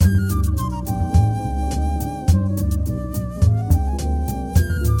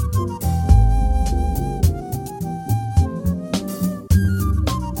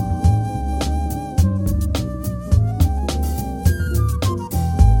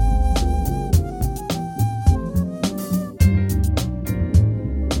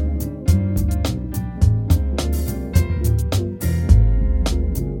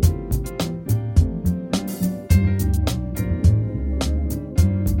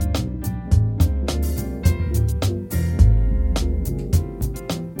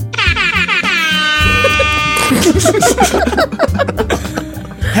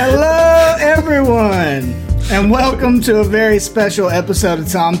and welcome to a very special episode of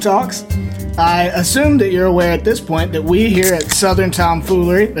Tom Talks. I assume that you're aware at this point that we here at Southern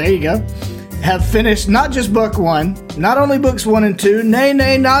Tomfoolery, there you go, have finished not just book one, not only books 1 and 2,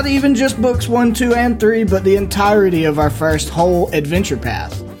 nay, not even just books 1, 2, and 3, but the entirety of our first whole adventure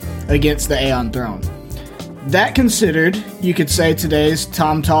path against the Aeon Throne. That considered, you could say today's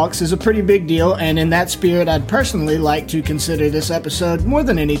Tom Talks is a pretty big deal, and in that spirit, I'd personally like to consider this episode, more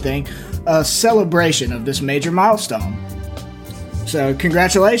than anything, a celebration of this major milestone. So,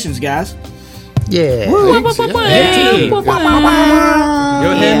 congratulations, guys. Yeah. Thanks, yeah. Hey. Go ahead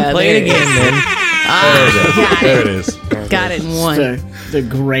and play it again, then. There it is. Got it in one. The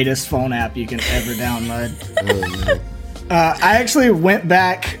greatest phone app you can ever download. I actually went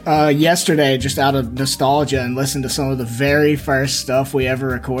back yesterday just out of nostalgia and listened to some of the very first stuff we ever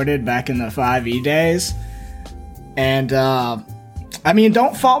recorded back in the 5e days. And, I mean,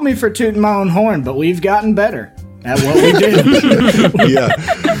 don't fault me for tooting my own horn, but we've gotten better at what we do. Yeah,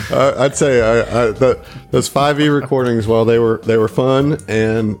 I'd say those 5e recordings, while they were fun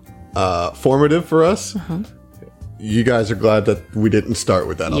and formative for us, you guys are glad that we didn't start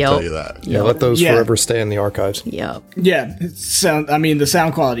with that. I'll tell you that. Yeah, let those forever stay in the archives. Yep. Yeah, the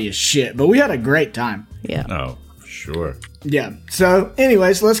sound quality is shit, but we had a great time. Yeah. Oh, sure. Yeah. So,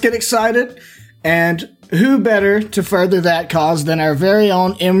 anyways, let's get excited. And who better to further that cause than our very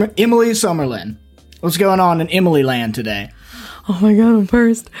own Emily Summerlin? What's going on in Emily land today? Oh my god, I'm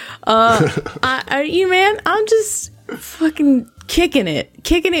first. I'm just fucking kicking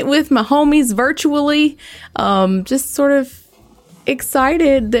it with my homies virtually. Just sort of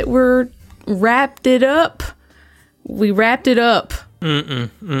excited that we're wrapped it up. We wrapped it up.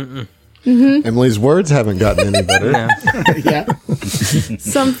 Emily's words haven't gotten any better. Yeah.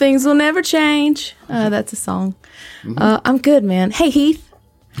 Some things will never change. That's a song. I'm good, man. Hey, Heath.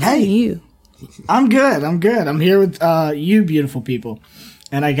 How are you? I'm good. I'm here with you beautiful people.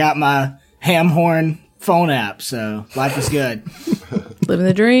 And I got my ham horn phone app, so life is good. Living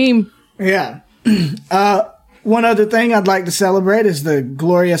the dream. Yeah. One other thing I'd like to celebrate is the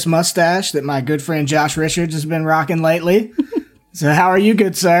glorious mustache that my good friend Josh Richards has been rocking lately. So how are you,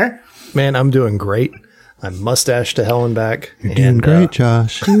 good sir? Man, I'm doing great. I'm mustached to hell and back. You're doing great,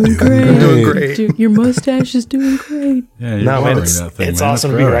 Josh. Doing great. I'm doing great. Dude, your mustache is doing great. Yeah, you're No, man, growing it's that thing, man.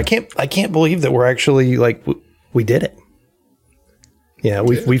 awesome to It's be here. growing. I can't believe that we're actually we did it. Yeah,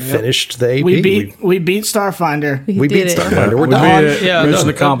 we finished the AP. We beat Starfinder. we beat did it. Starfinder. We're We done. made it. Yeah, Mission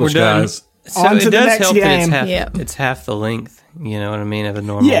no, accomplished, we're done. guys. So On to it the does next help that game. it's half the length, you know what I mean, of a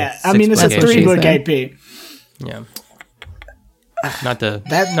normal. Yeah, I mean, it's a 6-book game. 3-book said. AP. Yeah. Not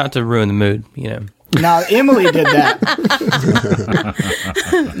to ruin the mood, you know. Now, Emily did that.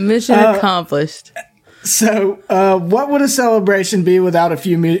 Mission accomplished. So, what would a celebration be without a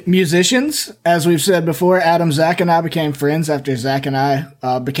few musicians? As we've said before, Adam, Zach, and I became friends after Zach and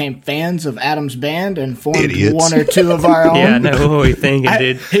I became fans of Adam's band and formed Idiots. one or two of our own. Yeah, I know what we're thinking,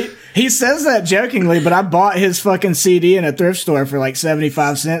 dude. He says that jokingly, but I bought his fucking CD in a thrift store for like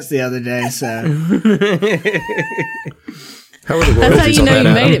 75 cents the other day, so... How are the That's how royalties you on know that you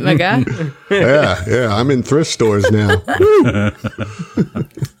now? made it, my guy. Yeah, I'm in thrift stores now.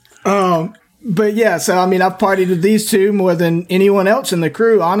 But yeah, so I mean, I've partied with these two more than anyone else in the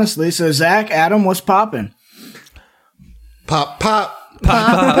crew, honestly. So Zach, Adam, what's popping? Pop.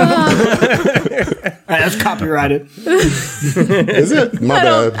 That's copyrighted. Is it? My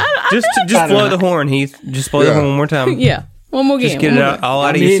bad. Just blow the horn, Heath. Just blow the horn one more time. Yeah. One more game. Just get it out, all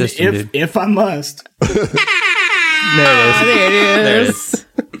out of your system, dude. if I must. There it is. There it is.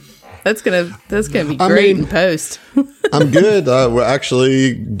 That's gonna be great in post. I'm good. We're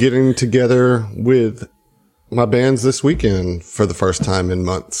actually getting together with my bands this weekend for the first time in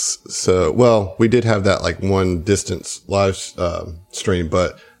months. So, well, we did have that like one distance live stream,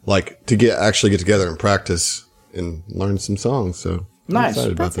 but like to actually get together and practice and learn some songs. So I'm Nice.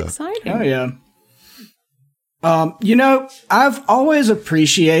 excited about That's that. exciting. Oh yeah. I've always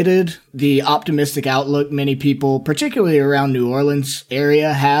appreciated the optimistic outlook many people, particularly around New Orleans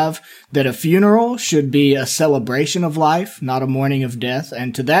area, have that a funeral should be a celebration of life, not a mourning of death.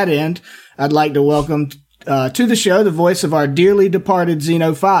 And to that end, I'd like to welcome to the show the voice of our dearly departed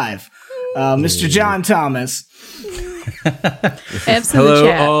Xeno 5, Mr. John Thomas. F's in the Hello,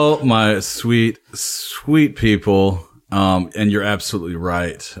 chat. all my sweet people. And you're absolutely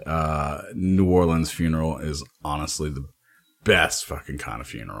right. New Orleans funeral is honestly the best fucking kind of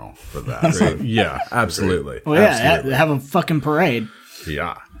funeral for that. So, yeah, absolutely. Well, yeah, Absolutely. have a fucking parade.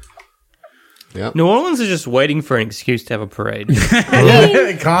 Yeah. Yep. New Orleans is just waiting for an excuse to have a parade.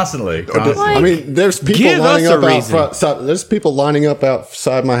 Constantly. I mean, there's people Give lining us a up out reason. front. There's people lining up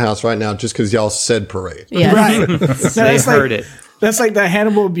outside my house right now just because y'all said parade. Yeah. Right. They heard it. That's like the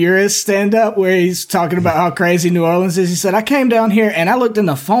Hannibal Buress stand-up where he's talking about how crazy New Orleans is. He said, I came down here and I looked in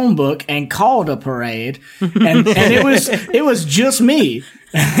the phone book and called a parade, and it was just me.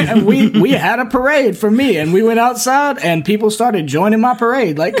 And we had a parade for me, and we went outside and people started joining my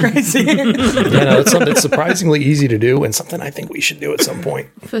parade like crazy. It's something that's surprisingly easy to do and something I think we should do at some point.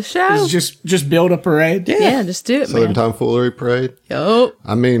 For sure. just build a parade. Yeah, just do it, Southern man. Tomfoolery Parade. Yo.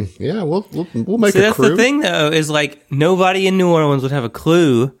 I mean, yeah, we'll make See, a that's crew. the thing, though, is like nobody in New Orleans would have a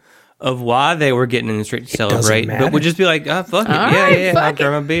clue of why they were getting in the street to celebrate, matter. but would just be like, oh, fuck it. All Yeah, right, yeah, fuck I'll it.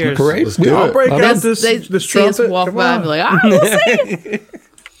 grab my beers. Parade. Let's do I'll it. break out They this see us trumpet. walk Come by on. and be like, all right, we'll see.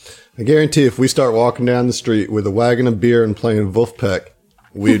 I guarantee if we start walking down the street with a wagon of beer and playing Wolfpack,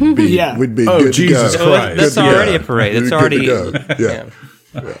 we'd be Yeah. we'd be Oh, good Jesus to go. Christ. That's Good to already go. a parade. That's Good to already. go.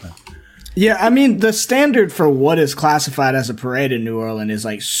 Yeah. Yeah, I mean, the standard for what is classified as a parade in New Orleans is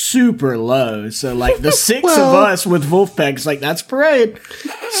like super low. So, like, the six of us with Wolfpacks, like, that's parade.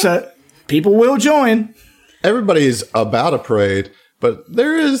 So, people will join. Everybody's about a parade, but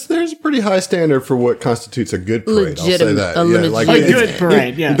there's a pretty high standard for what constitutes a good parade. I'll say Legitimate- that. a legitimate- A good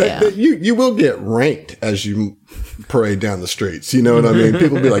parade, yeah. You will get ranked as you parade down the streets. You know what I mean?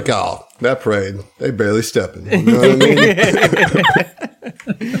 People be like, "Oh, that parade, they barely stepping." You know what I mean?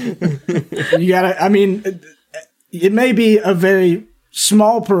 You gotta, I mean, it may be a very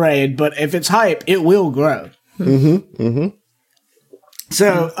small parade, but if it's hype, it will grow.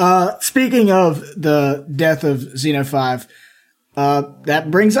 So, speaking of the death of Xeno 5,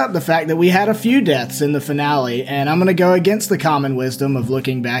 that brings up the fact that we had a few deaths in the finale, and I'm going to go against the common wisdom of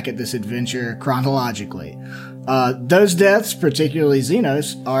looking back at this adventure chronologically. Those deaths, particularly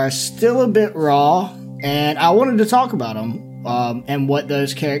Xeno's, are still a bit raw, and I wanted to talk about them and what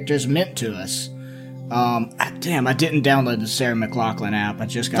those characters meant to us. Damn, I didn't download the Sarah McLachlan app. I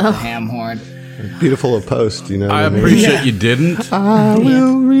just got the ham horn. Beautiful a post, you know. I what mean? appreciate you didn't. I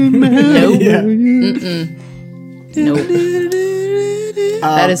will remember Nope. you. Nope.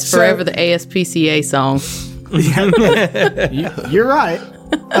 That is so- forever the ASPCA song. You're right.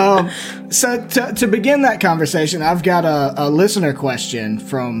 So to begin that conversation, I've got a listener question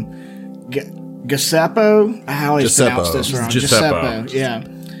from Giuseppe. I always pronounce this wrong. Giuseppe. Yeah.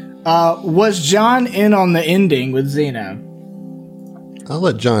 Was John in on the ending with Xeno? I'll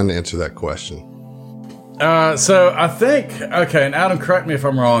let John answer that question. So I think, okay, and Adam, correct me if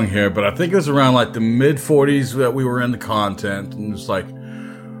I'm wrong here, but I think it was around like the mid 40s that we were in the content, and it's like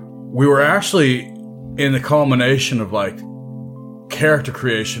we were actually in the culmination of like character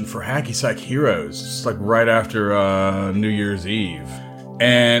creation for Hacky Sack Heroes, just like right after New Year's Eve.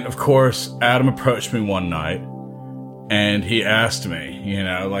 And of course, Adam approached me one night and he asked me,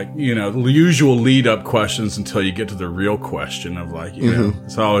 the usual lead up questions until you get to the real question of like,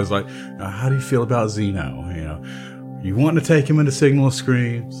 it's always like, how do you feel about Xeno? You want to take him into Signal of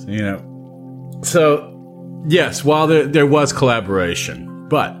Screams, So, yes, while there was collaboration,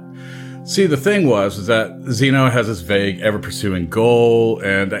 but see, the thing was that Xeno has this vague, ever-pursuing goal,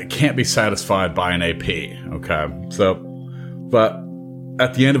 and that can't be satisfied by an AP, okay? So, but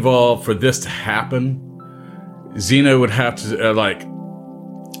at the end of all, for this to happen, Xeno would have to,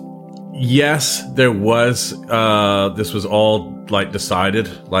 yes, there was, this was all, decided,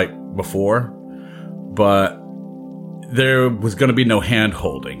 before, but there was going to be no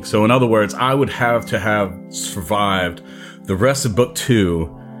hand-holding. So, in other words, I would have to have survived the rest of Book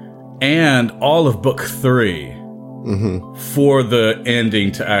 2 and all of Book 3 for the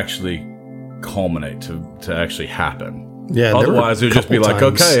ending to actually culminate, to actually happen. Yeah, otherwise it would just be like,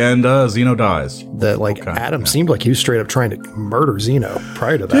 okay, and Xeno dies. That Adam seemed like he was straight up trying to murder Xeno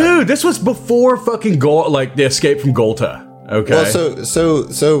prior to that. Dude, this was before fucking the escape from Golta. Okay. Well,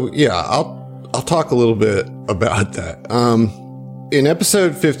 so yeah, I'll talk a little bit about that. In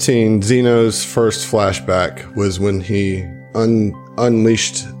episode 15, Xeno's first flashback was when he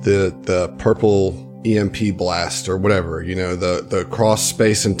unleashed the purple EMP blast or whatever, the cross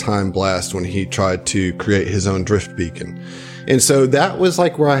space and time blast when he tried to create his own drift beacon. And so that was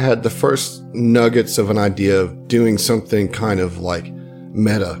like where I had the first nuggets of an idea of doing something kind of like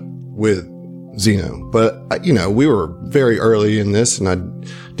meta with Xeno. But, we were very early in this and I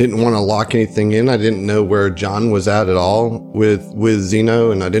didn't want to lock anything in. I didn't know where John was at all with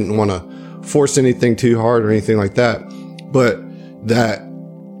Xeno, and I didn't want to force anything too hard or anything like that. But that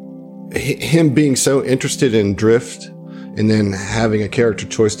him being so interested in drift and then having a character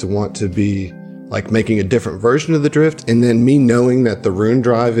choice to want to be like making a different version of the drift, and then me knowing that the rune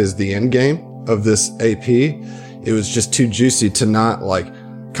drive is the end game, of this AP, it was just too juicy to not like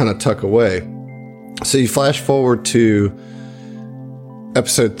kind of tuck away. So you flash forward to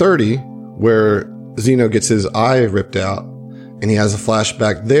episode 30, where Zeno gets his eye ripped out, and he has a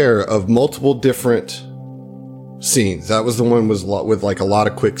flashback there of multiple different scenes. That was the one with like a lot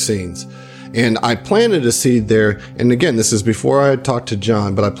of quick scenes. And I planted a seed there. And again, this is before I had talked to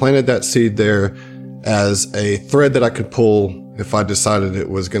John, but I planted that seed there as a thread that I could pull if I decided it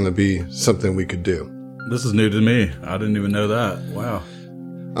was going to be something we could do. This is new to me. I didn't even know that. Wow.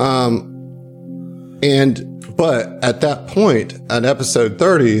 But at that point, at episode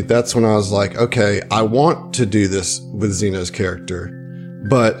 30, that's when I was like, okay, I want to do this with Zeno's character,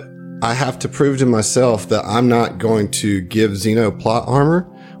 but I have to prove to myself that I'm not going to give Zeno plot armor,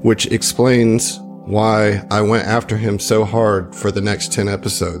 which explains why I went after him so hard for the next 10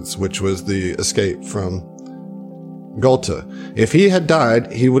 episodes, which was the escape from Gulta. If he had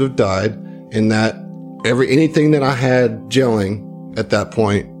died, he would have died, and that anything that I had gelling at that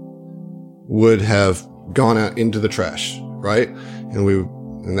point would have gone out into the trash, right?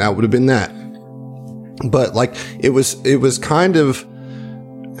 And that would have been that. But like, it was kind of,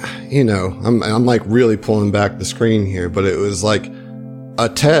 you know, I'm like really pulling back the screen here, but it was like a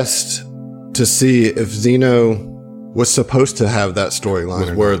test to see if Zeno was supposed to have that storyline.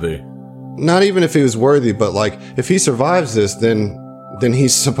 Was worthy. Not even if he was worthy, but like, if he survives this, then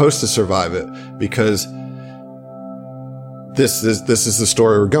he's supposed to survive it, because this is the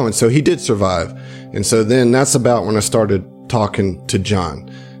story we're going. So he did survive. And so then that's about when I started talking to John.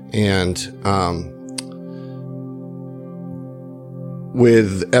 And,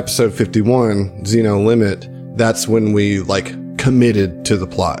 with episode 51, Zeno Limit, that's when we like committed to the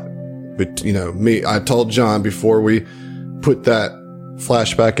plot. But, you know, I told John before we put that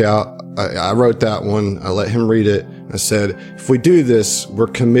flashback out, I wrote that one. I let him read it. I said, if we do this, we're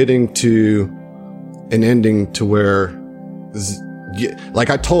committing to an ending to where, like,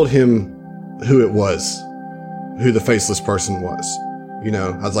 I told him who it was, who the faceless person was. You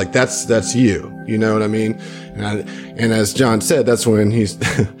know, I was like, that's you. You know what I mean? And as John said, that's when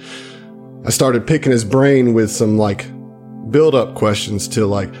I started picking his brain with some like build up questions to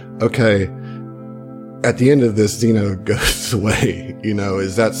like, okay, at the end of this, Zeno goes away. You know,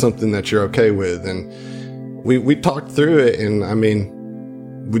 is that something that you're okay with? And we talked through it, and I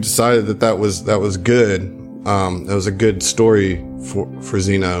mean, we decided that was good. That was a good story for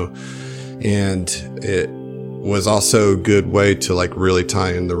Zeno, and it was also a good way to like really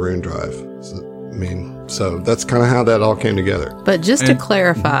tie in the Rune Drive. So that's kind of how that all came together. But just to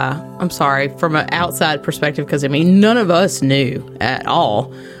clarify, I'm sorry, from an outside perspective, because I mean, none of us knew at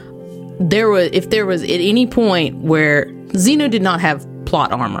all. If there was at any point where Zeno did not have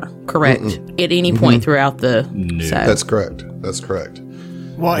plot armor, correct? At any point throughout the so. That's correct.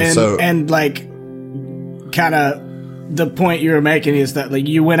 Well, and like, kind of the point you were making is that like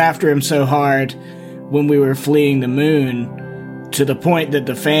you went after him so hard when we were fleeing the moon, to the point that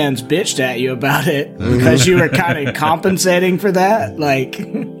the fans bitched at you about it because you were kind of compensating for that, like,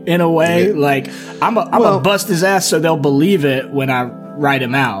 in a way. Like, I'm gonna bust his ass so they'll believe it when I write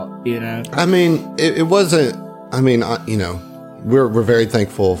him out, you know? I mean, it wasn't, I mean, you know, we're very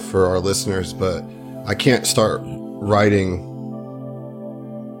thankful for our listeners, but I can't start writing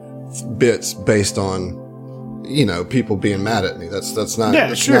bits based on, you know, people being mad at me. That's not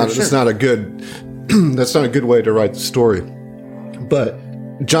a good that's not a good way to write the story. But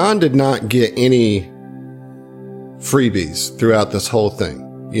John did not get any freebies throughout this whole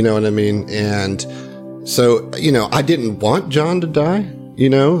thing. You know what I mean? And so, you know, I didn't want John to die, you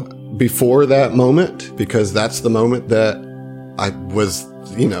know, before that moment, because that's the moment that I was,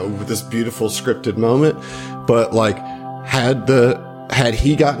 you know, this beautiful scripted moment. But like, had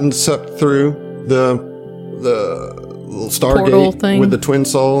he gotten sucked through the little Stargate with the Twin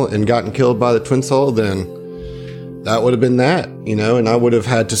Soul and gotten killed by the Twin Soul, then that would have been that, you know, and I would have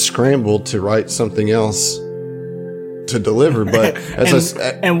had to scramble to write something else to deliver. But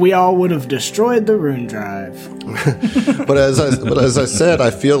and we all would have destroyed the Rune Drive. but as I said,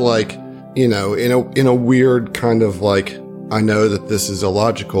 I feel like, you know, in a weird kind of like, I know that this is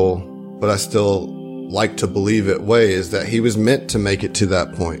illogical, but I still like to believe it way, is that he was meant to make it to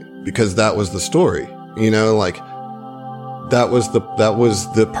that point, because that was the story, you know, like that was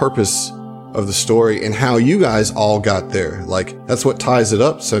the purpose of the story, and how you guys all got there. Like, that's what ties it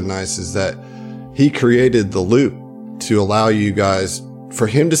up so nice, is that he created the loop to allow you guys, for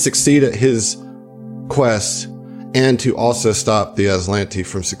him to succeed at his quest and to also stop the Aslanti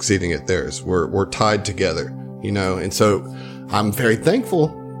from succeeding at theirs. We're tied together, you know, and so I'm very thankful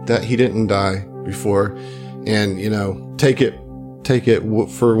that he didn't die before, and, you know, take it take it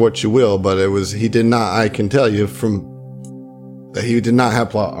for what you will, but he did not, I can tell you that he did not have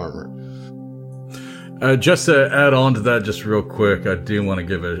plot armor. Just to add on to that, just real quick, I do want to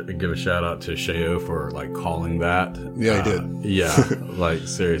give a shout out to Sheo for like calling that. Yeah, he did. Yeah, like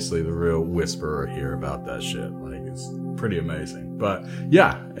seriously, the real whisperer here about that shit. Like it's pretty amazing. But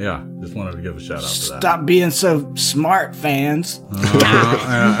yeah, just wanted to give a shout out to that. Stop being so smart, fans.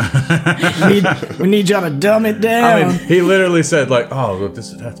 We need y'all to dumb it down. I mean, he literally said like, "Oh, look,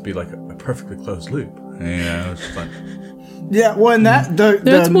 this would have to be like a perfectly closed loop." And it's just like. Yeah, well, and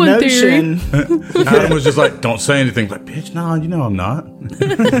the one notion. Adam was just like, "Don't say anything." Like, bitch, no, you know I'm not.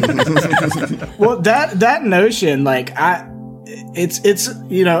 Well, that notion, like, it's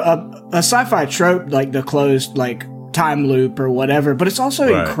a sci-fi trope, like the closed like time loop or whatever, but it's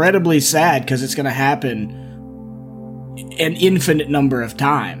also incredibly sad because it's going to happen an infinite number of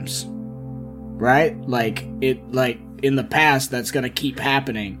times, right? Like in the past, that's going to keep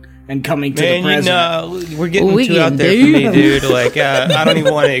happening. And coming to the present. We're getting too out there for me, dude. Like, I don't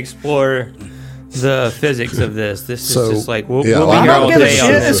even want to explore the physics of this. This is just like, we'll be here all day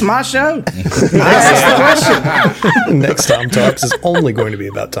on this. It's my show. I asked the question. Next Tom Talks is only going to be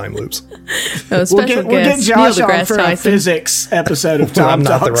about time loops. We'll get Josh on for a physics episode of Tom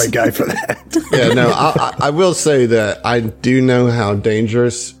Talks. I'm not the right guy for that. Yeah, no, I will say that I do know how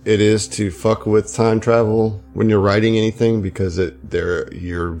dangerous it is to fuck with time travel when you're writing anything, because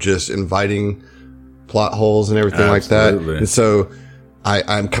you're just inviting plot holes and everything like that. And so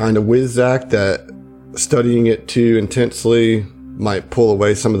I'm kind of with Zach that studying it too intensely might pull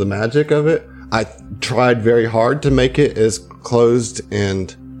away some of the magic of it. I tried very hard to make it as closed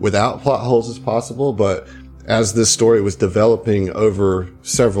and without plot holes as possible, but as this story was developing over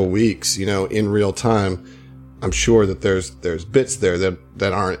several weeks, in real time, I'm sure that there's bits there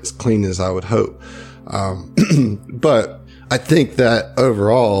that aren't as clean as I would hope. But I think that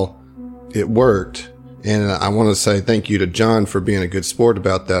overall it worked. And I want to say thank you to John for being a good sport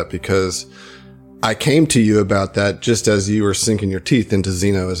about that, because I came to you about that just as you were sinking your teeth into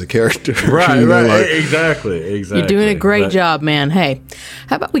Zeno as a character. Right, exactly. You're doing a great job, man. Hey,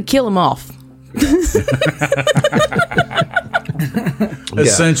 how about we kill him off?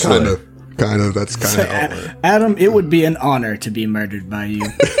 Essentially. Kind of. That's kind of Adam, it would be an honor to be murdered by you.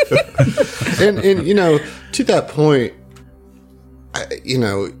 and to that point, you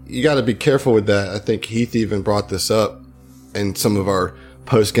got to be careful with that. I think Heath even brought this up in some of our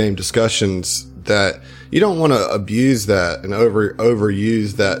post-game discussions, that you don't want to abuse that and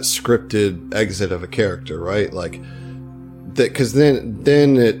overuse that scripted exit of a character, right? Like that, because then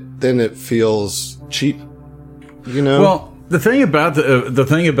it feels cheap, Well, the thing about a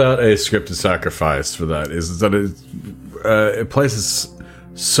scripted sacrifice for that is that it places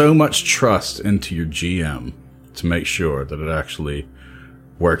so much trust into your GM to make sure that it actually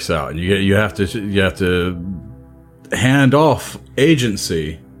works out, and you have to hand off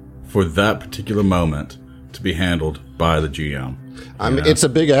agency for that particular moment to be handled by the GM. I mean, it's a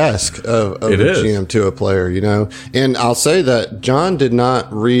big ask of a GM to a player, And I'll say that John did not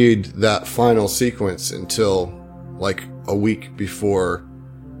read that final sequence until like a week before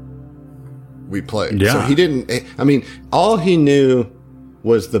we played. Yeah. So he didn't. I mean, all he knew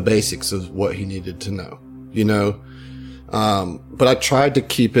was the basics of what he needed to know. But I tried to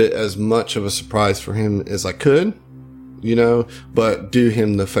keep it as much of a surprise for him as I could, but do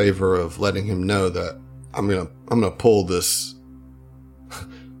him the favor of letting him know that I'm gonna pull this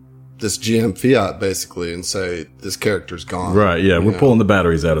GM fiat basically and say this character's gone. Right? Yeah, we're pulling the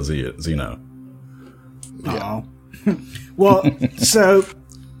batteries out of Zeno. Yeah. Well, so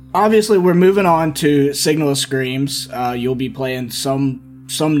obviously we're moving on to Signal of Screams. You'll be playing some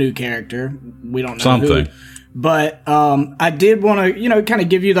new character. We don't know something. Who. But I did want to, kind of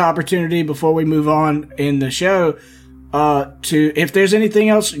give you the opportunity before we move on in the show to, if there's anything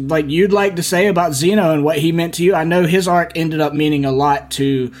else like you'd like to say about Zeno and what he meant to you. I know his arc ended up meaning a lot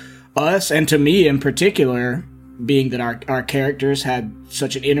to us and to me in particular, being that our characters had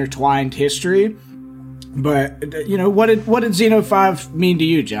such an intertwined history. But what did Zeno 5 mean to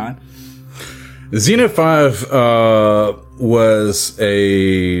you, John? Zeno 5 was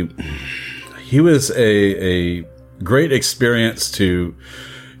a great experience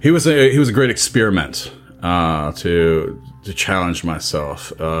he was a great experiment to challenge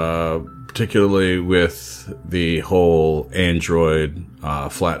myself, particularly with the whole Android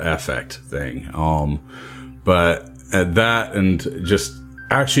flat affect thing. But at that, and just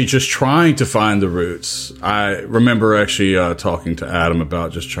trying to find the roots. I remember actually talking to Adam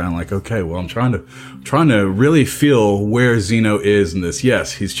about just trying I'm trying to really feel where Zeno is in this.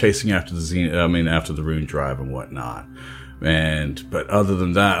 Yes, he's chasing after after the Rune Drive and whatnot. But other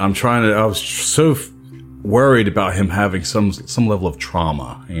than that, I was so worried about him having some level of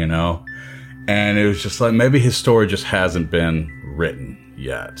trauma, you know? And it was just like, maybe his story just hasn't been written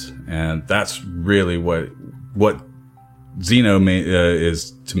yet. And that's really what Xeno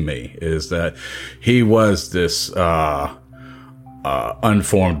is to me, is that he was this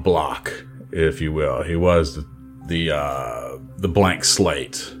unformed block, if you will. He was the blank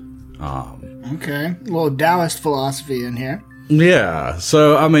slate. Okay, a little Taoist philosophy in here. Yeah.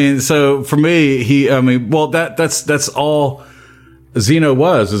 So for me, that's all Xeno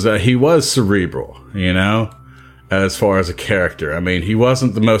was, is that he was cerebral, you know, as far as a character. I mean, he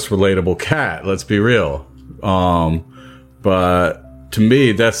wasn't the most relatable cat, let's be real. But to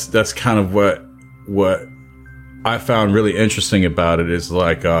me, that's kind of what I found really interesting about it, is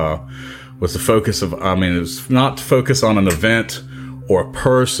like, was the focus of, it was not to focus on an event or a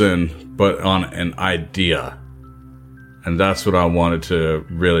person, but on an idea. And that's what I wanted to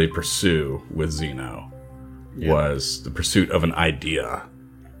really pursue with Xeno, was the pursuit of an idea.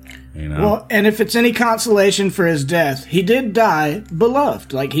 You know? Well, and if it's any consolation for his death, he did die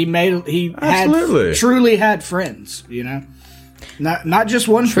beloved. Like, he truly had friends, you know? Not just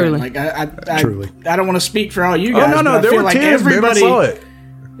one friend. Like, I don't want to speak for all you guys. Oh, no, but I feel like tears, everybody, man, I saw it.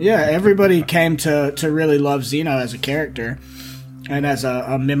 Yeah, everybody came to really love Xeno as a character and as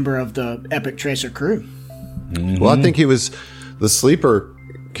a member of the Epic Tracer crew. Mm-hmm. Well, I think he was the sleeper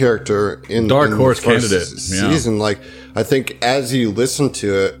character in Dark Horse candidate season. Yeah. Like, I think as you listen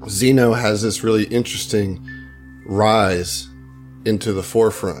to it, Xeno has this really interesting rise into the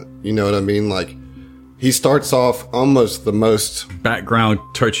forefront. You know what I mean? Like, he starts off almost the most background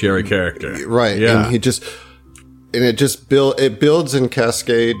tertiary character, right? Yeah, and it builds in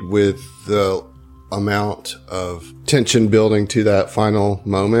cascade with the amount of tension building to that final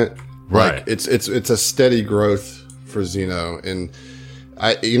moment. Right. Like, it's a steady growth for Xeno. And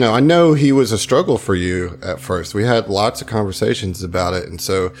I know he was a struggle for you at first. We had lots of conversations about it. And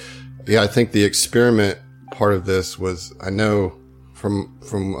so, yeah, I think the experiment part of this was, I know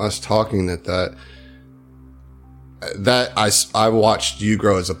from us talking that I watched you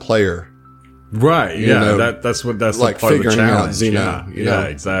grow as a player. Right. Yeah. That's like part figuring of the out Xeno. Yeah,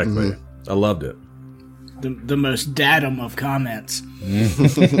 exactly. Mm-hmm. I loved it. The most datum of comments.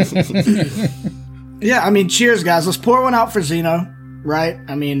 Yeah, I mean, cheers, guys. Let's pour one out for Xeno, right?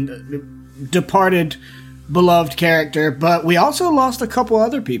 I mean, departed, beloved character, but we also lost a couple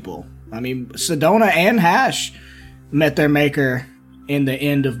other people. I mean, Sedona and Hash met their maker in the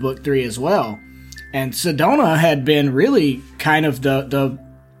end of Book 3 as well. And Sedona had been really kind of the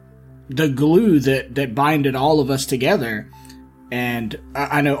glue that binded all of us together. And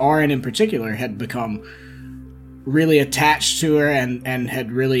I know Aaron in particular had become really attached to her and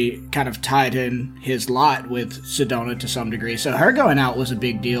had really kind of tied in his lot with Sedona to some degree. So her going out was a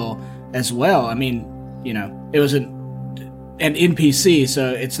big deal as well. I mean, you know, it was an NPC, so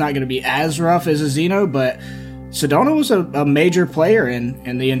it's not going to be as rough as a Xeno, but Sedona was a major player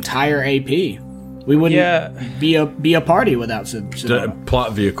in the entire AP. We wouldn't be a party without Sedona. A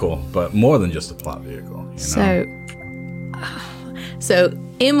plot vehicle, but more than just a plot vehicle. You know? So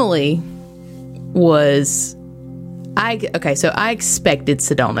Emily was... I expected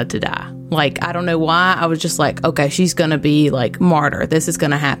Sedona to die. Like, I don't know why. I was just like, okay, she's going to be, like, martyr. This is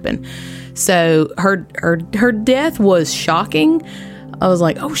going to happen. So her death was shocking. I was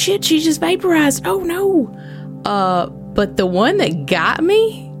like, oh, shit, she just vaporized. Oh, no. But the one that got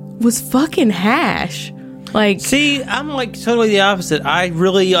me was fucking Hash. Like, see, I'm like totally the opposite. I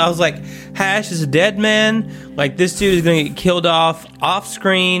was like, Hash is a dead man. Like, this dude is gonna get killed off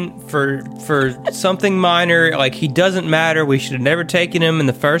screen for something minor. Like, he doesn't matter. We should have never taken him in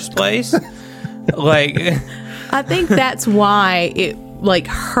the first place. Like, I think that's why it like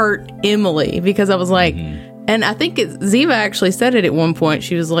hurt Emily, because I was like, and I think Ziva actually said it at one point.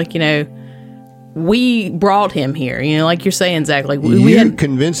 She was like, you know, we brought him here, you know, like you're saying, Zach. Like we had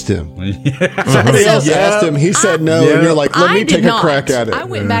convinced him. Somebody else asked him. He said no, and you're like, let me take a crack at it. I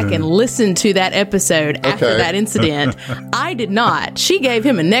went back and listened to that episode after that incident. I did not. She gave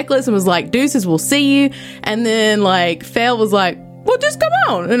him a necklace and was like, "Deuces, we'll see you." And then like Fail was like, "Well, just come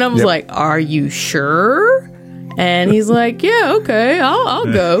on." And I was like, "Are you sure?" And he's like, "Yeah, okay, I'll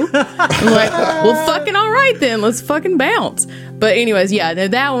go." I'm like, "Well, fucking all right then. Let's fucking bounce." But anyways, yeah,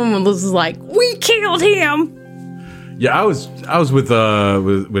 that one was like, "We killed him." Yeah, I was with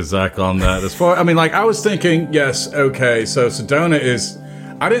Zach on that. As far, I mean, like I was thinking, yes, okay, so Sedona is.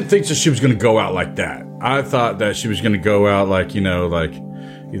 I didn't think that she was going to go out like that. I thought that she was going to go out like, you know, like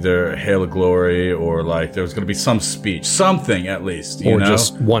either Hail of Glory or like there was going to be some speech, something at least, you know?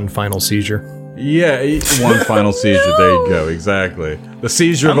 Just one final seizure. Yeah, one final seizure. There you go. Exactly. The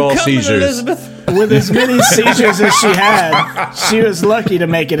seizure of all Coming, seizures. Elizabeth. With as many seizures as she had, she was lucky to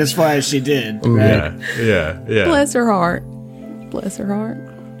make it as far as she did. Right? Yeah. Bless her heart. Bless her heart.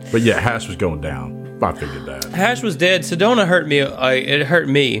 But yeah, Hash was going down. I figured that. Hash was dead. Sedona hurt me. It hurt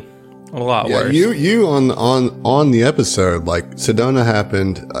me a lot Yeah, worse. you on the episode, like Sedona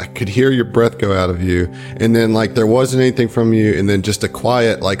happened, I could hear your breath go out of you, and then like there wasn't anything from you, and then just a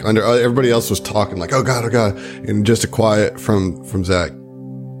quiet like under everybody else was talking like oh god, and just a quiet from Zach.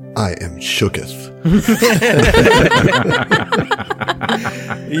 I am shooketh.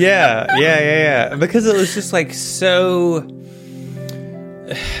 Yeah. Because it was just like so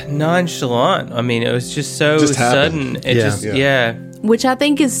nonchalant. I mean, it was just so Just sudden. happened. It Yeah. just Yeah. Which I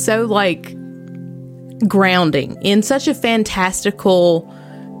think is so like grounding in such a fantastical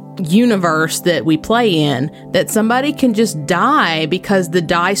universe that we play in, that somebody can just die because the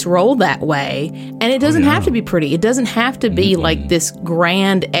dice roll that way, and it doesn't have to be pretty. It doesn't have to be like this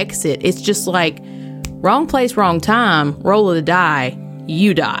grand exit. It's just like wrong place, wrong time, roll of the die,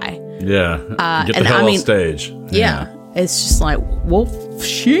 you die. Yeah. Get the and hell I off mean- stage. Yeah. It's just like, well,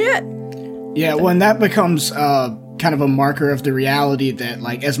 shit. Yeah, when that becomes kind of a marker of the reality that,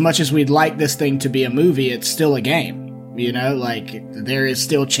 like, as much as we'd like this thing to be a movie, it's still a game. You know, like, there is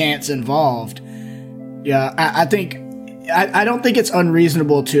still chance involved. Yeah, I think... I don't think it's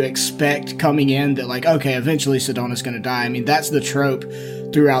unreasonable to expect coming in that, like, okay, eventually Sedona's going to die. I mean, that's the trope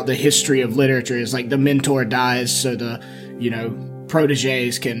throughout the history of literature, is like the mentor dies so the,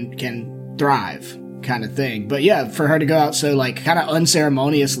 proteges can thrive, kind of thing. But yeah, for her to go out so, like, kind of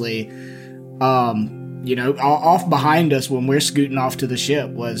unceremoniously, off behind us when we're scooting off to the ship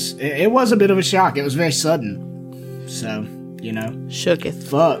was a bit of a shock. It was very sudden. So, Shooketh.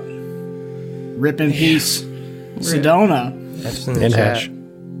 fuck. Rip in peace. Sedona. F's in the And chat. Hash.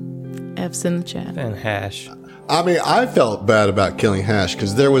 F's in the chat. And Hash. I mean, I felt bad about killing Hash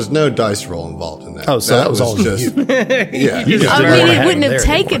because there was no dice roll involved in that. Oh, so that was all just you. yeah. You just I didn't mean, wanna it have wouldn't him have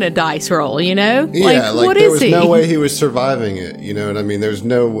there taken a dice roll, Yeah, Like, what there is was he? no way he was surviving it. You know what I mean? There's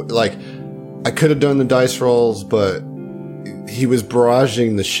no like, I could have done the dice rolls, but he was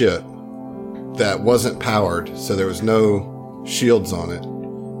barraging the ship that wasn't powered, so there was no shields on it.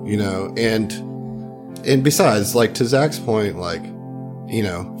 And besides, like to Zach's point, like,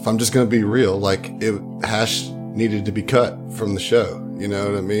 if I'm just gonna be real, like Hash needed to be cut from the show. You know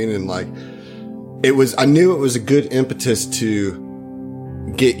what I mean? And like, I knew it was a good impetus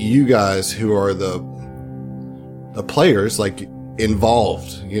to get you guys who are the players, like,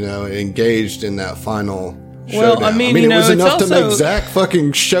 involved, engaged in that final Well, showdown. I mean, it was it's enough to also- make Zach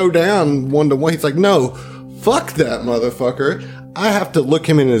fucking show down 1-1. He's like, no, fuck that motherfucker. I have to look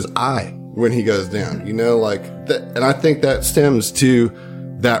him in his eye when he goes down, like that. And I think that stems to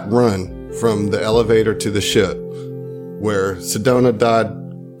that run from the elevator to the ship where Sedona died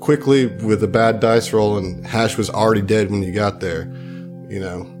quickly with a bad dice roll and Hash was already dead when you got there,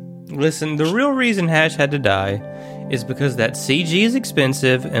 Listen, the real reason Hash had to die is because that CG is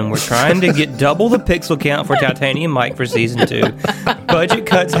expensive and we're trying to get double the pixel count for Titanium Mike for season 2. Budget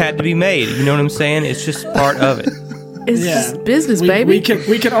cuts had to be made. You know what I'm saying? It's just part of it. It's just business, we, baby.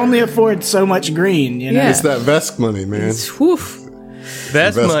 We can only afford so much green, Yeah. It's that Vesk money, man. It's, woof.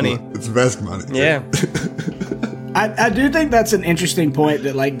 Best Vesk money. It's Vesk money. Yeah. I do think that's an interesting point,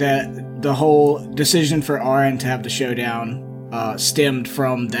 that like that the whole decision for Aaron to have the showdown stemmed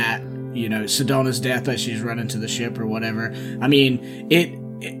from that, Sedona's death as she's running to the ship or whatever. I mean, it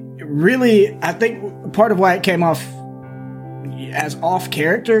really, I think part of why it came off as off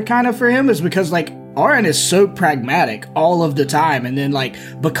character kind of for him is because like Aaron is so pragmatic all of the time, and then like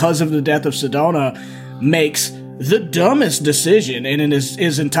because of the death of Sedona makes the dumbest decision in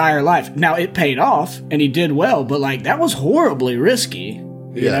his entire life. Now it paid off and he did well, but like that was horribly risky.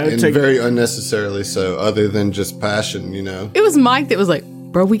 And very unnecessarily so, other than just passion, It was Mike that was like,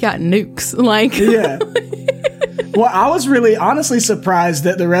 bro, we got nukes. Like, Yeah. Well, I was really honestly surprised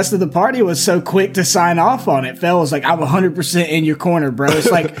that the rest of the party was so quick to sign off on it. Phil was like, I'm 100% in your corner, bro. It's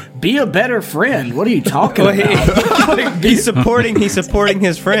like, be a better friend. What are you talking about? He's supporting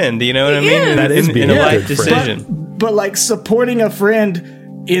his friend, you know what I mean? Yeah. That is being in a a life good friend. decision. But like supporting a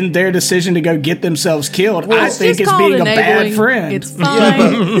friend in their decision to go get themselves killed, I it's think just is called being a bad enabling. friend. It's Yeah,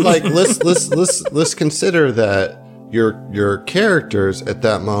 fine. but like let's consider that your characters at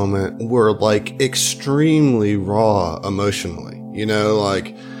that moment were like extremely raw emotionally,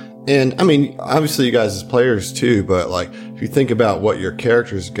 and I mean obviously you guys as players too, but like if you think about what your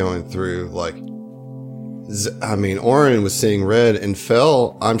character's going through, like Oren was seeing red and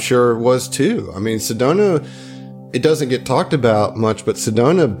Fel, I'm sure was too. I mean Sedona it doesn't get talked about much, but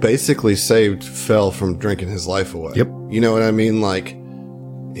Sedona basically saved Fel from drinking his life away. Yep. You know what I mean? Like,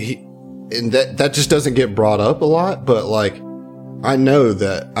 and that just doesn't get brought up a lot, but like, I know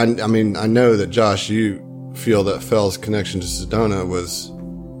that, I know that Josh, you feel that Fel's connection to Sedona was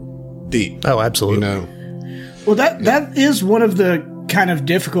deep. Oh, absolutely. You know? Well, that is one of the kind of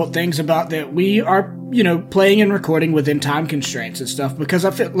difficult things about that we are, playing and recording within time constraints and stuff, because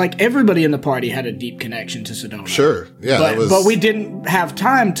I feel like everybody in the party had a deep connection to Sedona. Sure. Yeah. But we didn't have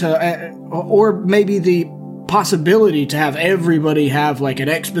time to, or maybe the possibility to have everybody have like an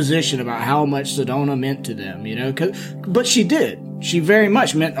exposition about how much Sedona meant to them, but she did. She very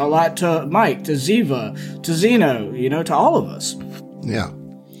much meant a lot to Mike, to Ziva, to Zeno, to all of us. Yeah.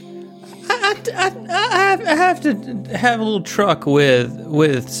 I have to have a little truck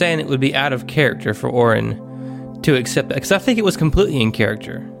with saying it would be out of character for Oren to accept that, because I think it was completely in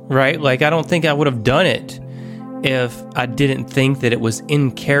character, right? Like, I don't think I would have done it if I didn't think that it was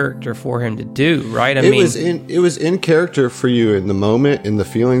in character for him to do, right? It was in character for you in the moment, in the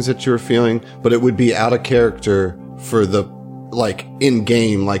feelings that you were feeling, but it would be out of character for the, like, in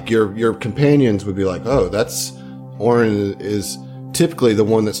game, like your companions would be like, oh, that's Oren is typically the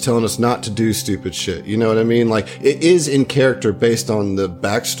one that's telling us not to do stupid shit. You know what I mean? Like, it is in character based on the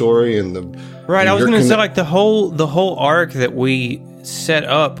backstory and the right. I was going to say, like, the whole arc that we set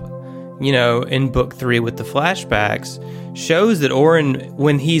up, in book 3 with the flashbacks shows that Oren,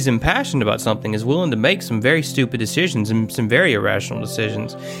 when he's impassioned about something, is willing to make some very stupid decisions and some very irrational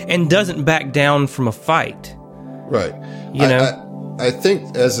decisions, and doesn't back down from a fight. Right. I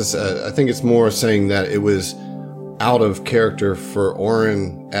think, as I said, I think it's more saying that it was out of character for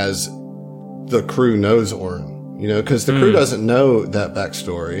Oren as the crew knows Oren, because the crew doesn't know that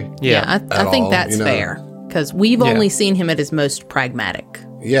backstory. Yeah, I think that's fair, because we've only seen him at his most pragmatic.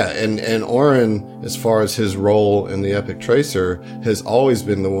 Yeah, and Oren, as far as his role in the Epic Tracer, has always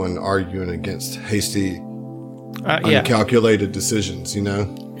been the one arguing against hasty, uncalculated decisions,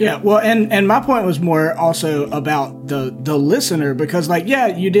 Yeah, well, and my point was more also about the listener, because, like, yeah,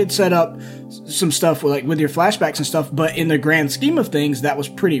 you did set up some stuff with your flashbacks and stuff, but in the grand scheme of things, that was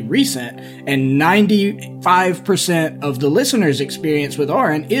pretty recent, and 95% of the listener's experience with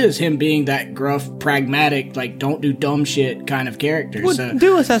Oren is him being that gruff, pragmatic, like, don't do dumb shit kind of character. Well, so.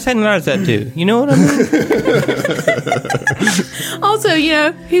 do as I say, not as I do. You know what I mean? Also,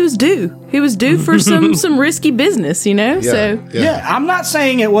 he was due. He was due for some risky business, Yeah, so... Yeah, I'm not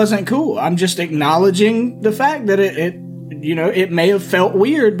saying it wasn't cool. I'm just acknowledging the fact that it may have felt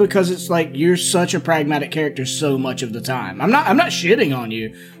weird, because it's like, you're such a pragmatic character so much of the time. I'm not shitting on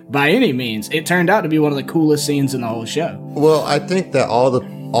you by any means. It turned out to be one of the coolest scenes in the whole show. Well, I think that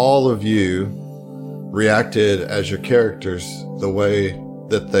all of you reacted as your characters the way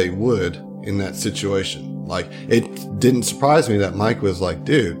that they would in that situation. Like, it didn't surprise me that Mike was like,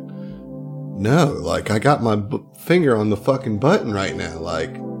 dude, no, like, I got my finger on the fucking button right now.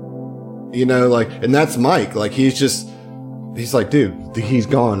 Like, and that's Mike. Like, he's like, dude, he's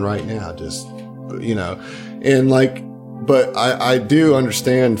gone right now. Just, and like, but I do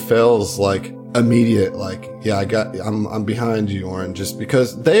understand Fel's like immediate, like, yeah, I'm behind you, Oren, just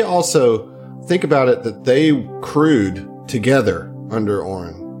because they also think about it that they crewed together under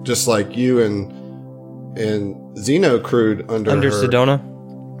Oren, just like you and Zeno crewed under her. Sedona.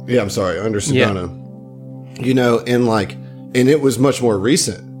 Yeah, I'm sorry, under Sedona. Yeah. And it was much more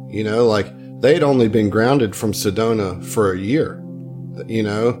recent, like, they'd only been grounded from Sedona for a year,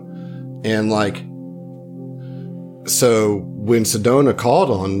 and like, so when Sedona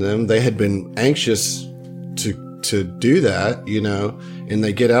called on them, they had been anxious to do that, and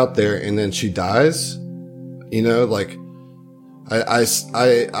they get out there and then she dies, like,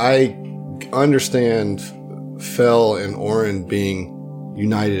 I understand Fel and Oren being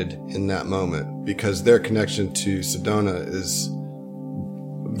united in that moment, because their connection to Sedona is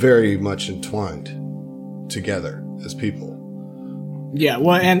very much entwined together as people. Yeah,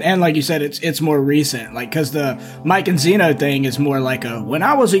 well, and like you said, it's more recent, like, because the Mike and Zeno thing is more like when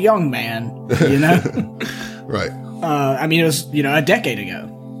I was a young man, Right. I mean, it was, a decade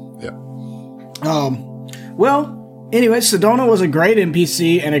ago. Yeah. Well, anyway, Sedona was a great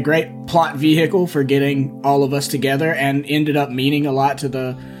NPC and a great plot vehicle for getting all of us together, and ended up meaning a lot to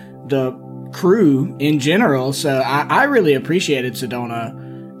the crew in general. So I really appreciated Sedona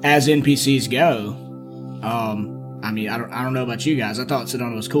as NPCs go. I mean, I don't know about you guys. I thought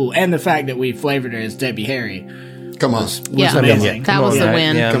Sedona was cool, and the fact that we flavored her as Debbie Harry. Come on. Yeah, amazing. that was the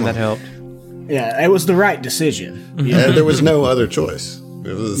win. Yeah, that helped. Yeah, it was the right decision. And there was no other choice.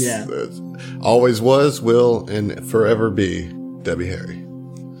 It was, it always was, will, and forever be Debbie Harry.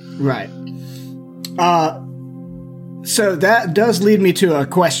 Right. So that does lead me to a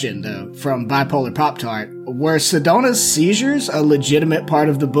question, though, from Bipolar Pop-Tart. Were Sedona's seizures a legitimate part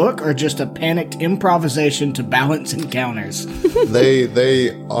of the book, or just a panicked improvisation to balance encounters? They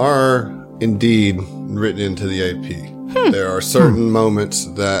are indeed written into the AP. There are certain moments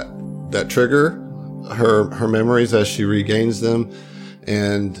that trigger her memories as she regains them,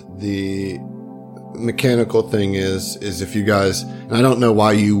 and the mechanical thing is if you guys, and I don't know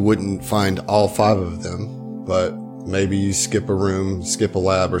why you wouldn't find all 5 of them, but maybe you skip a room, skip a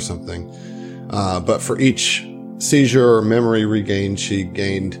lab or something. But for each seizure or memory regained, she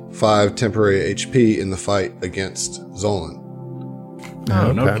gained 5 temporary HP in the fight against Zolan.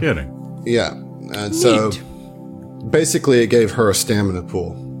 Oh, no kidding. Yeah. And so basically it gave her a stamina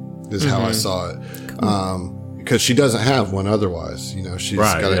pool is how I saw it. Because she doesn't have one otherwise. You know, she's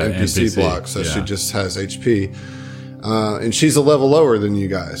got an NPC block, so she just has HP. And she's a level lower than you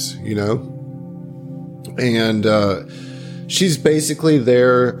guys, you know? And she's basically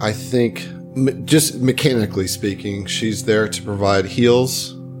there, I think, just mechanically speaking, she's there to provide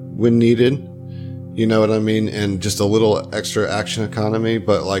heals when needed. You know what I mean? And just a little extra action economy.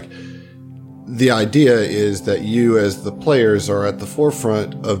 But, like, the idea is that you as the players are at the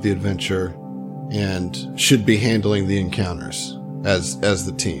forefront of the adventure and should be handling the encounters as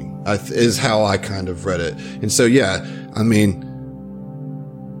the team, is how I kind of read it. And so, yeah, I mean,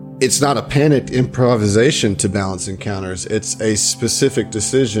 it's not a panicked improvisation to balance encounters. It's a specific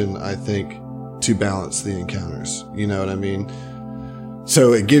decision, I think, to balance the encounters. You know what I mean?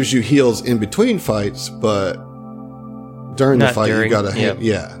 So it gives you heals in between fights, but during the fight, you gotta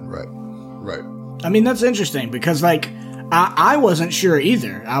yeah, right. I mean, that's interesting because, like, I wasn't sure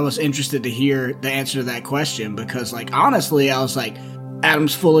either. I was interested to hear the answer to that question because, like, honestly, I was like,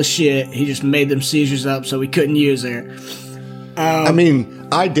 Adam's full of shit. He just made them seizures up so we couldn't use her. I mean,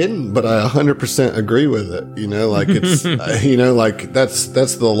 I didn't, but I 100% agree with it. You know, like it's, you know, like that's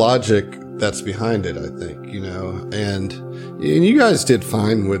the logic that's behind it, I think, you know, and you guys did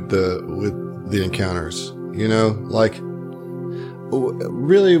fine with the encounters, you know, like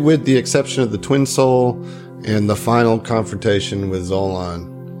really with the exception of the Twin Soul and the final confrontation with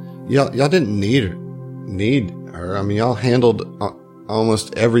Zolan, y'all didn't need her. I mean, y'all handled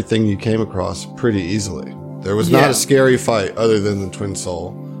almost everything you came across pretty easily. There was not a scary fight other than the Twin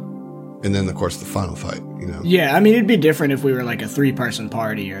Soul. And then, of course, the final fight, you know. Yeah, I mean, it'd be different if we were like a 3-person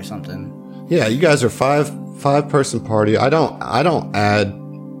party or something. Yeah, you guys are 5-person party. I don't add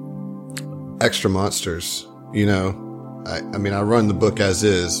extra monsters, you know. I mean, I run the book as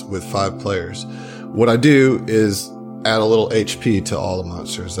is with 5 players. What I do is add a little HP to all the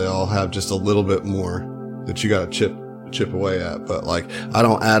monsters. They all have just a little bit more that you got to chip away at. But, like, I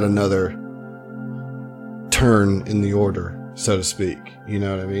don't add another turn in the order, so to speak. You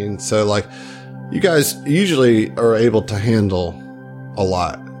know what I mean? So, like, you guys usually are able to handle a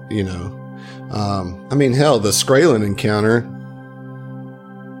lot, you know. I mean, hell, the Skraylen encounter,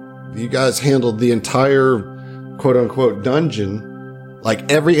 you guys handled the entire quote-unquote dungeon.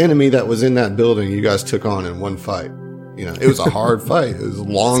 Like, every enemy that was in that building, you guys took on in one fight. You know, it was a hard fight. It was a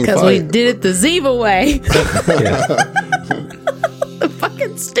long fight. Because we did it the Ziva way. The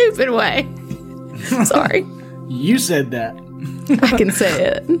fucking stupid way. Sorry. You said that. I can say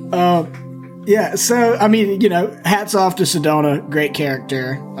it. Yeah, so, I mean, you know, hats off to Sedona. Great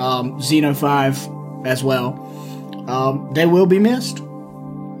character. Xeno 5 as well. They will be missed.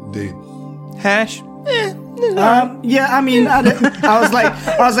 Indeed. Hash? Yeah, I mean, I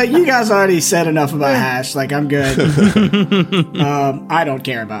was like, you guys already said enough about Hash. Like, I'm good. I don't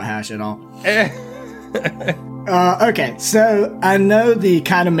care about Hash at all. Okay, so I know the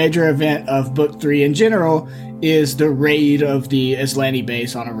kind of major event of Book 3 in general is the raid of the Islani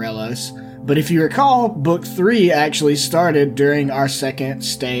base on Arelos. But if you recall, Book 3 actually started during our second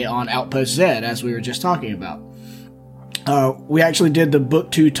stay on Outpost Z, as we were just talking about. We actually did the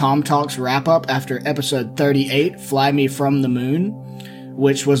Book 2 Tom Talks wrap-up after Episode 38, Fly Me From the Moon,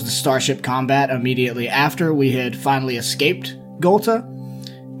 which was the starship combat immediately after we had finally escaped Golta,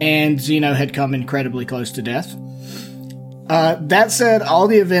 and Xeno had come incredibly close to death. That said, all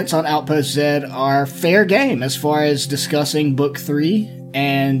the events on Outpost Z are fair game as far as discussing Book 3,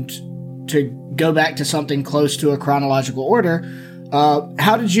 and to go back to something close to a chronological order,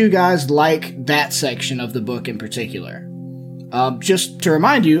 how did you guys like that section of the book in particular? Just to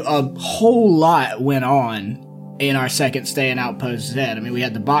remind you, a whole lot went on in our second stay in Outpost Z. I mean, we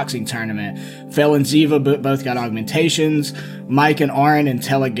had the boxing tournament. Fel and Ziva both got augmentations. Mike and Arin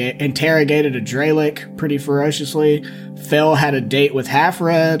interrogated a Dralic pretty ferociously. Fel had a date with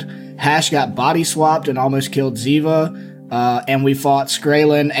Half-Red. Hash got body swapped and almost killed Ziva. and we fought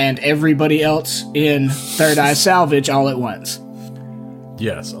Skraylen and everybody else in Third Eye Salvage all at once.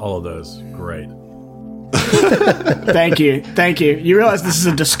 Yes, all of those. Great. Thank you. You realize this is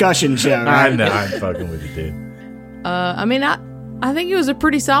a discussion show, I right? know. I'm fucking with you, dude. I mean, I think it was a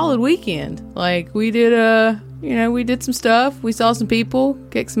pretty solid weekend. Like, we did we did some stuff. We saw some people,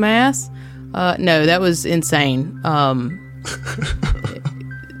 kicked some ass. No, that was insane.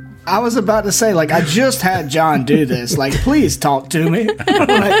 I was about to say, like, I just had John do this. Like, please talk to me.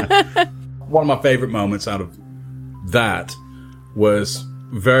 Like, One of my favorite moments out of that was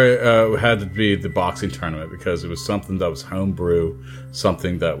had to be the boxing tournament, because it was something that was homebrew,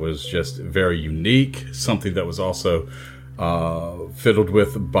 something that was just very unique, something that was also fiddled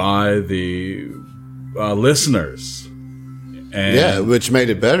with by the listeners. And Yeah, which made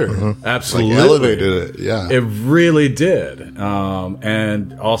it better. absolutely Like, elevated it. Yeah. It really did.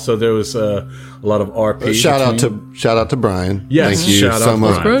 And also there was a lot of RP. Shout out to Brian. Yes, Thank you shout out so to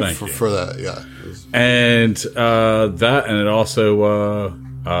much Brian. Thank you. for that. Yeah. And it also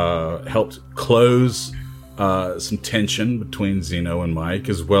helped close some tension between Zeno and Mike,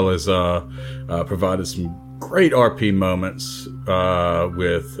 as well as provided some great RP moments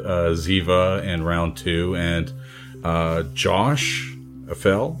with Ziva in round 2 and Josh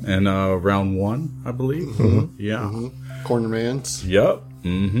fell in round 1, I believe. Mm-hmm. Yeah. Mm-hmm. Cornermans Yep.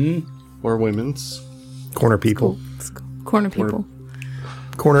 Mm-hmm. or women's. Corner people, Corner people.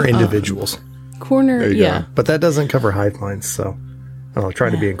 corner individuals. Corner, There you yeah. go. But that doesn't cover hive minds, so I'm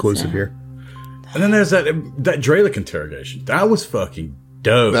trying to be inclusive here. And then there's that Dralic interrogation. That was fucking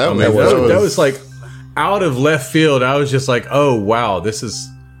dope. That that was- was like out of left field. I was just like, oh wow, this is.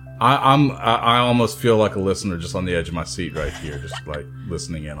 I almost feel like a listener, just on the edge of my seat right here, just like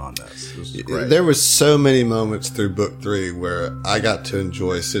listening in on this. This is great. There was so many moments through book 3 where I got to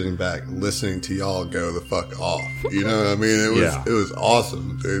enjoy sitting back and listening to y'all go the fuck off. You know what I mean? It was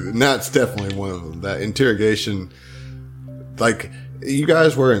awesome, dude. And that's definitely one of them. That interrogation, like, you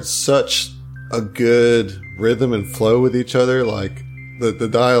guys were in such a good rhythm and flow with each other. Like, the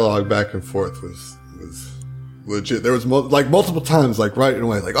dialogue back and forth was legit. There was multiple times, like, right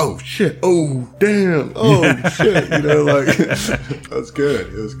away, like, oh shit, oh damn, oh shit, you know, like, that was good.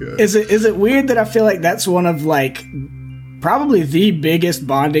 It was good. is it weird that I feel like that's one of, like, probably the biggest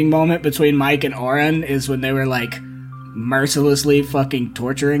bonding moment between Mike and Oren is when they were, like, mercilessly fucking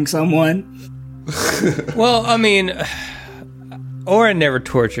torturing someone? Well, I mean, Oren never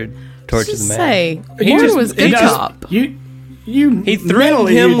tortured the Just man. say, He Oren just- was he good just- cop. He threatened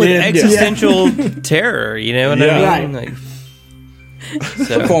mentally him you with did, existential terror. You know what I mean? Right. Like, a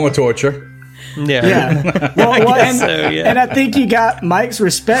so, form of torture. yeah. Yeah. Well, guess and, so, yeah. and I think you got Mike's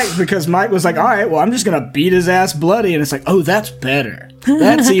respect because Mike was like, all right, well, I'm just going to beat his ass bloody. And it's like, oh, that's better.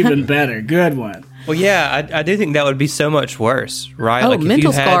 That's even better. Good one. Well, yeah, I do think that would be so much worse, right? Oh, like if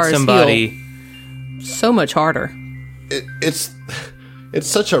mental you had scars somebody. So much harder. It's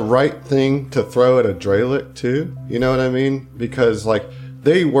such a right thing to throw at a Dralic too. You know what I mean? Because, like,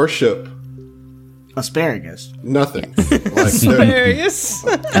 they worship Asparagus. nothing. Like, they're-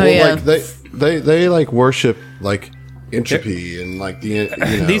 Oh, yeah. like they like worship, like, entropy and, like, the, you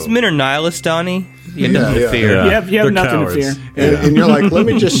know, These men are nihilists, Donnie. You have nothing Yeah, to fear. yeah. You have They're nothing cowards. to fear. and you're like, let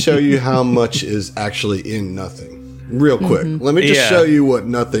me just show you how much is actually in nothing, real quick. Let me just Yeah. show you what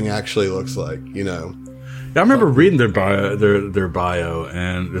nothing actually looks like. You know, Yeah, I remember reading their bio,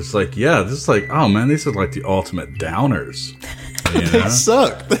 and it's like, yeah, this is like, oh man, these are like the ultimate downers. You know? they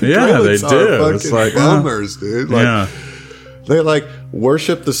suck. The Yeah, they Dralics do. are It's fucking like, bummers, dude. Like, yeah, they, like,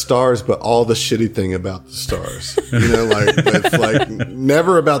 worship the stars, but all the shitty thing about the stars. You know, like, it's like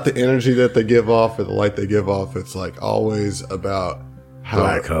never about the energy that they give off or the light they give off. It's like always about how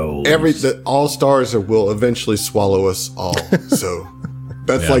Black holes. that all stars will eventually swallow us all. So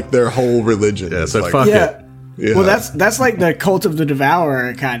that's like their whole religion. yeah. It's So like, fuck Yeah. it. yeah. Well, that's like the Cult of the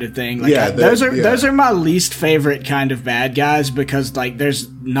Devourer kind of thing. Like, Yeah, those are yeah. those are my least favorite kind of bad guys because, like, there's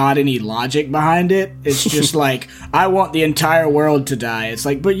not any logic behind it. It's just like, I want the entire world to die. It's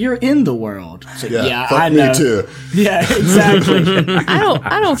like, but you're in the world. It's like, yeah, fuck I me know. too. Yeah, exactly.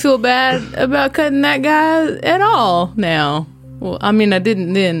 I don't feel bad about cutting that guy at all now. Well, I mean, I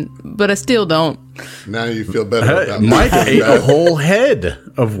didn't then, but I still don't. Now you feel better about Mike that. ate a whole head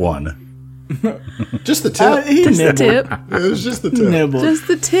of one. Just the tip. He Just the nibbled. tip. It was just the tip. Nibbled. Just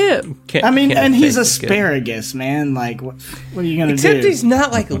the tip. Can't- I mean, can't and he's think it's good. asparagus, man. Like, what are you gonna Except do? he's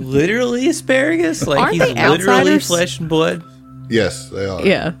not like literally asparagus. Like Aren't he's they literally outsiders? flesh and blood. Yes, they are.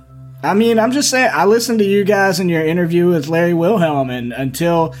 Yeah. I mean, I'm just saying, I listened to you guys in your interview with Larry Wilhelm, and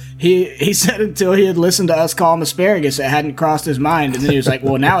until he said until he had listened to us call him asparagus, it hadn't crossed his mind. And then he was like,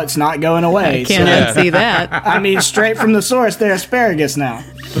 well, now it's not going away. I can't unsee that. I mean, straight from the source, they're asparagus now.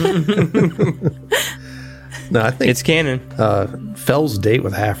 No, I think It's canon. Fell's date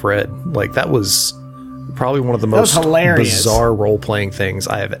with Half Red, like that was probably one of the most hilarious. bizarre role playing things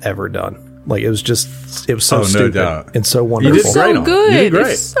I have ever done. Like it was so no stupid doubt. and so did wonderful. great. So on it. good. You did great.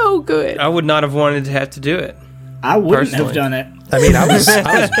 It's so good. I would not have wanted to have to do it. I wouldn't Personally. have done it. I mean, I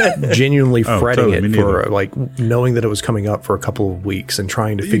was genuinely fretting totally, me it for neither. like knowing that it was coming up for a couple of weeks and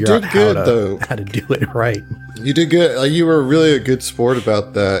trying to figure did out good, though. how to do it right. You did good. Like, you were really a good sport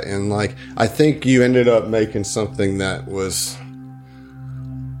about that, and like I think you ended up making something that was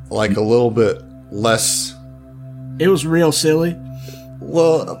like a little bit less. It was real silly.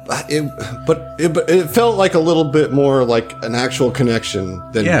 Well, it felt like a little bit more like an actual connection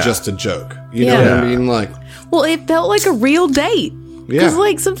than Yeah. just a joke. You know Yeah. what I mean? Like, Well, it felt like a real date. Because, yeah.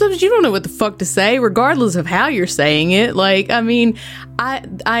 like, sometimes you don't know what the fuck to say, regardless of how you're saying it. Like, I mean, I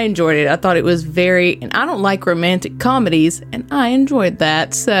enjoyed it. I thought it was and I don't like romantic comedies, and I enjoyed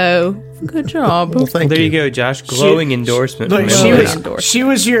that. So, good job. Well, thank There you. you go, Josh. Glowing endorsement. Look, from everybody. she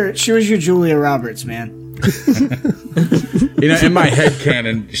was your Julia Roberts, man. You know, in my head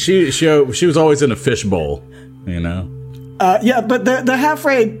canon, she was always in a fishbowl. You know. Yeah, but the half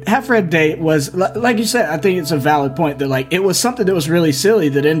red date was like you said. I think it's a valid point that like it was something that was really silly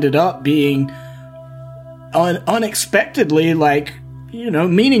that ended up being unexpectedly like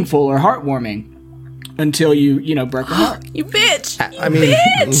meaningful or heartwarming until you broke her heart. You bitch. I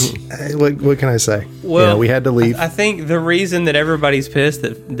mean, what can I say? Well, we had to leave. I think the reason that everybody's pissed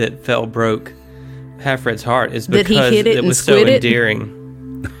that Fell broke Half-Red's heart is That he because hit it it and was so squid it? endearing.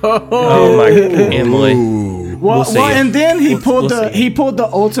 Oh my, Emily. Well, see. and then he We'll see. pulled the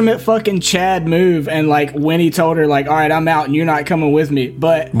ultimate fucking Chad move, and like when he told her like, all right, I'm out and you're not coming with me,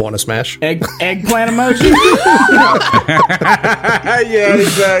 but Want to smash? eggplant emoji. Yeah,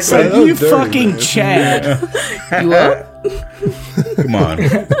 exactly. Like, you dirty, fucking man. Chad. You up? Come on,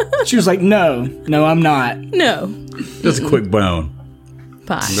 She was like, no, I'm not. No. just a quick bone.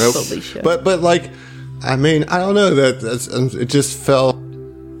 Bye, Nope. Felicia. But like, I mean, I don't know that's it just felt.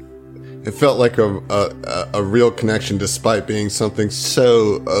 It felt like a real connection, despite being something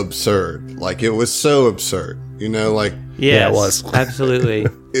so absurd. Like, it was so absurd, like. Yes, it was. Absolutely.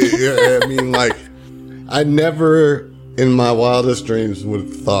 I mean, like, I never in my wildest dreams would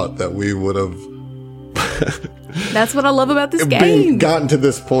have thought that we would have That's what I love about this game. gotten to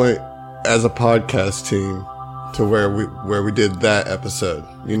this point as a podcast team to where we did that episode.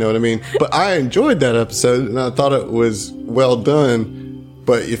 You know what I mean? But I enjoyed that episode, and I thought it was well done.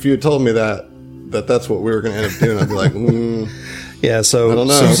 But if you had told me that's what we were going to end up doing, I'd be like, Yeah, so, I don't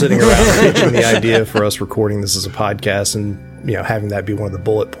know. so sitting around pitching the idea for us recording this as a podcast and having that be one of the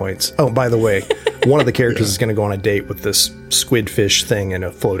bullet points. Oh, by the way, one of the characters is going to go on a date with this squidfish thing in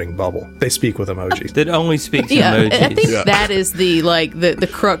a floating bubble. They speak with emojis. That only speaks Yeah, emojis. I think that is the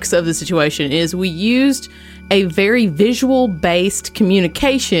crux of the situation is we used a very visual based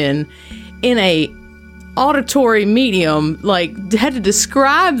communication in a auditory medium, like had to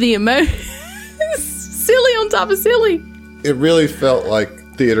describe the emotion. Silly on top of silly. it really felt like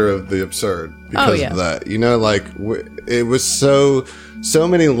theater of the absurd because of that. Like it was so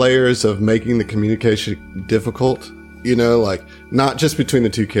many layers of making the communication difficult. Like not just between the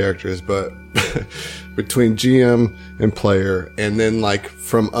two characters, but between GM and player, and then like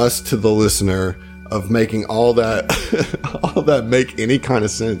from us to the listener of making all that make any kind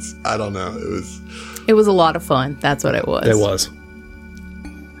of sense. I don't know. It was a lot of fun. That's what it was. It was.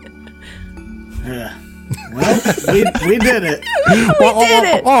 We did it. We did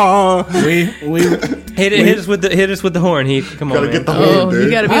it. We hit us with the horn. Come on, Gotta man. get the horn, Oh, dude.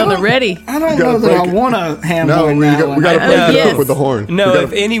 you got to be on the ready. I don't gotta know that I break it. want to ham No, horn we that got one. to break it yes. up with the horn. No, We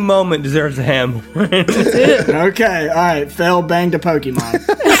if any moment deserves a ham. Okay, all right. Phil banged a Pokemon.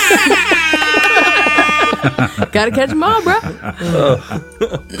 Got to catch them all, bro.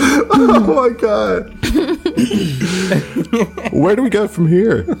 Oh my god! Where do we go from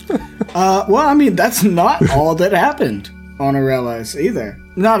here? Well, I mean, that's not all that happened on Aurelis either.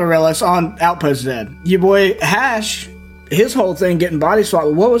 Not Aurelis, on Outpost Dead. Your boy Hash, his whole thing getting body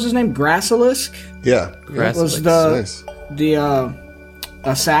swapped. What was his name? Grassilisk? Yeah, Was nice. the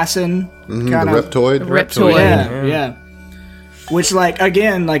assassin The kind of Reptoid. Reptoid. Yeah. Which, like,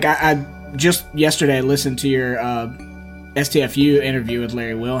 again, like I just yesterday listened to your STFU interview with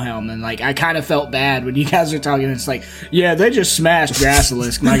Larry Wilhelm, and like I kind of felt bad when you guys are talking. It's like, yeah, they just smashed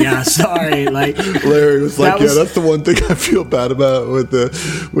Grassilisk. My God, sorry. Like Larry was like, yeah, that's the one thing I feel bad about with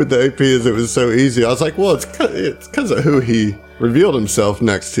the AP is it was so easy. I was like, well, it's because of who he revealed himself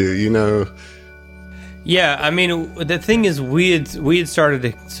next to, you know. Yeah, I mean, the thing is, we had started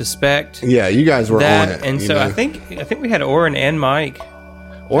to suspect. Yeah, you guys were that, on it, and so know? I think we had Oren and Mike.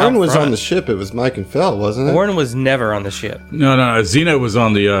 Oren was front. on the ship. It was Mike and Fell, wasn't it? Oren was never on the ship. No. Zeno was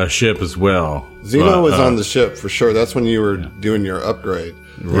on the ship as well. Zeno was on the ship for sure. That's when you were doing your upgrade.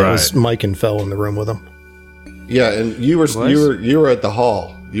 It was Mike and Fell in the room with him. Yeah, and you were at the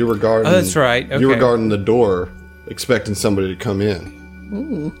hall. You were guarding. Oh, that's right. You were Okay. guarding the door, expecting somebody to come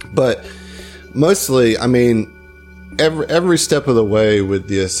in. But mostly, I mean, every step of the way with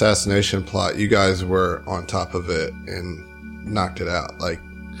the assassination plot, you guys were on top of it and knocked it out. Like,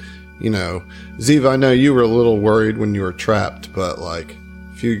 you know, Ziva, I know you were a little worried when you were trapped, but like,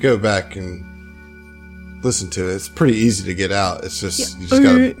 if you go back and listen to it, it's pretty easy to get out. It's just you just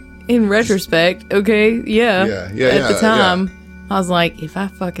gotta. In retrospect, okay, yeah. At the time, I was like, if I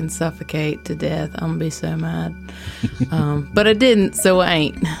fucking suffocate to death, I'm gonna be so mad. But I didn't, so I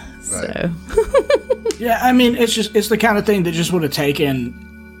ain't. So. Yeah, I mean, it's the kind of thing that just would have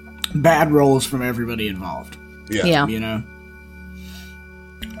taken bad rolls from everybody involved. Yeah. You know?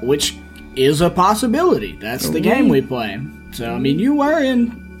 Which is a possibility. That's the game we play. So, I mean, you were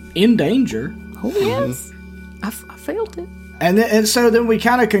in danger. Oh, yes. I felt it. And so then we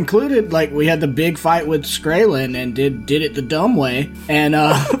kind of concluded, like, we had the big fight with Skraylen and did it the dumb way and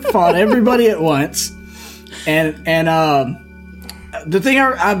fought everybody at once. And the thing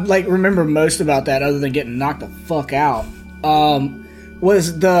I like remember most about that, other than getting knocked the fuck out,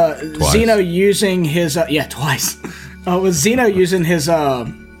 was the Twice. Zeno using his twice. Was Zeno using his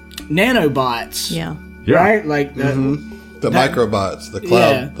nanobots? Yeah. Right, like The microbots, the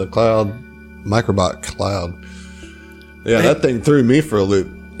cloud microbot cloud. Yeah, that thing threw me for a loop.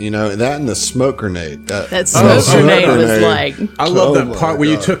 You know, that and the smoke grenade. That smoke grenade was grenade. like... I love Oh that part where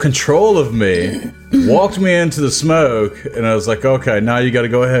my you God. took control of me, walked me into the smoke, and I was like, okay, now you got to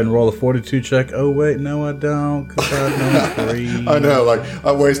go ahead and roll a 42 check. Oh, wait, no, I don't, because I don't breathe. I know, like,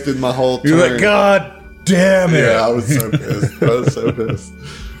 I wasted my whole turn. You're like, God damn it. Yeah, I was so pissed. I was so pissed.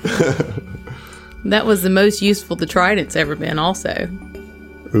 That was the most useful the Trident's ever been, also.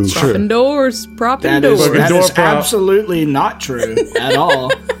 Ooh, Propping doors. Propping That doors. door is prop. absolutely not true at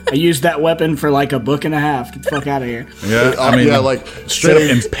all. I used that weapon for like a book and a half. Get the fuck out of here. Yeah, I mean, yeah, like, straight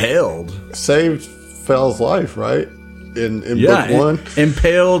up impaled. saved Fell's life, right? In Yeah, book one?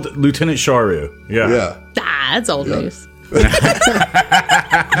 impaled Lieutenant Sharu. Yeah. Yeah. That's old news.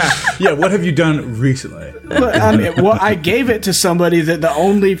 Yeah, what have you done recently? But, I mean, well, I gave it to somebody that the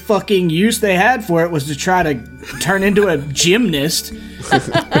only fucking use they had for it was to try to turn into a gymnast.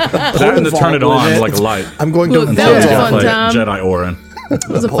 That and to turn it vault with on it. like a light. I'm going to Look, that was a vault. fun Play time. Jedi Orin. It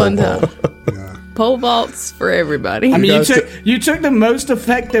was a fun time. Pole vaults for everybody. I mean, guys you took the most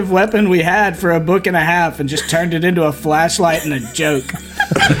effective weapon we had for a book and a half and just turned it into a flashlight and a joke.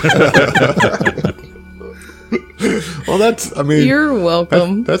 Well, that's, I mean, You're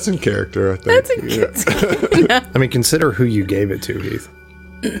welcome. that's in character, I think. That's a Yeah. I mean, consider who you gave it to, Heath.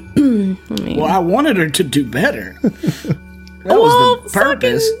 Well, I wanted her to do better. That Well, was the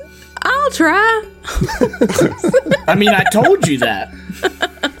purpose. I'll try. I mean, I told you that.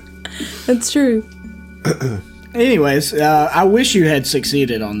 That's true. Anyways, I wish you had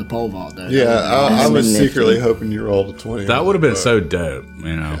succeeded on the pole vault, though. Yeah, I was been nifty. secretly hoping you rolled a 20. That would have been so dope,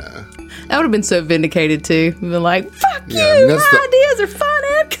 you know. I would have been so vindicated too. Been like, "Fuck Yeah, I you! mean, that's My the- ideas are fun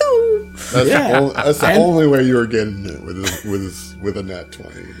and cool." That's the only way you were getting it with a nat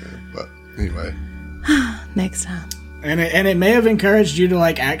 20. You know? But anyway. Next time. And it may have encouraged you to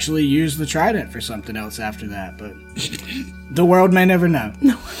like actually use the trident for something else after that, but the world may never know.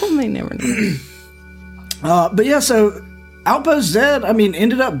 Well, they never know. But yeah, so Outpost Z, I mean,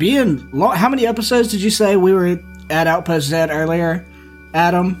 ended up being long. How many episodes did you say we were at Outpost Z earlier,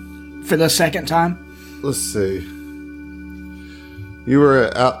 Adam, for the second time? Let's see. You were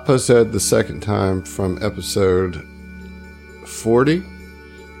at Outpost Ed the second time from episode 40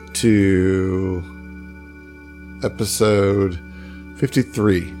 to episode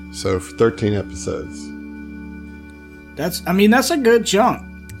 53. So 13 episodes. That's a good chunk.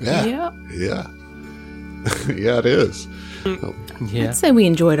 Yeah. Yep. Yeah. Yeah, it is. Yeah. I'd say we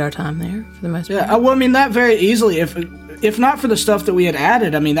enjoyed our time there for the most part. Yeah, well, I mean, that very easily, if not for the stuff that we had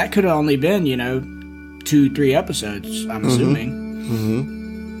added, I mean, that could have only been, 2-3 episodes, I'm assuming.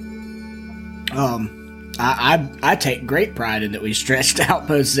 I take great pride in that we stretched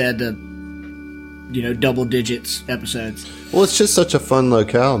Outpost Z to double digits episodes. Well, it's just such a fun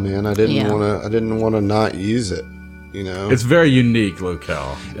locale, man. I didn't Yeah. want to not use it. It's very unique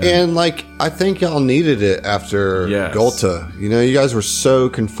locale. Yeah. And I think y'all needed it after Yes. Gulta. You guys were so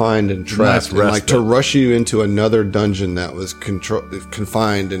confined and trapped, Nice and to respite. rush you into another dungeon that was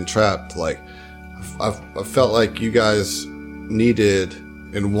confined and trapped. I felt like you guys needed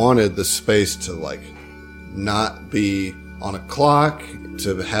and wanted the space to not be on a clock,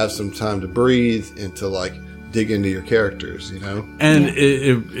 to have some time to breathe, and to dig into your characters. And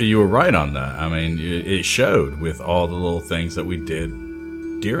you were right on that. I mean, it showed with all the little things that we did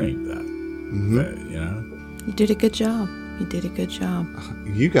during that. You did a good job. You did a good job.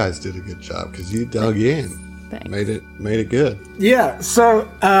 You guys did a good job because you dug in, Thanks. made it good. Yeah, so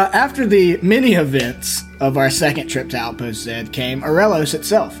after the mini events of our second trip to Outpost Z came Aurelos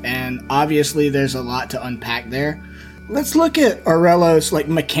itself, and obviously there's a lot to unpack there. Let's look at Aurelos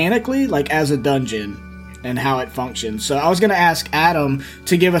mechanically, as a dungeon, and how it functions. So I was going to ask Adam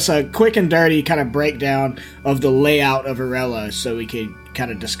to give us a quick and dirty kind of breakdown of the layout of Aurelos, so we could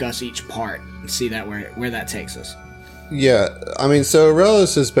kind of discuss each part and see that where that takes us. Yeah, I mean, so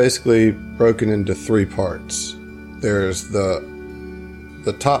Aurelos is basically broken into three parts. There's the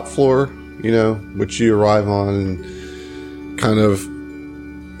top floor, which you arrive on and kind of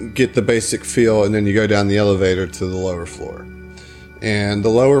get the basic feel, and then you go down the elevator to the lower floor. And the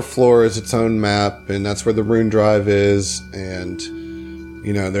lower floor is its own map, and that's where the rune drive is. And,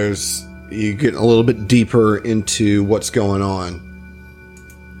 you get a little bit deeper into what's going on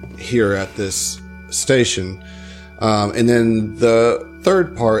here at this station. And then the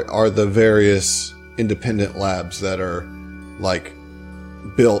third part are the various independent labs that are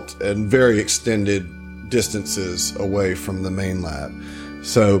built at very extended distances away from the main lab.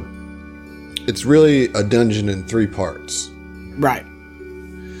 So it's really a dungeon in three parts. Right.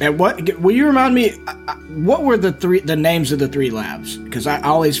 And will you remind me, what were the names of the three labs? Because I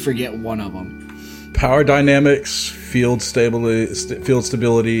always forget one of them. Power dynamics, field stability,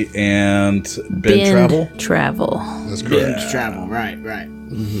 and bend travel. That's correct. Binge travel, right.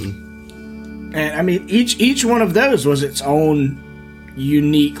 Mm-hmm. And I mean, each one of those was its own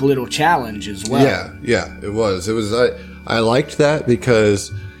unique little challenge as well. Yeah, it was. I liked that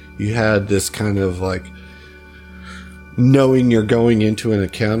because you had this kind of knowing you're going into an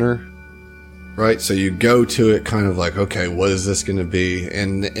encounter, right? So you go to it kind of okay, what is this going to be?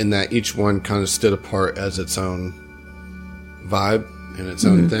 And in that each one kind of stood apart as its own vibe and its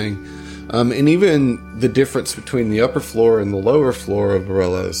own thing. And even the difference between the upper floor and the lower floor of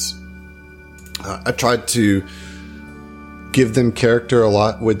Aurelos, I tried to give them character a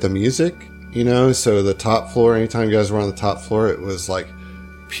lot with the music, so the top floor, anytime you guys were on the top floor, it was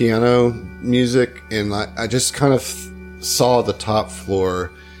piano music, and I just kind of saw the top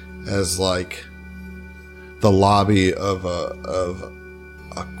floor as the lobby of a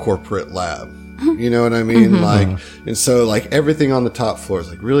corporate lab. You know what I mean? And so everything on the top floor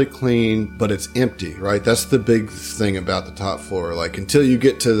is really clean, but it's empty, right? That's the big thing about the top floor. Until you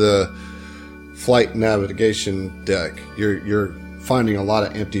get to the flight navigation deck, you're finding a lot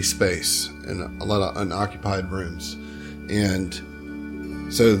of empty space and a lot of unoccupied rooms. And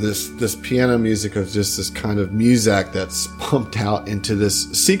so this piano music is just this kind of muzak that's pumped out into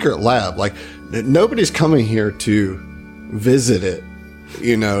this secret lab. Nobody's coming here to visit it.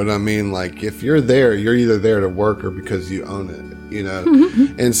 You know what I mean? If you're there, you're either there to work or because you own it,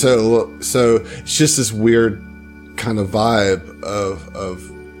 And so it's just this weird kind of vibe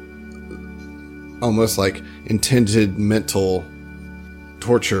of almost intended mental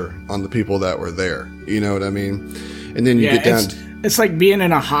torture on the people that were there. You know what I mean? And then you get down. It's like being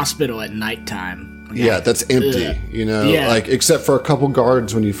in a hospital at nighttime. That's empty. Yeah. Except for a couple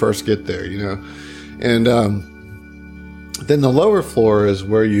guards when you first get there. And then the lower floor is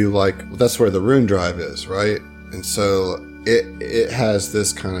where you that's where the rune drive is, right? And so it has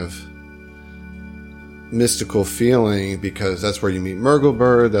this kind of mystical feeling because that's where you meet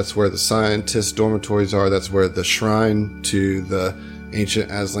Murglebird, that's where the scientist dormitories are, that's where the shrine to the ancient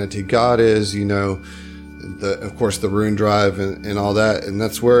Aslanti god is, of course the rune drive and all that, and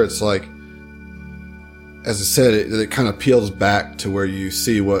that's where it's as I said, it kind of peels back to where you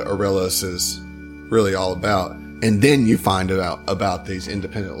see what Aurelos is really all about. And then you find out about these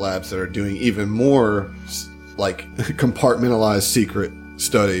independent labs that are doing even more compartmentalized secret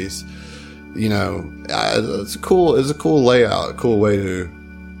studies. It's a cool layout, a cool way to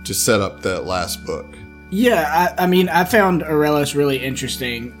set up that last book. Yeah, I mean, I found Aurelos really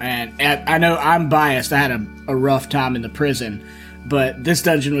interesting, and I know I'm biased. I had a rough time in the prison, but this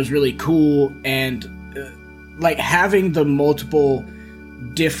dungeon was really cool, and having the multiple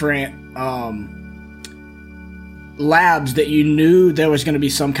different labs that you knew there was going to be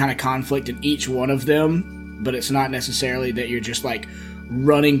some kind of conflict in each one of them, but it's not necessarily that you're just like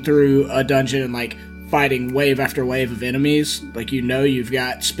running through a dungeon and like fighting wave after wave of enemies. Like, you know, you've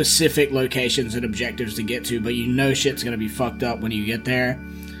got specific locations and objectives to get to, but you know shit's going to be fucked up when you get there.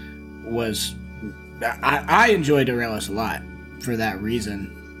 I enjoyed Aurelis a lot for that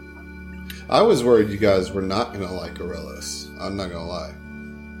reason. I was worried you guys were not going to like Aurelis. I'm not going to lie.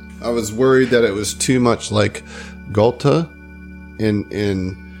 I was worried that it was too much like Gulta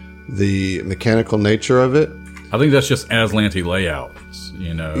in the mechanical nature of it. I think that's just Aslanti layouts,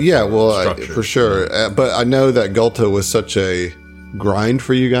 you know. Yeah, well, structure. for sure. But I know that Gulta was such a grind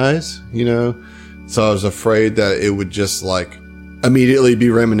for you guys, you know. So I was afraid that it would just like immediately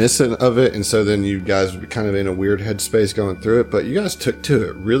be reminiscent of it, and so then you guys would be kind of in a weird headspace going through it. But you guys took to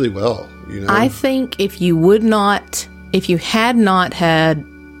it really well, you know. I think if you had not had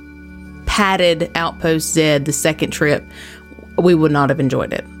padded Outpost Z the second trip, we would not have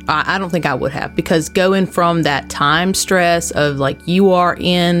enjoyed it. I don't think I would have, because going from that time stress of like, you are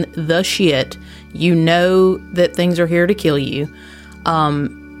in the shit, you know that things are here to kill you.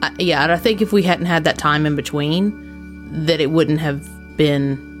 And I think if we hadn't had that time in between, that it wouldn't have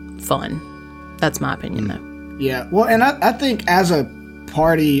been fun. That's my opinion, though. Yeah, well, and I think as a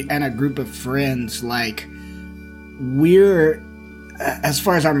party and a group of friends, like, we're, as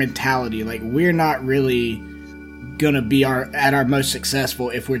far as our mentality, like, we're not really gonna be at our most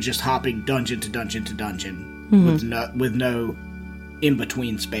successful if we're just hopping dungeon to dungeon to dungeon with no in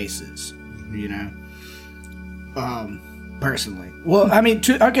between spaces, you know. Personally, well, I mean,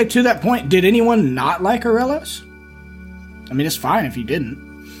 to that point, did anyone not like Aurelis? I mean, it's fine if you didn't.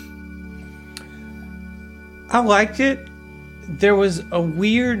 I liked it. There was a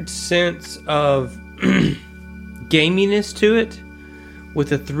weird sense of gaminess to it, with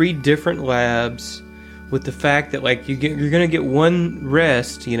the 3 different labs, with the fact that like you're gonna get one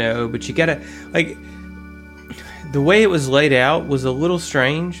rest, you know, but you gotta, like, the way it was laid out was a little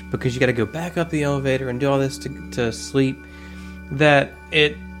strange, because you gotta go back up the elevator and do all this to sleep. That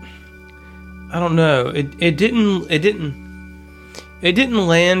I don't know, it didn't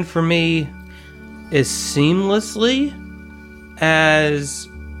land for me as seamlessly as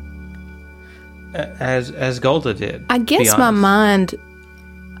Gulta did. I guess my mind,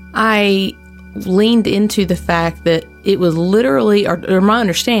 I leaned into the fact that it was literally, or my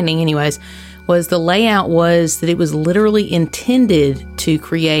understanding anyways, was the layout was that it was literally intended to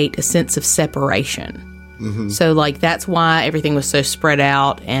create a sense of separation. Mm-hmm. So like, that's why everything was so spread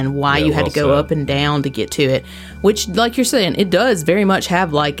out, and why you had to go up and down to get to it, which, like you're saying, it does very much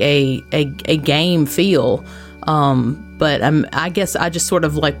have like a game feel. But I guess I just sort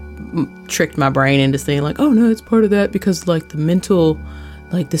of like tricked my brain into saying like, oh no, it's part of that because like the mental,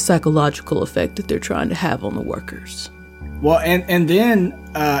 like the psychological effect that they're trying to have on the workers. Well, and then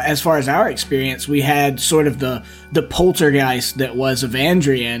as far as our experience, we had sort of the poltergeist that was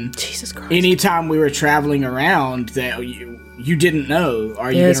Evandrian. Jesus Christ! Anytime we were traveling around, that you didn't know,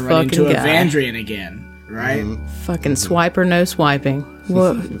 are you going to run into Evandrian again? Right? Mm-hmm. Fucking swiper, no swiping.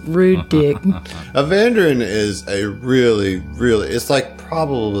 What rude dick. Evandrian is a really, really, it's like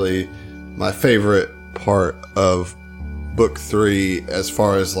probably my favorite part of book 3 as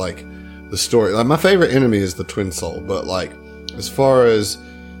far as like the story. Like, my favorite enemy is the Twin Soul, but like as far as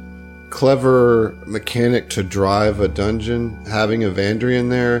clever mechanic to drive a dungeon, having Evandrian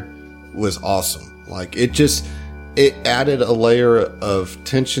there was awesome. Like, it added a layer of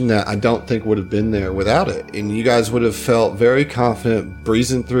tension that I don't think would have been there without it. And you guys would have felt very confident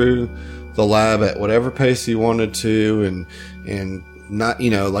breezing through the lab at whatever pace you wanted to, and not,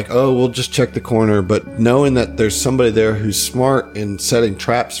 you know, like, oh, we'll just check the corner, but knowing that there's somebody there who's smart in setting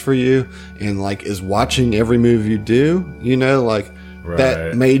traps for you and like is watching every move you do, you know, like right.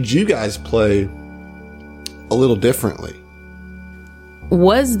 That made you guys play a little differently.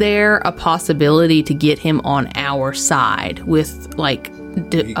 Was there a possibility to get him on our side with like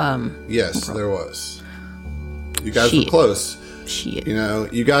yes, there was. You guys were close. Shit. You know,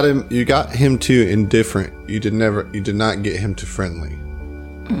 you got him to indifferent. You did not get him to friendly.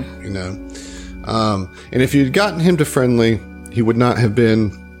 You know, and if you'd gotten him to friendly, he would not have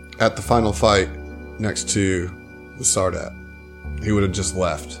been at the final fight next to the Sardat. He would have just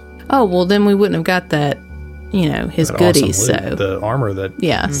left. Oh well, then we wouldn't have got that. You know, his That goodies. awesome loot, So the armor that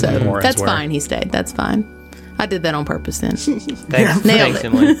so that's fine. He stayed. That's fine. I did that on purpose. Then Thanks, Nailed thanks it.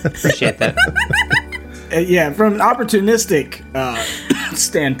 Emily. Appreciate that. Yeah, from an opportunistic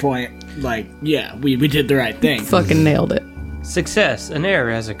standpoint, like, yeah, we did the right thing. fucking nailed it. Success. An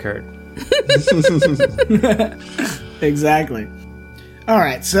error has occurred. Exactly. All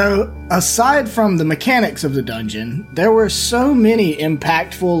right, so aside from the mechanics of the dungeon, there were so many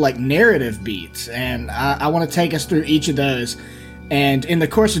impactful, like, narrative beats, and I want to take us through each of those. And in the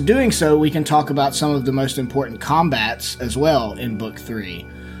course of doing so, we can talk about some of the most important combats as well in Book 3.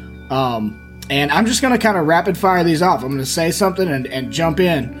 And I'm just going to kind of rapid fire these off. I'm going to say something and jump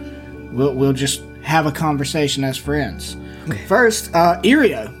in. We'll just have a conversation as friends. Okay. First,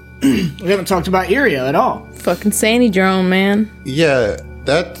 Irio. We haven't talked about Irio at all. Fucking Sandy drone, man. Yeah,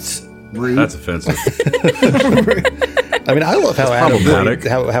 that's rude. That's offensive. I mean, I love how Adam problematic.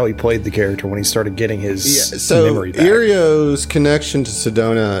 how he played the character when he started getting his memory back. Irio's connection to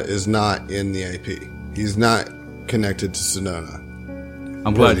Sedona is not in the AP. He's not connected to Sedona.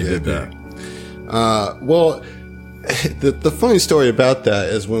 I'm glad you did that. Well, the funny story about that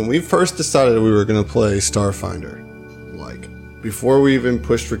is when we first decided we were going to play Starfinder, like before we even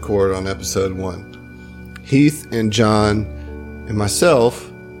pushed record on episode 1, Heath and John and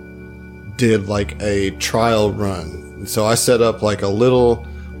myself did like a trial run. And so I set up like a little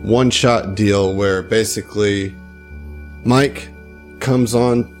one-shot deal where basically Mike comes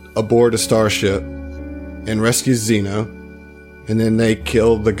on aboard a starship and rescues Zeno, and then they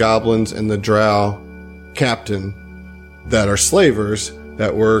kill the goblins and the drow captain that are slavers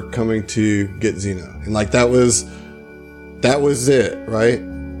that were coming to get Zeno. And like that was it, right?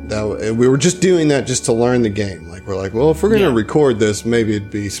 We were just doing that just to learn the game. Like we're like, well, if we're going to record this, maybe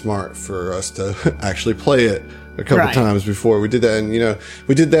it'd be smart for us to actually play it a couple times before we did that. And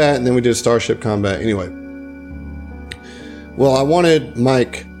we did that, and then we did Starship Combat. Anyway, well, I wanted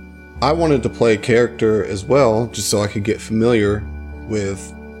to play a character as well, just so I could get familiar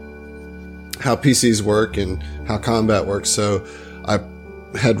with how PCs work and how combat works. So I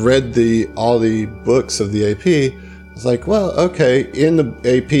had read all the books of the AP. I was like, well, okay, in the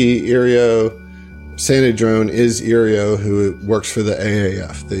AP, Irio, Sandy Drone is Irio, who works for the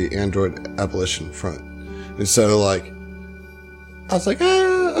AAF, the Android Abolition Front. And so, like, I was like,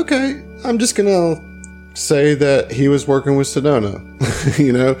 okay, I'm just going to say that he was working with Sedona,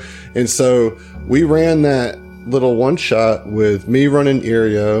 And so we ran that little one-shot with me running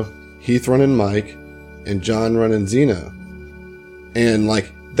Irio, Heath running Mike, and John running Zeno. And,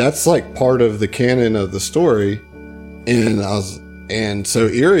 like, that's, like, part of the canon of the story. And so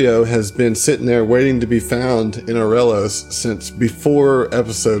Irio has been sitting there waiting to be found in Aurelos since before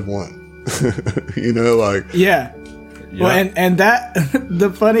episode 1. Yeah. Well, and that the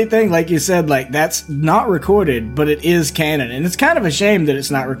funny thing, like you said, like that's not recorded, but it is canon, and it's kind of a shame that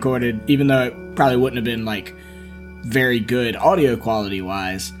it's not recorded, even though it probably wouldn't have been like very good audio quality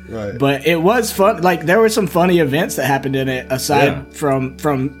wise. Right. But it was fun. Like there were some funny events that happened in it aside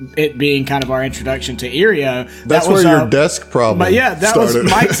from it being kind of our introduction to Irio. That's where your desk problem. But yeah, that started.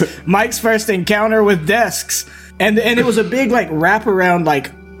 was Mike's first encounter with desks, and it was a big like wraparound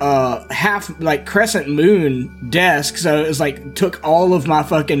like half like crescent moon desk, so it was like took all of my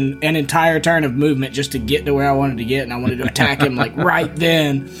fucking an entire turn of movement just to get to where I wanted to get, and I wanted to attack him like right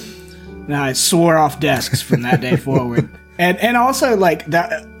then. And I swore off desks from that day forward. And also like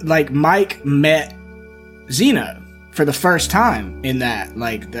that, like Mike met Zeno for the first time in that,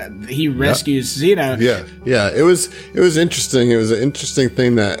 like that he rescues Zeno. Yeah. It was interesting. It was an interesting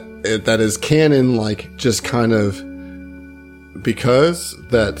thing that is canon, like just kind of because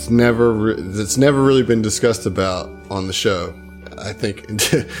that's never really been discussed about on the show, I think,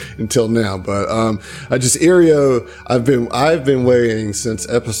 until now. But Irio, I've been waiting since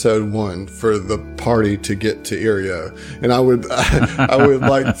episode 1 for the party to get to Irio, and I would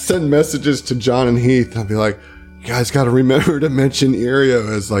like send messages to John and Heath. I'd be like, you guys got to remember to mention Irio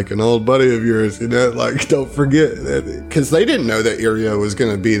as like an old buddy of yours, like don't forget that, because they didn't know that Irio was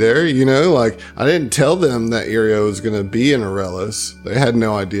going to be there, like I didn't tell them that Irio was going to be in Aurelos. They had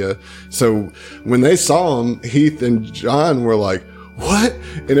no idea. So when they saw him, Heath and John were like, what?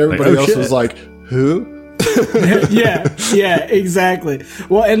 And everybody else was like, who? yeah, exactly.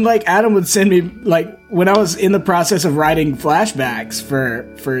 Well, and like Adam would send me, like when I was in the process of writing flashbacks for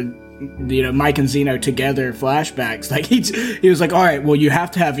Mike and Zeno together flashbacks, like he was like, all right, well, you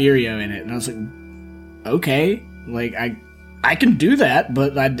have to have Irio in it. And I was like, okay, like I can do that,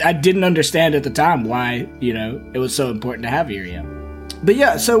 but I didn't understand at the time why, it was so important to have Irio. But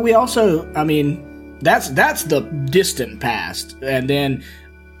yeah, so we also, I mean, that's the distant past. And then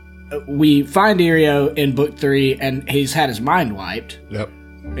we find Irio in book 3 and he's had his mind wiped. Yep.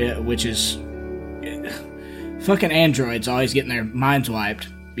 Which is fucking androids always getting their minds wiped.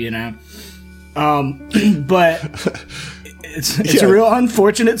 But it's a real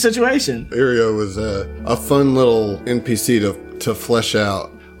unfortunate situation. Irio was a fun little NPC to flesh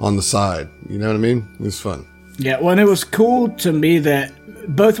out on the side. You know what I mean? It was fun. Yeah, well, and it was cool to me that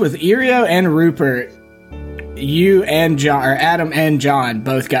both with Irio and Rupert, you and John, or Adam and John,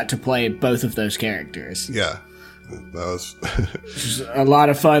 both got to play both of those characters. Yeah. That was A lot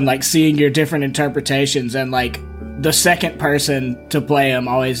of fun, like seeing your different interpretations, and like the second person to play him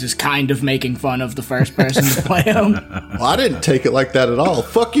always is kind of making fun of the first person to play him. well, I didn't take it like that at all.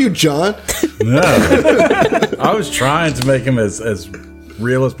 Fuck you, John. No. I was trying to make him as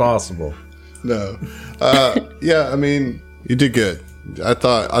real as possible. No. Yeah, I mean, you did good.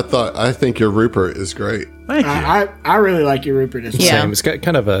 I think your Rupert is great. Thank you. I really like your Rupert as well. Yeah. Same. It's got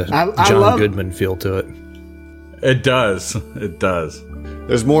kind of a I John love- Goodman feel to it. It does. It does.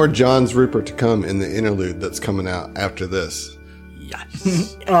 There's more John's Rupert to come in the interlude that's coming out after this.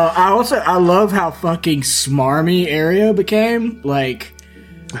 I love how fucking smarmy Aria became. Like,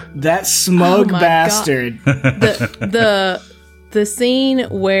 that smug Oh my bastard. The scene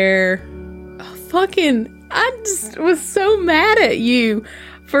where I just was so mad at you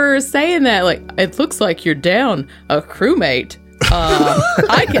for saying that. Like, it looks like you're down a crewmate.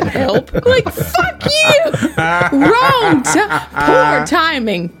 I can help. Like, fuck you. Wrong.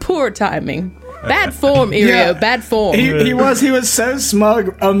 Poor timing. Bad form, Irio. Yeah. Bad form. He was so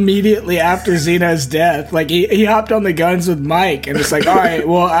smug immediately after Xeno's death. Like, he hopped on the guns with Mike, and it's like, all right,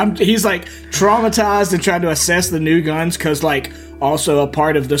 well, he's like traumatized and trying to assess the new guns, because like also a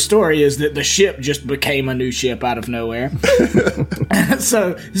part of the story is that the ship just became a new ship out of nowhere.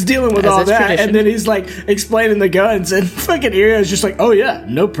 So he's dealing with As all is that, tradition. and then he's like explaining the guns, and fucking Irio's just like, oh yeah,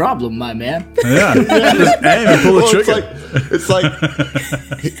 no problem, my man. Yeah. Just aim and pull the Well, trigger. it's like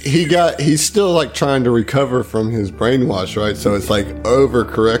he's still like trying to recover from his brainwash, right? So it's like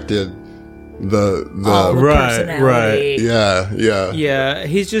overcorrected the Right. yeah. Yeah,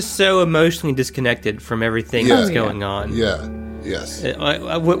 he's just so emotionally disconnected from everything Yeah. that's going on. Yeah. Yes.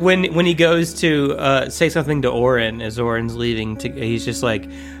 When he goes to say something to Orin as Orin's leaving, he's just like,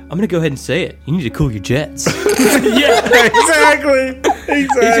 "I'm gonna go ahead and say it. You need to cool your jets." Yeah, exactly.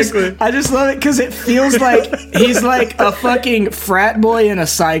 I just love it because it feels like he's like a fucking frat boy in a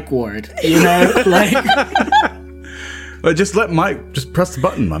psych ward, you know? Like, But just let Mike just press the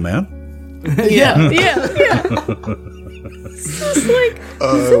button, my man. yeah. It's just like,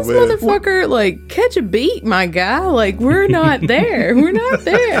 does this man. motherfucker like catch a beat, my guy? Like, we're not there. We're not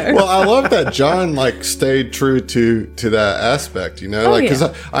there. Well, I love that John like stayed true to that aspect, you know, Oh, like because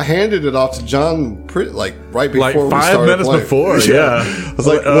yeah. I handed it off to John like right before Like we 5 started minutes playing. before, yeah. I was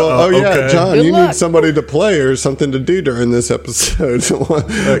like, well, okay. John, Good you luck. need somebody to play or something to do during this episode.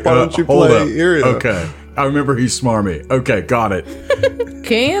 Why don't you Hold play up. Irio? Okay. I remember he's smarmy. Okay, got it.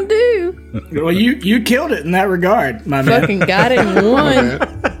 Can do. well, you killed it in that regard, my man. Fucking got it in one.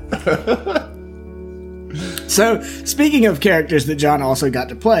 So, speaking of characters that John also got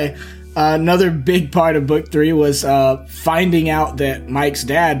to play, another big part of Book 3 was finding out that Mike's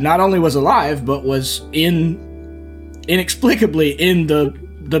dad not only was alive, but was inexplicably in the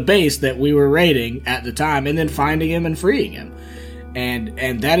base that we were raiding at the time, and then finding him and freeing him. And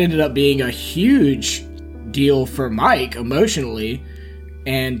that ended up being a huge deal for Mike emotionally,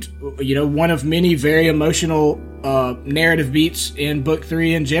 and, you know, one of many very emotional narrative beats in Book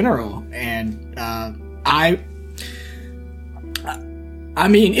 3 in general. And I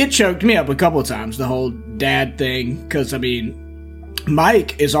mean, it choked me up a couple of times, the whole dad thing, because, I mean,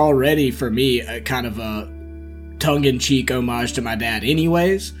 Mike is already, for me, a kind of a tongue-in-cheek homage to my dad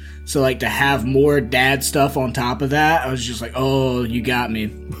anyways. So, like, to have more dad stuff on top of that, I was just like, oh, you got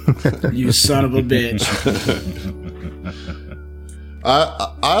me. You son of a bitch.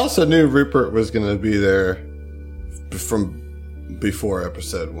 I also knew Rupert was going to be there from before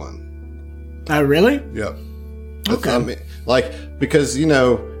episode 1. Oh, really? Yep. Okay. I mean, like, because, you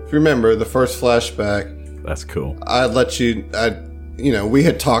know, if you remember the first flashback, That's cool. we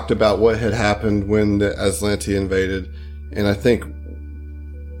had talked about what had happened when the Aslanti invaded, and I think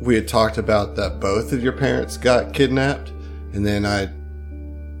we had talked about that both of your parents got kidnapped, and then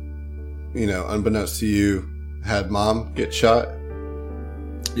unbeknownst to you, had mom get shot.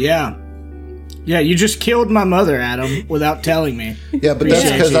 Yeah. Yeah, you just killed my mother, Adam, without telling me. Yeah, but that's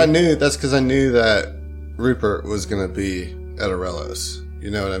Appreciate because you. I knew that Rupert was going to be at Aurelos. You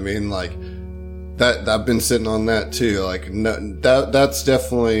know what I mean? Like that. I've been sitting on that too. Like that's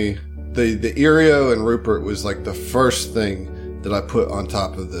definitely the Irio and Rupert was like the first thing that I put on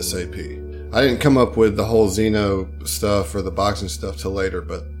top of this AP. I didn't come up with the whole Xeno stuff or the boxing stuff till later,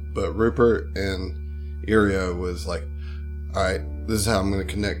 but Rupert and Irio was like, all right, this is how I'm going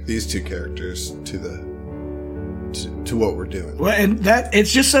to connect these two characters to what we're doing. Well, and that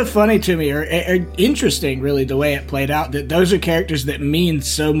it's just so funny to me, or interesting, really, the way it played out. That those are characters that mean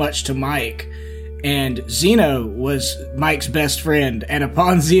so much to Mike, and Zeno was Mike's best friend, and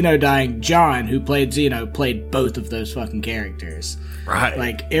upon Zeno dying, John, who played Zeno, played both of those fucking characters. Right.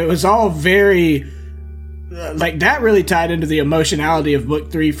 Like, it was all very... like, that really tied into the emotionality of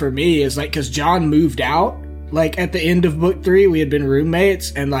book 3 for me, is like, because John moved out, like, at the end of book 3, we had been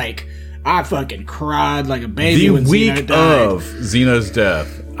roommates, and like, I fucking cried like a baby The when Zeno week died. of Zeno's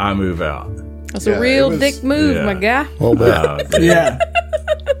death, I move out. That's Yeah, a real it was- dick move, yeah. my guy. Well, but Yeah.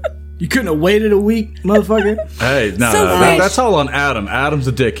 You couldn't have waited a week, motherfucker? Hey, no, So no, fresh. that's all on Adam. Adam's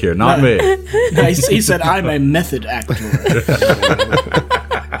a dick here, not me. No, he said, I'm a method actor.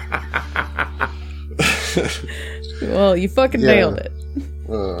 Well, you fucking nailed it.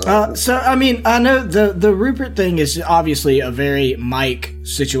 So, I mean, I know the Rupert thing is obviously a very Mike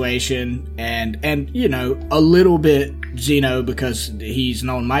situation, and you know, a little bit Zeno because he's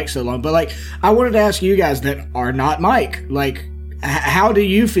known Mike so long. But, like, I wanted to ask you guys that are not Mike, like, how do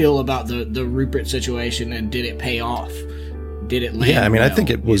you feel about the Rupert situation, and did it pay off? Did it land yeah, I mean, I well, think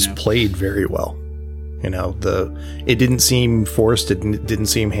it was you know? played very well. You know, it didn't seem forced. It didn't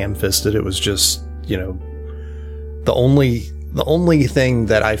seem ham-fisted. It was just, you know, the only thing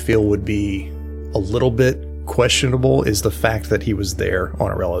that I feel would be a little bit questionable is the fact that he was there on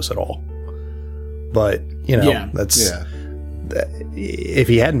Aurelos at all. But, you know, Yeah. that's Yeah. if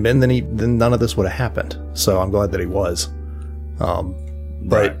he hadn't been, then none of this would have happened. So I'm glad that he was.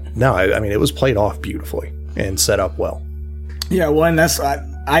 But no, I mean, it was played off beautifully and set up well. Yeah, well, and that's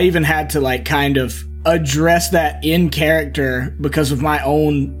I even had to like kind of address that in character because of my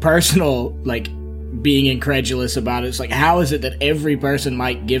own personal like being incredulous about it. It's like, how is it that every person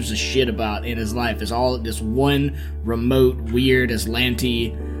Mike gives a shit about in his life is all this one remote, weird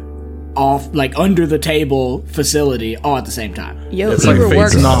Aslanti off like under the table facility all at the same time? Yo, It's you like were Fate's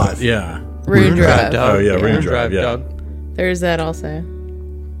working Knot. Yeah. Rune Drive. Oh, yeah, Rune Rune Drive, yeah. dog. There's that also.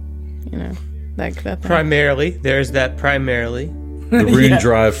 You know, that thing. Primarily, there's that primarily. The Rune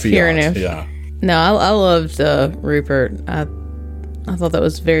Drive Fiat. Fair enough. Yeah. No, I loved Rupert. I thought that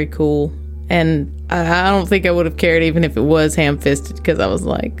was very cool. And I don't think I would have cared even if it was ham-fisted because I was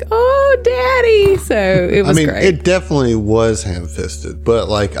like, oh, daddy. So it was great. it definitely was ham-fisted, but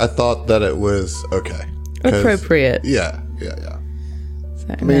like I thought that it was okay. 'Cause- Appropriate. Yeah.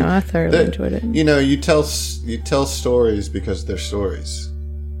 So, no, I thoroughly that- enjoyed it. You know, you tell stories because they're stories,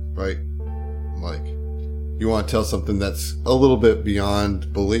 right? Like, you want to tell something that's a little bit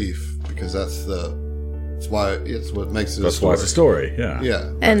beyond belief because it's what makes it. That's a story. why it's a story. Yeah.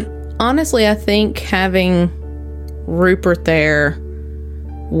 Yeah. And honestly, I think having Rupert there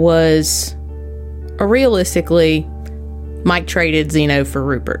was realistically, Mike traded Zeno for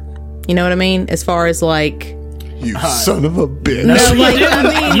Rupert. You know what I mean? As far as like, You son of a bitch. No, like, you I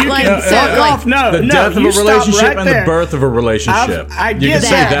didn't. mean, You like, can so, fuck like, off. No, The no, death of you a stop relationship right and there. the birth of a relationship. I You get can say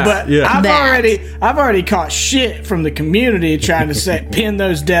that, but Yeah. I've already caught shit from the community trying to pin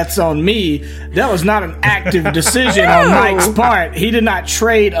those deaths on me. That was not an active decision on Mike's part. He did not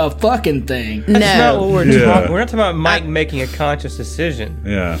trade a fucking thing. That's not what no. we're Yeah. talking. We're not talking about Mike making a conscious decision.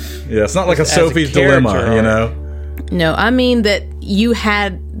 Yeah. Yeah. It's not like a As a Sophie's character dilemma, you arc. know? No, I mean that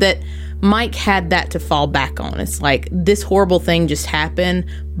Mike had that to fall back on. It's like this horrible thing just happened,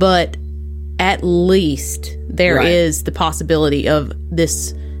 but at least there Right. is the possibility of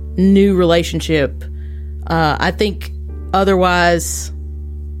this new relationship. I think otherwise,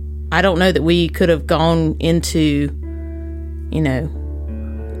 I don't know that we could have gone into, you know,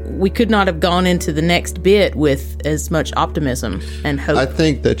 we could not have gone into the next bit with as much optimism and hope. I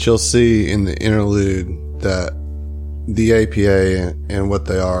think that you'll see in the interlude that the APA and what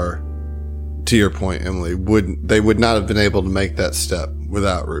they are, to your point, Emily, they would not have been able to make that step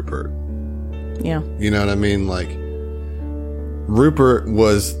without Rupert. yeah. You know what I mean? Like, Rupert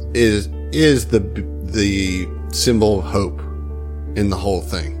is the symbol of hope in the whole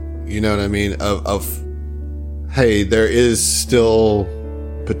thing. You know what I mean? Of hey, there is still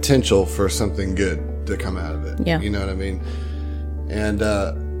potential for something good to come out of it. Yeah. You know what I mean? And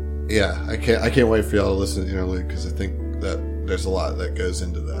yeah, I can't wait for y'all to listen to the interlude because I think that there's a lot that goes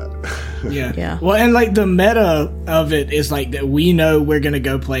into that. Yeah. Yeah. Well, and like the meta of it is like that we know we're going to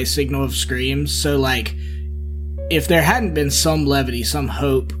go play Signal of Screams. So like if there hadn't been some levity, some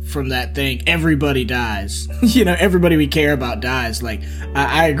hope from that thing, everybody dies. You know, everybody we care about dies. Like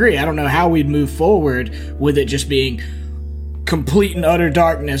I agree. I don't know how we'd move forward with it just being complete and utter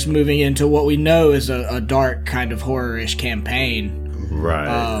darkness moving into what we know is a dark kind of horror-ish campaign.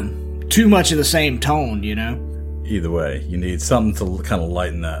 Right. Too much of the same tone, you know? Either way, you need something to kind of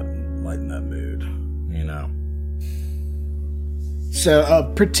lighten that mood, you know? So, a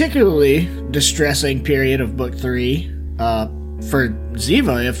particularly distressing period of book 3 for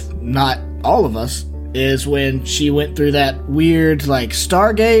Ziva, if not all of us is when she went through that weird like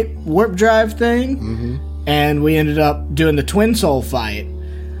Stargate warp drive thing, and we ended up doing the Twin Soul fight.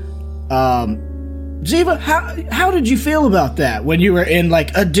 Ziva, how did you feel about that when you were in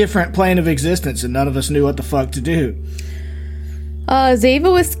like a different plane of existence and none of us knew what the fuck to do?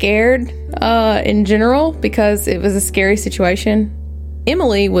 Ziva was scared in general because it was a scary situation.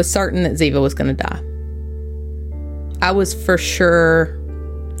 Emily was certain that Ziva was going to die. I was for sure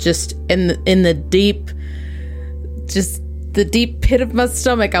just in the deep pit of my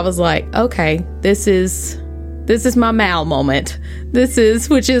stomach. I was like, okay, this is my Mal moment. Mal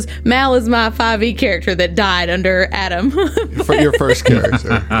is my 5e character that died under Adam. Your first character.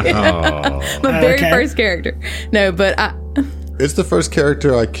 My very first character. No, but It's the first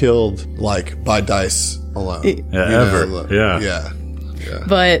character I killed, like, by dice alone. Ever. Yeah.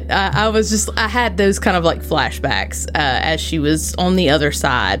 But I had those kind of like flashbacks as she was on the other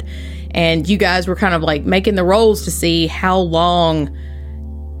side. And you guys were kind of like making the rolls to see how long,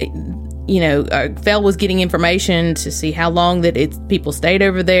 Fel was getting information to see how long that people stayed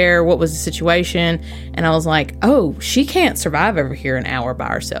over there, what was the situation. And I was like, oh, she can't survive over here an hour by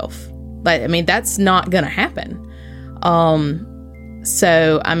herself. But I mean, that's not going to happen.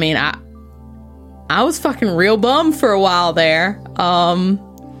 So, I mean, I was fucking real bummed for a while there. And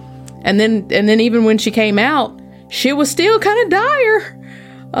then even when she came out, shit was still kind of dire.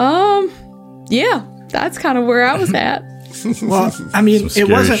 Yeah, that's kind of where I was at. Well, I mean, it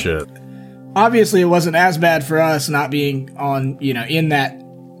wasn't shit. Obviously it wasn't as bad for us not being on, in that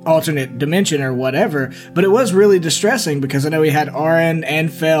alternate dimension or whatever, but it was really distressing because I know we had Aaron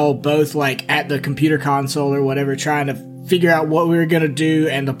and Fel both like at the computer console or whatever trying to figure out what we were going to do,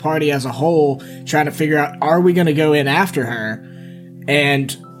 and the party as a whole trying to figure out, are we going to go in after her?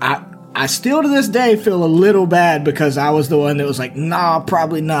 And I still to this day feel a little bad because I was the one that was like, nah,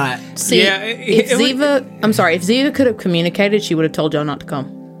 probably not. See, if Ziva could have communicated, she would have told y'all not to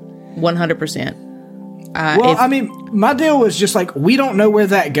come. 100%. I mean, my deal was just like, we don't know where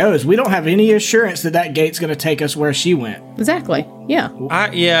that goes. We don't have any assurance that gate's going to take us where she went. Exactly. Yeah.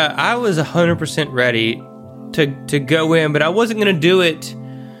 I was 100% ready to go in, but I wasn't going to do it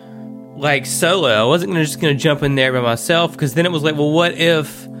like solo. I wasn't just going to jump in there by myself, because then it was like, well, what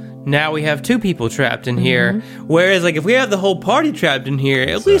if now we have two people trapped in here? Whereas, like, if we have the whole party trapped in here,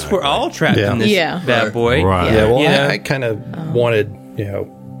 at least we're all trapped in this bad boy. Right. Yeah, well, I kind of wanted,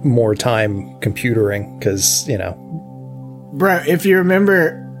 more time computering, because, Bro, if you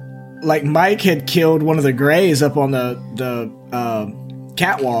remember, like, Mike had killed one of the Greys up on the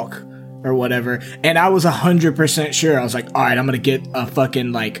catwalk or whatever, and I was 100% sure. I was like, all right, I'm gonna get a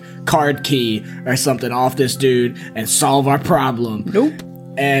fucking, like, card key or something off this dude and solve our problem. Nope.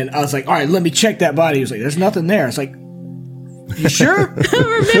 And I was like, all right, let me check that body. He was like, there's nothing there. I was like, you sure? I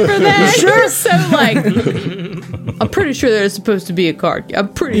remember that. You sure? So, like, I'm pretty sure there's supposed to be a card.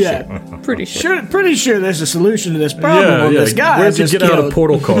 I'm pretty sure. Pretty sure there's a solution to this problem on this guy. Where'd you get out a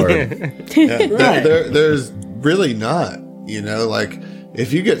portal card? Right. There's really not, like,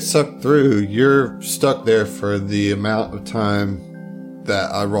 if you get sucked through, you're stuck there for the amount of time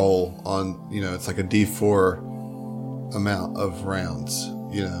that I roll on, it's like a D4 amount of rounds,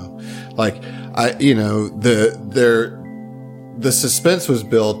 like the suspense was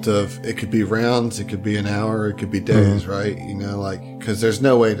built of, it could be rounds, it could be an hour, it could be days, right? Like, cause there's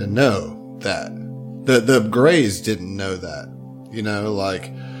no way to know that. The Greys didn't know that,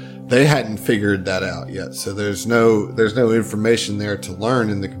 like, they hadn't figured that out yet. So there's no information there to learn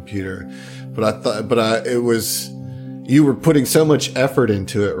in the computer. But it was, you were putting so much effort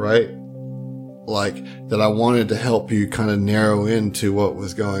into it, right? Like, that I wanted to help you kind of narrow into what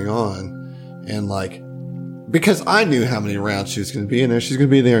was going on. And like, because I knew how many rounds she was going to be in there. She's going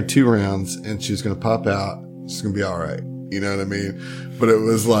to be there in 2 rounds and she's going to pop out. She's going to be all right. You know what I mean? But it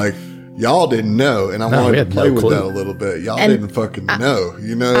was like, y'all didn't know, and I wanted to play with that a little bit. Y'all didn't fucking know,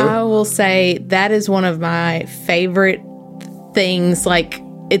 I will say that is one of my favorite things. Like,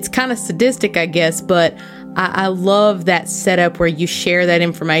 it's kind of sadistic, I guess, but I love that setup where you share that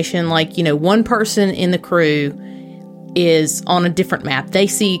information. Like, one person in the crew is on a different map. They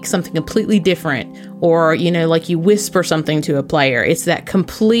see something completely different, or, like you whisper something to a player. It's that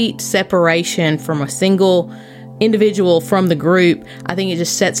complete separation from a single individual from the group. I think it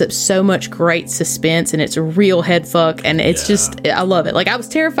just sets up so much great suspense, and it's a real head fuck, and it's just, I love it. Like, I was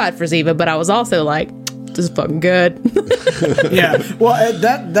terrified for Ziva, but I was also like, this is fucking good. Yeah. Well,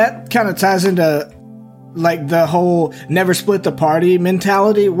 that kind of ties into, like, the whole never split the party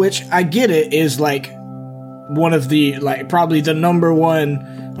mentality, which I get it is like one of the, like, probably the number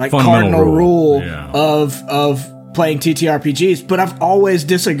one, like, cardinal rule of playing TTRPGs, but I've always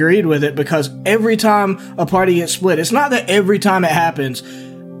disagreed with it because every time a party gets split, it's not that every time it happens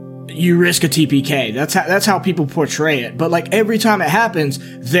you risk a TPK. That's how people portray it. But like every time it happens,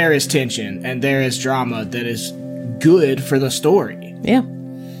 there is tension and there is drama that is good for the story. Yeah.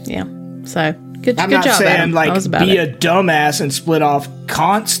 So good. I'm good not job, saying Adam. like That was about be it. a dumbass and split off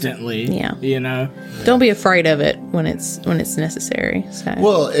constantly. Yeah. You know. Don't be afraid of it when it's necessary. So.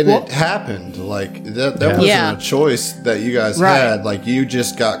 Well, and it happened. Like that wasn't Yeah. a choice that you guys Right. had. Like you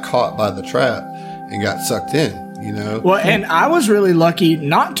just got caught by the trap and got sucked in. You know. Well, and I was really lucky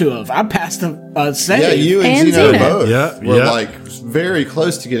not to have. I passed a save. Yeah, you and And Zeno Zeno. both Yeah, were yeah. like very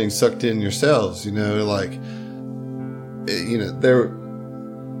close to getting sucked in yourselves. You know, like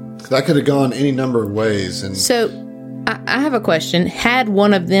that could have gone any number of ways. And So, I have a question. Had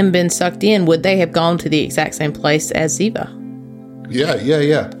one of them been sucked in, would they have gone to the exact same place as Ziva?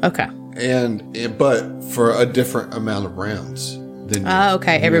 yeah. Okay. But for a different amount of rounds than you.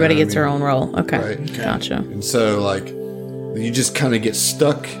 Okay. You know Everybody what I gets their mean? own role. Okay. Right. Gotcha. And so, like, you just kind of get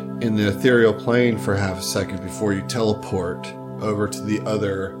stuck in the ethereal plane for half a second before you teleport over to the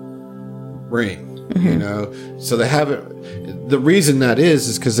other ring. You know, so they haven't. The reason that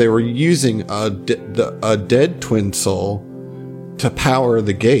is because they were using a dead twin soul to power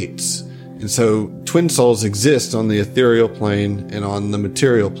the gates, and so twin souls exist on the ethereal plane and on the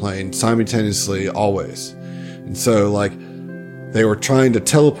material plane simultaneously, always. And so, like, they were trying to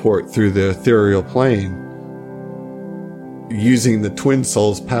teleport through the ethereal plane using the twin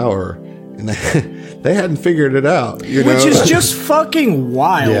soul's power, and they hadn't figured it out. You know, Which is just fucking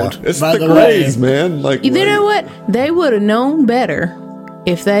wild. it's by the the craze, way. man. Like, You know what? They would have known better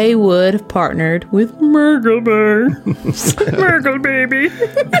if they would have partnered with Mergelbear. Mergle baby.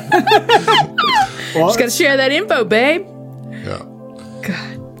 Well, Just got to share that info, babe. Yeah.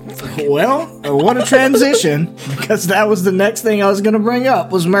 well, what a transition, because that was the next thing I was going to bring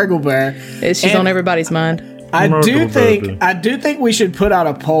up was Mergelbear. She's And on everybody's mind. I do baby. think we should put out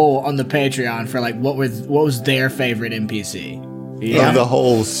a poll on the Patreon for like what was their favorite NPC. Of the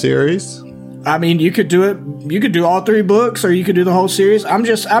whole series. I mean, you could do it. You could do all 3 books, or you could do the whole series. I'm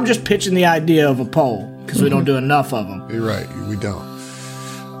just pitching the idea of a poll because we don't do enough of them. You're right. We don't.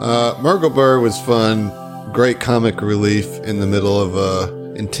 Mergelbear was fun. Great comic relief in the middle of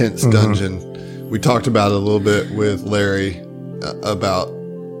a intense dungeon. We talked about it a little bit with Larry about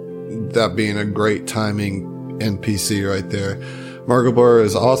that being a great timing NPC right there. Mergelbear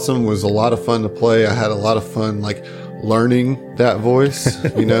is awesome. Was a lot of fun to play. I had a lot of fun like learning that voice,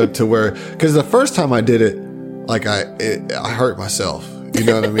 you know, to where, because the first time I did it, like I hurt myself. You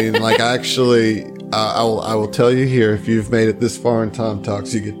know what I mean? Like I actually, I will tell you here, if you've made it this far in Tom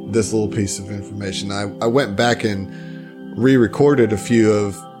Talks, you get this little piece of information. I went back and re-recorded a few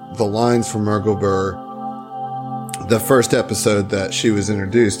of the lines from Mergelbear, the first episode that she was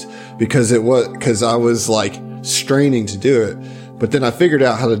introduced, because I was like straining to do it, but then I figured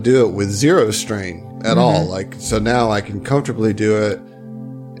out how to do it with zero strain at all. Like, so now I can comfortably do it,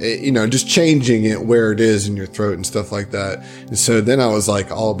 you know, just changing it where it is in your throat and stuff like that. And so then I was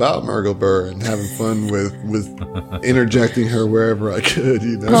like all about Mergelbear and having fun with interjecting her wherever I could,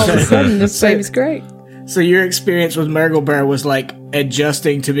 you know. All of a sudden, this baby's great. So your experience with Mergelbear was like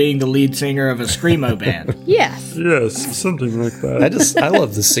adjusting to being the lead singer of a screamo band. Yes. Yes, something like that. I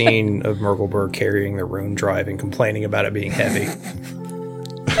love the scene of Mergelbear carrying the rune drive and complaining about it being heavy.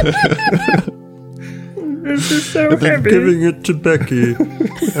 This is so heavy. Giving it to Becky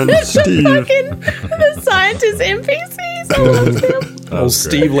and Steve. The scientist NPCs. I love them. Old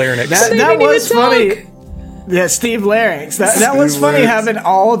Steve Larinax. That even was talk. funny. Yeah, Steve Larynx. That was funny having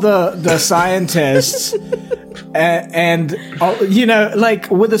all the scientists and you know, like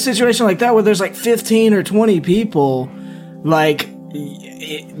with a situation like that where there's like 15 or 20 people, like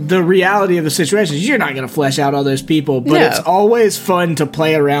the reality of the situation is you're not going to flesh out all those people, but No. it's always fun to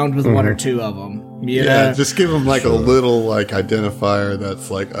play around with one or two of them. You Yeah, know? just give them like a little like identifier that's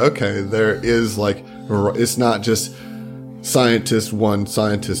like, okay, there is like, it's not just scientist 1,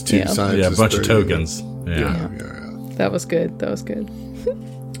 scientist 2, Yeah. scientist Yeah, a bunch of 3. tokens. Yeah. That was good. That was good.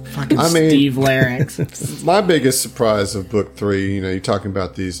 Fucking I mean- Steve Larynx. My biggest surprise of book 3, you know, you're talking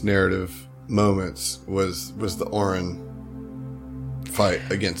about these narrative moments, was the Orin fight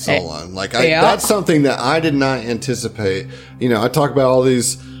against Solon. Like, Yeah. that's something that I did not anticipate. You know, I talk about all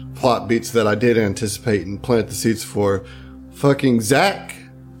these plot beats that I did anticipate and plant the seeds for. Fucking Zach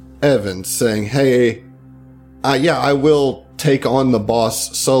Evans saying, hey, I will take on the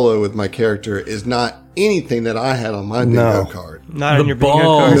boss solo with my character, is not anything that I had on my bingo card. Not in The your bingo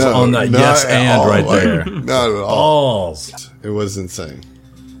balls card. on that not yes at and all, right like, there. Not at all. Balls. It was insane.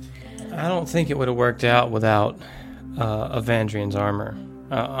 I don't think it would have worked out without Evandrian's armor.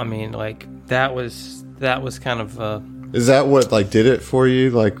 I mean, like that was kind of. Is that what like did it for you?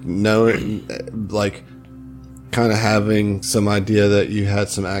 Like knowing, like kind of having some idea that you had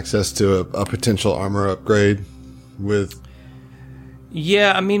some access to a potential armor upgrade with.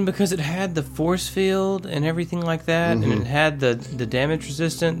 Yeah, I mean, because it had the force field and everything like that, and it had the damage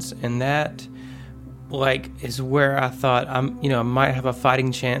resistance, and that, like, is where I thought I might have a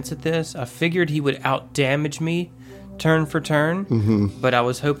fighting chance at this. I figured he would out damage me turn for turn, but I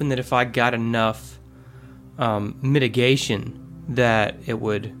was hoping that if I got enough mitigation, that it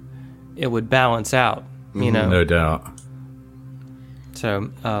would balance out. You know, No doubt.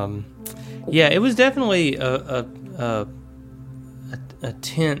 So, yeah, it was definitely a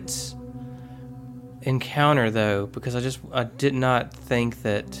tense encounter, though, because I did not think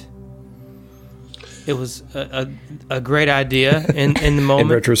that it was a great idea in the moment.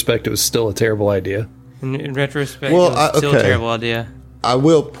 In retrospect, it was still a terrible idea. In retrospect, it was still a terrible idea. I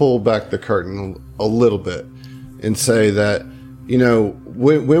will pull back the curtain a little bit and say that, you know,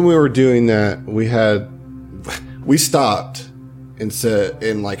 when we were doing that, we stopped and said,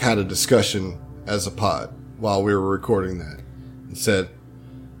 and like had a discussion as a pod while we were recording that and said,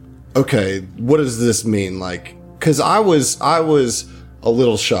 okay, what does this mean? Like, cause I was a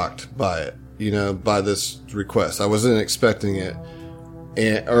little shocked by it, you know, by this request. I wasn't expecting it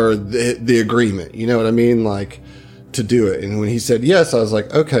or the agreement, you know what I mean? Like, to do it. And when he said yes, I was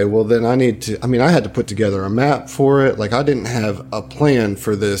like, okay, well then I had to put together a map for it. Like I didn't have a plan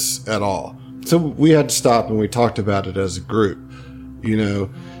for this at all. So we had to stop and we talked about it as a group, you know,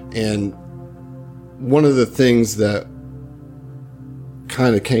 and one of the things that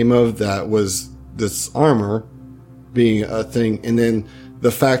kind of came of that was this armor being a thing. And then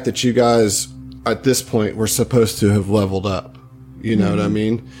the fact that you guys at this point were supposed to have leveled up, you know what I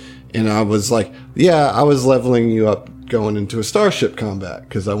mean? And I was like, yeah, I was leveling you up going into a starship combat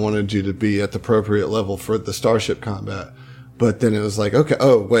because I wanted you to be at the appropriate level for the starship combat. But then it was like, okay,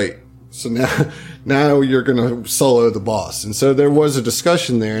 oh, wait. So now you're going to solo the boss. And so there was a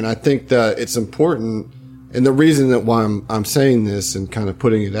discussion there. And I think that it's important. And the reason that why I'm saying this and kind of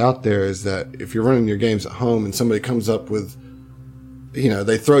putting it out there is that if you're running your games at home and somebody comes up with, you know,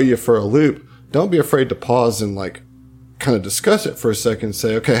 they throw you for a loop, don't be afraid to pause and like kind of discuss it for a second and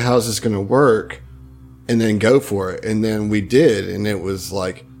say, okay, how's this going to work? And then go for it. And then we did. And it was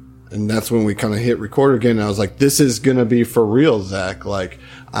like, and that's when we kind of hit record again. And I was like, this is going to be for real, Zach. Like,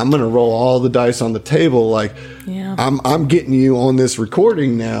 I'm going to roll all the dice on the table. Like, yeah. I'm getting you on this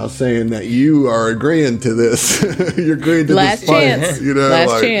recording now saying that you are agreeing to this. You're agreeing to Last this fight, chance. you know, Last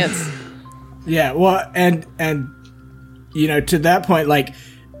like, chance. Yeah, well, and you know, to that point, like,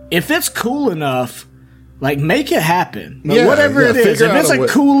 if it's cool enough, like, make it happen. Like, whatever it is, if it's a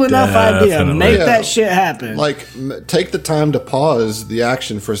cool enough idea, make that shit happen. Like, take the time to pause the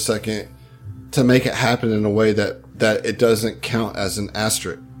action for a second to make it happen in a way that it doesn't count as an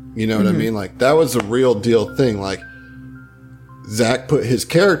asterisk. You know what I mean? Like, that was a real deal thing. Like, Zach put his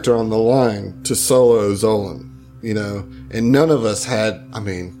character on the line to solo Zolan, you know, and none of us had, I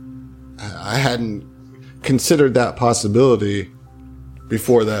mean, I hadn't considered that possibility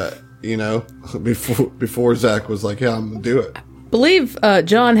before that, you know, before Zach was like, yeah, I'm going to do it. Believe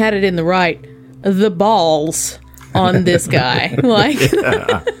John had it in the right, the balls on this guy. Like,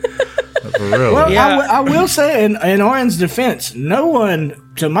 For real. Well, Yeah. I will say, in Oren's defense, no one,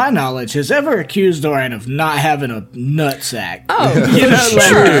 to my knowledge, has ever accused Oren of not having a nutsack. oh, You know,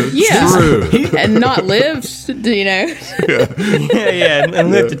 like, yeah. True. And not lived, you know. yeah,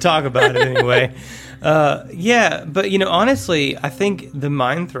 and live to talk about it anyway. Yeah, but you know, honestly, I think the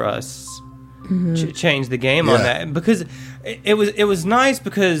mind thrusts changed the game on that because it was nice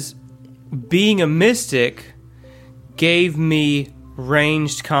because being a mystic gave me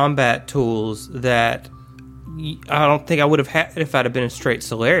ranged combat tools that I don't think I would have had if I'd have been a straight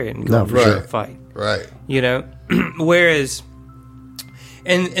Solarian going for a fight. Right. You know, whereas,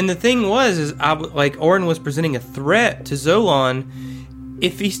 and the thing was, is like Oren was presenting a threat to Zolan.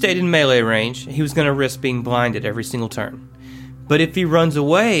 If he stayed in melee range, he was going to risk being blinded every single turn. But if he runs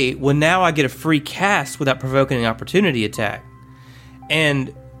away, well, now I get a free cast without provoking an opportunity attack.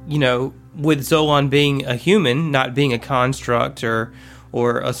 And you know, with Zolan being a human, not being a construct or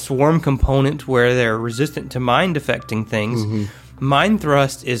a swarm component where they're resistant to mind affecting things. Mind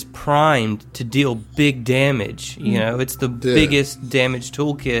Thrust is primed to deal big damage. You know, it's the biggest damage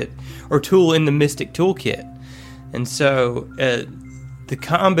toolkit or tool in the Mystic toolkit. And so the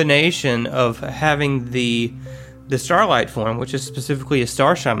combination of having the Starlight form, which is specifically a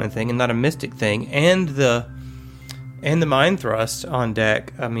Star Shaman thing and not a Mystic thing, and And the mind thrust on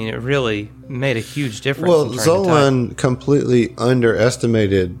deck, I mean, it really made a huge difference. Well, in turning the tide. Zolan completely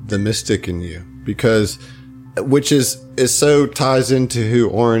underestimated the mystic in you because, which is so ties into who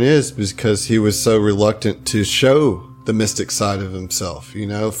Oren is because he was so reluctant to show the mystic side of himself, you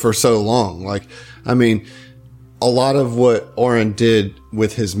know, for so long. Like, I mean, a lot of what Oren did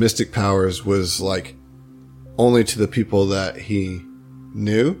with his mystic powers was like only to the people that he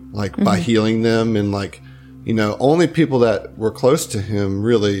knew, like by healing them and like, you know, only people that were close to him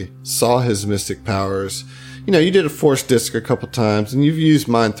really saw his mystic powers. You know, you did a force disc a couple times and you've used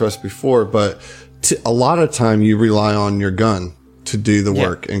mind thrust before, but a lot of time you rely on your gun to do the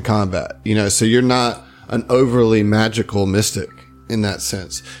work in combat, you know, so you're not an overly magical mystic in that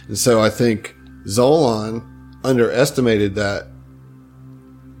sense. And so I think Zolan underestimated that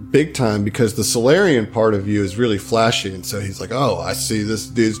big time because the Solarian part of you is really flashy. And so he's like, oh, I see this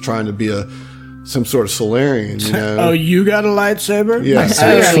dude's trying to be some sort of Solarian, you know. Oh, you got a lightsaber? Yeah,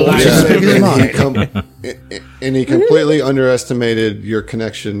 and he completely underestimated your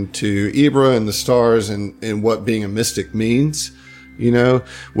connection to Ibra and the stars and what being a mystic means, you know,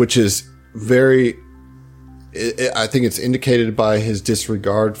 which is very, I think it's indicated by his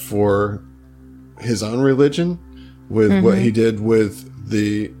disregard for his own religion with what he did with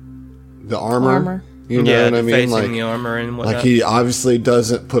the armor. You know what I mean? Like the armor and whatnot. Like he obviously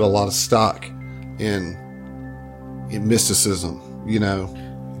doesn't put a lot of stock in mysticism, you know.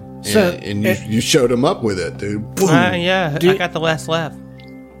 And you showed him up with it, dude. Boom. I got the last laugh.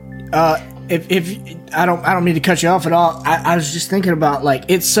 If I don't mean to cut you off at all. I was just thinking about, like,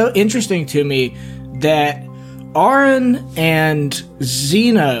 it's so interesting to me that Oren and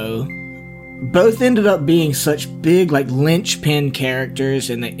Zeno both ended up being such big, like, linchpin characters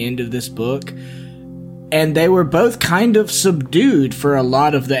in the end of this book, and they were both kind of subdued for a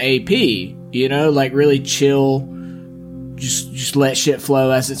lot of the AP. You know, like really chill, just let shit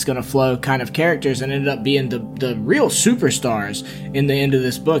flow as it's gonna flow kind of characters, and ended up being the real superstars in the end of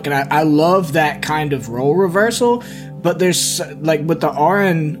this book. And I love that kind of role reversal, but there's, like, with the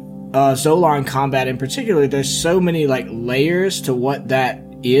Oren Zolan combat in particular, there's so many, like, layers to what that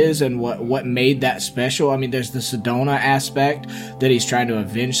is and what made that special. I mean, there's the Sedona aspect that he's trying to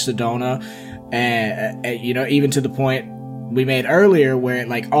avenge Sedona, and you know, even to the point we made earlier where it,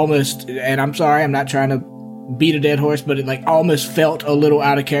 like, almost, and I'm sorry, I'm not trying to beat a dead horse, but it, like, almost felt a little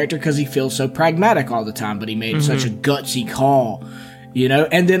out of character because he feels so pragmatic all the time, but he made such a gutsy call, you know.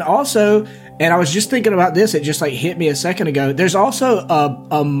 And then also, and I was just thinking about this, it just, like, hit me a second ago, there's also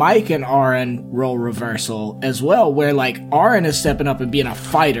a Mike and Oren role reversal as well, where, like, Oren is stepping up and being a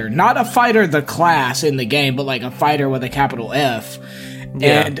fighter, not a fighter the class in the game, but like a fighter with a capital F.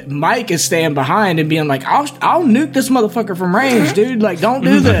 Yeah. And Mike is staying behind and being like, I'll nuke this motherfucker from range, dude. Like, don't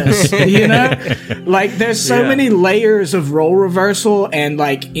do this. You know? Like, there's so many layers of role reversal and,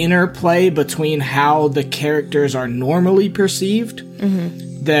 like, interplay between how the characters are normally perceived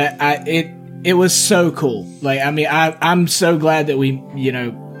that it was so cool. Like, I mean, I'm so glad that we, you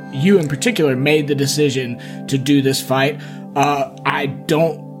know, you in particular made the decision to do this fight. I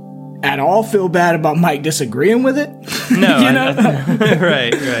don't at all feel bad about Mike disagreeing with it. No, you know?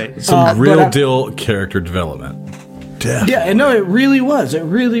 right. Some real deal character development. Definitely. Yeah, and no, it really was. It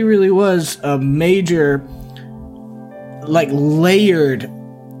really, really was a major, like, layered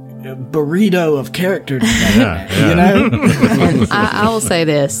burrito of character development. You know? And I will say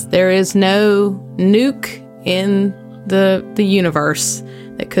this: there is no nuke in the universe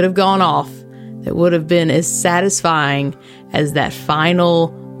that could have gone off that would have been as satisfying as that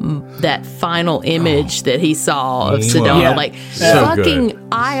final image that he saw of Sedona. Yeah. Like, So fucking good.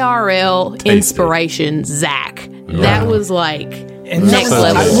 IRL Tasty. inspiration, Zach. That was like And next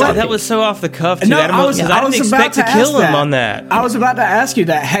level. that was so off the cuff, too. No, I didn't expect to kill him on that. I was about to ask you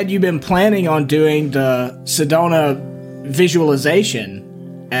that. Had you been planning on doing the Sedona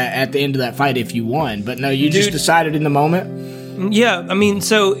visualization at the end of that fight if you won? But no, you just decided in the moment? Yeah, I mean,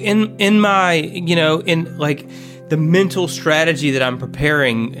 so in my, you know, in, like, the mental strategy that I'm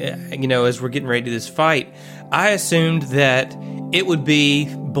preparing, you know, as we're getting ready to do this fight, I assumed that it would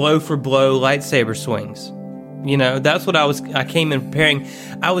be blow for blow lightsaber swings. You know, that's what I came in preparing.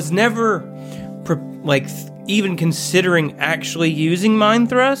 I was never, even considering actually using Mind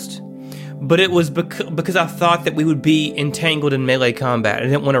Thrust, but it was because I thought that we would be entangled in melee combat. I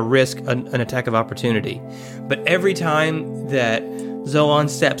didn't want to risk an attack of opportunity. But every time that Zolan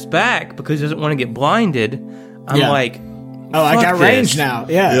steps back because he doesn't want to get blinded, I'm like, oh, I got this. range now.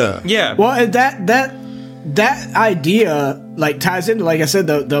 Yeah. Well, that idea, like, ties into, like I said,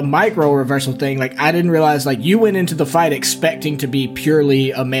 the micro reversal thing. Like, I didn't realize, like, you went into the fight expecting to be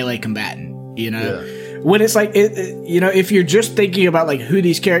purely a melee combatant, you know? when it's like, if you're just thinking about like who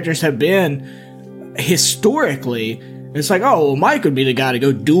these characters have been historically, it's like, oh, well, Mike would be the guy to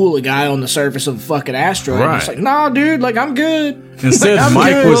go duel a guy on the surface of a fucking asteroid. Right. It's like, nah, dude, like I'm good. Instead, Like, I'm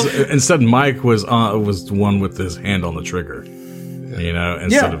Mike good. was the one with his hand on the trigger. You know,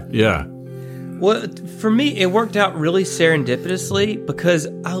 instead of Well, for me, it worked out really serendipitously because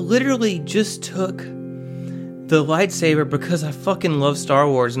I literally just took the lightsaber because I fucking love Star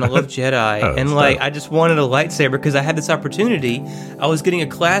Wars and I love Jedi. And like, I just wanted a lightsaber because I had this opportunity. I was getting a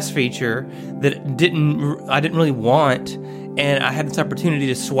class feature that I didn't really want. And I had this opportunity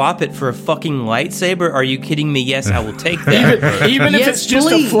to swap it for a fucking lightsaber. Are you kidding me? Yes, I will take that. Even if Yes, it's just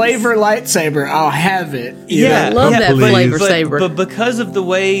please. a flavor lightsaber, I'll have it. Yeah, I love that please. flavor saber. But because of the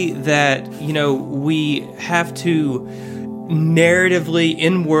way that, we have to narratively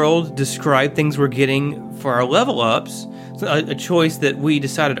in-world describe things we're getting for our level ups, a choice that we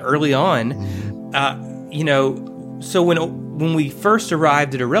decided early on, so when we first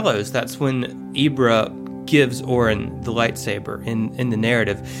arrived at Arelos, that's when Ibra gives Orin the lightsaber in the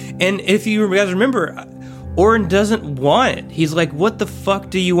narrative. And if you guys remember, Orin doesn't want it. He's like, what the fuck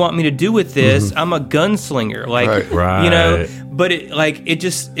do you want me to do with this? I'm a gunslinger. Like, Right. but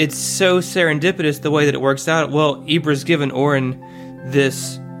it's so serendipitous the way that it works out. Well, Ibra's given Orin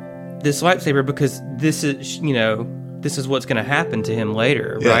this lightsaber because this is what's going to happen to him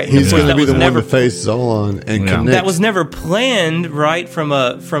later, right? And He's of course, going to that be was the one never- to face Zolan and Yeah. connect. that was never planned, right, from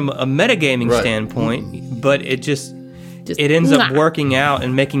a metagaming Right. standpoint, but it just it ends up mwah. working out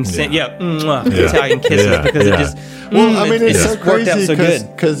and making sense. Yeah. Italian kisses Yeah. because Yeah. it just Well, I mean, it's so just worked out crazy so good.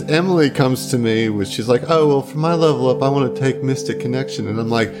 because Emily comes to me with, she's like, oh, well, for my level up, I want to take Mystic Connection. And I'm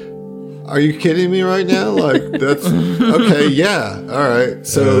like, are you kidding me right now? Like, that's okay. Yeah. All right.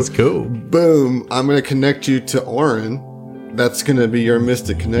 So that's cool. boom, I'm going to connect you to Orin. That's going to be your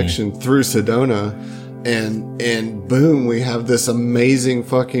Mystic Connection through Sedona. And boom, we have this amazing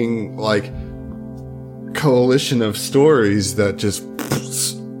fucking like coalition of stories that just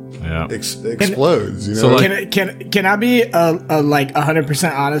Yeah. explodes, you know? So, like- Can I be like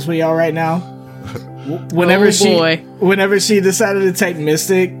 100% honest with y'all right now? Whenever whenever she decided to take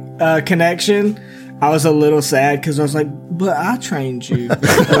Mystic Connection, I was a little sad because I was like, but I trained you. Like,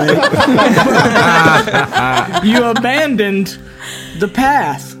 you abandoned the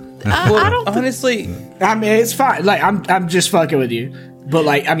path. honestly, I mean, it's fine. Like, I'm just fucking with you. But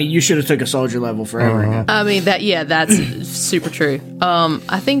like, I mean, you should have took a soldier level forever. I mean that's super true.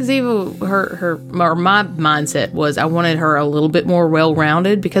 I think Ziva, my mindset was I wanted her a little bit more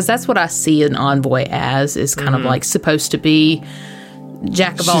well-rounded because that's what I see an envoy as is kind of like supposed to be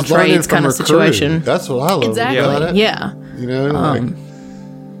jack of all She's learning trades from kind of her crew. situation. That's what I love about Exactly. it. Yeah. You know, like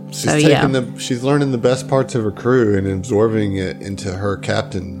she's so, taking she's learning the best parts of her crew and absorbing it into her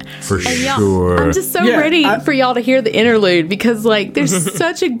captain. For Y'all, sure. I'm just so Yeah, ready for y'all to hear the interlude because like there's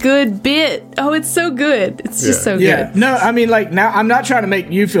such a good bit. Oh, it's so good. It's just so Yeah. good. No, I mean, like, now I'm not trying to make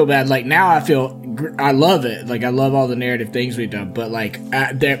you feel bad. Like, now I feel I love it. Like, I love all the narrative things we've done. But like,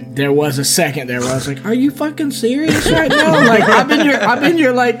 there was a second there where I was like, "Are you fucking serious right now?" Like, I've been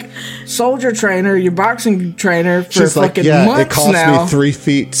your like soldier trainer, your boxing trainer for She's like, fucking yeah, months it cost now. me 3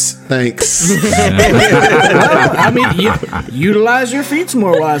 feet. Thanks. Well, I mean, utilize your feet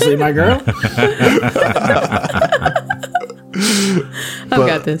more wisely, my girl. I've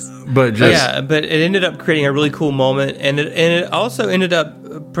got this. but just yeah, but it ended up creating a really cool moment, and it also ended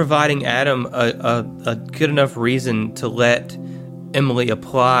up providing Adam a good enough reason to let Emily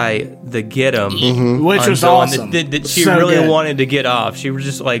apply the get 'em, Which was awesome. That she So really good. wanted to get off. She was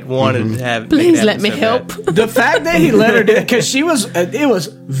just like wanted to have. Please make it let me happen so help. bad. The fact that he let her do it, because it was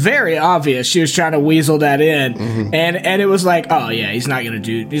very obvious she was trying to weasel that in, and it was like, oh yeah, he's not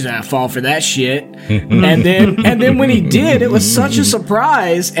gonna fall for that shit. and then when he did, it was such a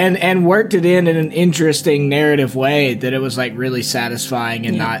surprise and worked it in an interesting narrative way that it was like really satisfying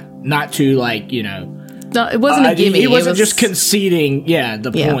and not too like, you know. No, it wasn't a gimme. He wasn't it was just conceding,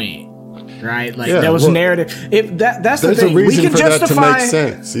 the Yeah. point, right? Like Yeah, there was well, narrative. That's the There's thing. a reason we can for that to justify. make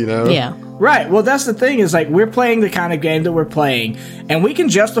sense, you know? Yeah. Right. Well, that's the thing is like we're playing the kind of game that we're playing, and we can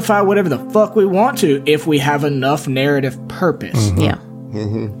justify whatever the fuck we want to if we have enough narrative purpose. Yeah.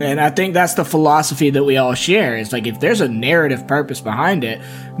 And I think that's the philosophy that we all share. It's like if there's a narrative purpose behind it,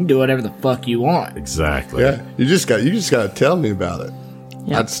 you can do whatever the fuck you want. exactly. Yeah. You just got to tell me about it.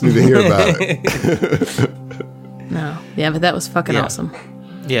 Yeah. I just need to hear about it. No. Yeah, but that was fucking awesome.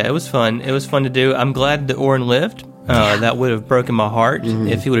 Yeah, it was fun. It was fun to do. I'm glad that Orin lived. That would have broken my heart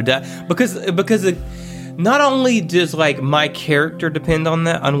if he would have died. Because not only does like my character depend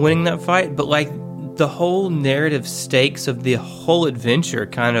on winning that fight, but like the whole narrative stakes of the whole adventure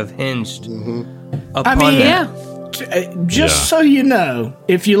kind of hinged upon mean, that. Just so you know,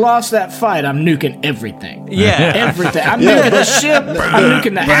 if you lost that fight, I'm nuking everything. Yeah. Everything. I'm nuking the ship. I'm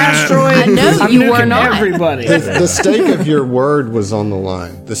nuking the asteroid. I know I'm you nuking were not. everybody. The stake of your word was on the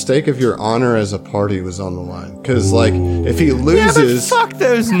line. The stake of your honor as a party was on the line. Because, like, if he Yeah, but loses, fuck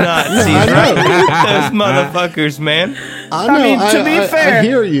those Nazis, right? Those motherfuckers, man. I know. I mean, to be fair, I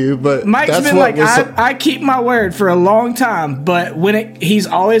hear you, but Mike's that's been what like, was. I keep my word for a long time, but he's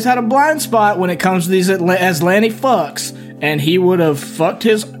always had a blind spot when it comes to these Atlantic fucks, and he would have fucked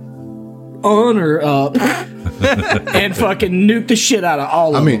his honor up and fucking nuked the shit out of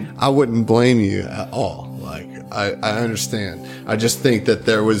all of them. I wouldn't blame you at all. Like, I understand. I just think that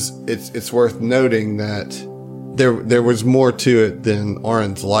it's worth noting that there was more to it than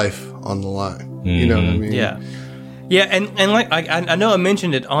Oren's life on the line. You know what I mean? Yeah. Yeah, and like I know I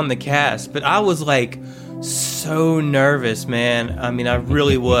mentioned it on the cast, but I was like so nervous, man. I mean, I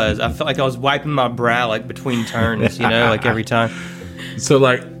really was. I felt like I was wiping my brow like between turns, like every time. So,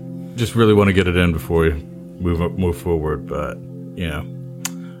 like, just really want to get it in before we move forward. But,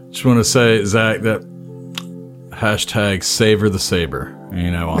 just want to say, Zach, that hashtag savor the saber,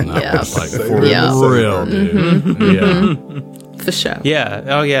 on that. Yeah. Like, for Yeah. real, dude. Yeah. For sure. Yeah.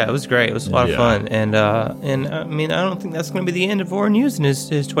 Oh, yeah. It was great. It was a lot of Yeah. fun. And I mean, I don't think that's going to be the end of Oren using his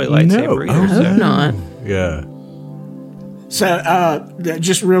toy lightsaber No. either. I so. hope not. Yeah. So,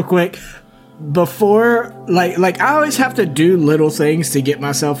 just real quick, before, like I always have to do little things to get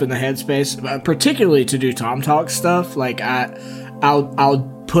myself in the headspace, particularly to do Tom Talk stuff. Like I'll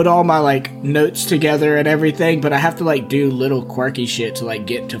put all my like notes together and everything, but I have to like do little quirky shit to like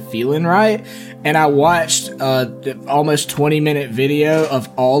get to feeling right. And I watched almost 20-minute video of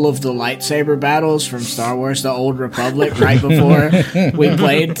all of the lightsaber battles from Star Wars: The Old Republic right before we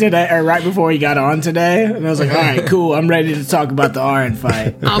played today, or right before we got on today. And I was like, all right, cool, I'm ready to talk about the Oren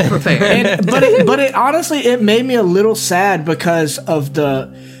fight. I'm prepared. And, but it honestly, it made me a little sad because of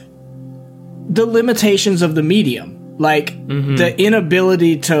the limitations of the medium. Like, the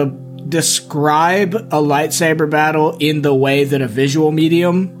inability to describe a lightsaber battle in the way that a visual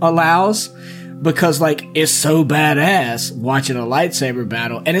medium allows. Because, like, it's so badass watching a lightsaber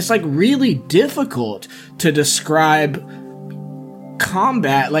battle. And it's, like, really difficult to describe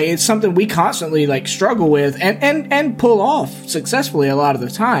combat. Like, it's something we constantly, like, struggle with and pull off successfully a lot of the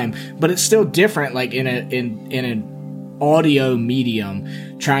time. But it's still different, like, in an audio medium,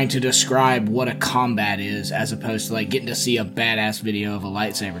 trying to describe what a combat is as opposed to like getting to see a badass video of a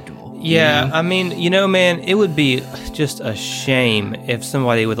lightsaber duel. Yeah, I mean, man, it would be just a shame if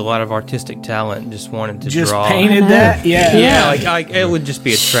somebody with a lot of artistic talent just wanted to Just draw. painted that, yeah. Yeah, like it would just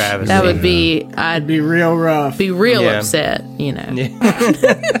be a travesty. That would be, I'd Be real rough. be real Yeah. upset, Yeah,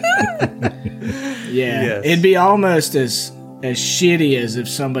 Yes. it'd be almost as shitty as if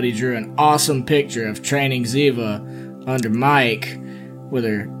somebody drew an awesome picture of training Ziva under Mike with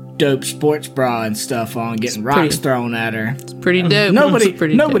her dope sports bra and stuff on, getting rocks pretty- thrown at her. It's pretty dope. Nobody It's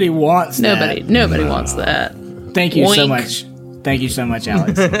pretty dope. wants that. Nobody wants that. Thank you so Wink. much. Thank you so much,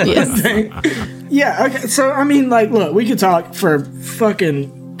 Alex. Yes. Yeah, okay, so I mean, like, look, we could talk for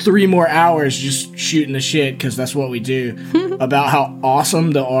fucking 3 more hours just shooting the shit, because that's what we do, about how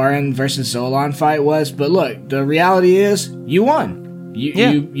awesome the Oren versus Zolan fight was, but look, the reality is, you won.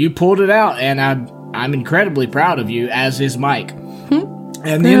 You pulled it out, and I'm incredibly proud of you, as is Mike.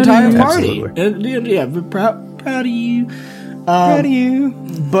 And the entire party. Yeah, we're proud of you. Proud of you.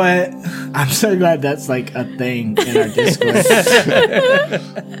 But I'm so glad that's like a thing in our Discord.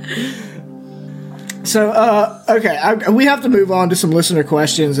 So, okay, we have to move on to some listener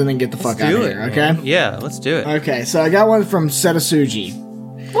questions and then get the fuck out of here, okay? Yeah, let's do it. Okay, so I got one from Setasuji.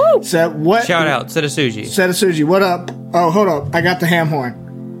 Woo! So what? Shout out, Setasuji. Setasuji, what up? Oh, hold up, I got the ham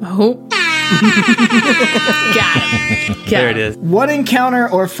horn. Oh. Got him. There it is. What encounter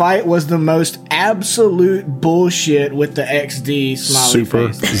or fight was the most absolute bullshit with the XD smiley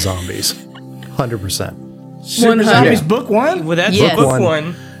Super face? zombies. 100%. Super 100. Zombies Yeah. Book 1? Well, that's Yes. book Book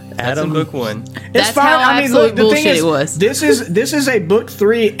one. That's in book one. It's That's fine. how I mean, absolute look, the thing bullshit is, it was. this is a book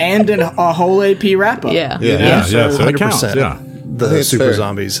 3 and a whole AP wrap up. Yeah. Yeah. So it 100%. counts. Yeah. I think The it's super fair.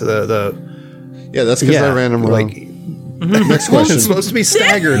 zombies. Yeah, that's because I ran them wrong. like Next question. it's supposed to be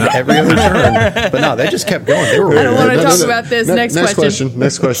staggered every other turn, but no, they just kept going. They were I don't want to No, talk no, about this. Next Next question. question.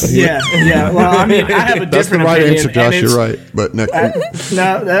 Next question. Yeah. Well, I mean, I have a That's the different right opinion. answer, and Josh. it's- You're right. But next. No,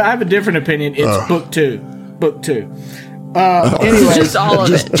 I have a different opinion. It's book 2. Book 2. Anyway, Just all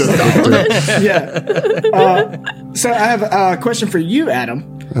of it. Just all of it. yeah. So I have a question for you,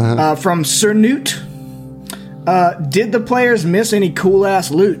 Adam, from Sir Newt. Did the players miss any cool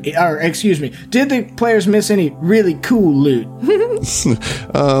ass loot? Or excuse me, did the players miss any really cool loot?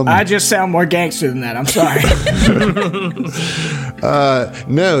 I just sound more gangster than that. I'm sorry.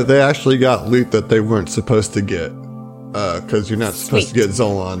 No, they actually got loot that they weren't supposed to get. Because you're not supposed to get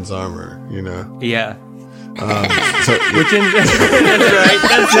Zolan's armor, you know? Yeah. So, Which in, that's right.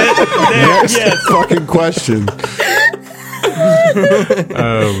 That's it. There, next yes. fucking question.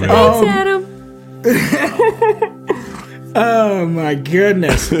 Oh man. Thanks, Adam. Oh my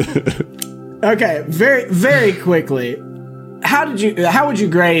goodness. Okay, very very quickly. How would you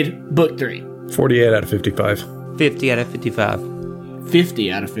grade book 3? 48 out of 55. 50 out of 55.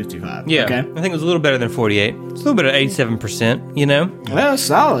 50 out of 55. Yeah. Okay. I think it was a little better than 48. It's a little bit of 87%, you know? Well,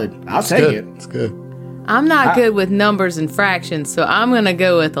 solid. I'll take Good. it. It's good. I'm not good with numbers and fractions, so I'm going to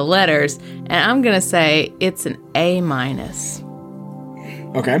go with the letters, and I'm going to say it's an A-.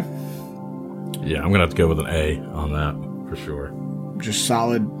 Okay. Yeah, I'm gonna have to go with an A on that for sure. Just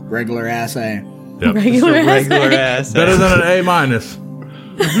solid regular ass A. Yep. Regular ass. Regular ass. Better than an A minus.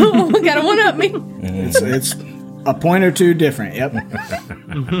 Got a one up me. It's a point or two different. Yep.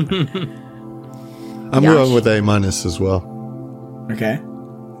 I'm Josh. going with A minus as well. Okay.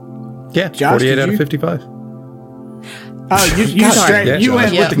 Yeah, Josh, 48 did out you? of 55. Oh, you straight. yeah, You Josh.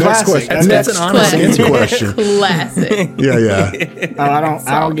 went Yeah. with the Next classic. question. That's an honest Classic. answer. Question. Classic. Yeah. Oh,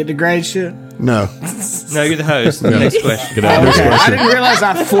 I don't get the grade shit. No. No, you're the host. Next question. Get out of Okay. here. I didn't realize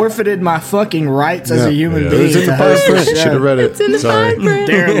I forfted my fucking rights as a human Yeah. being. It was in the to fine host print. this Should have show. read it. It's in the Sorry. fine print.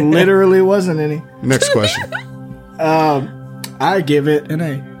 There literally wasn't any. Next question. I give it an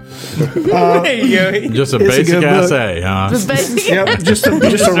A. There you go. Just a It's a basic good ass book. A, huh? Yep, just a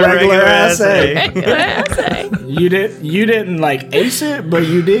regular ass A. Regular ass A. You didn't like ace it, but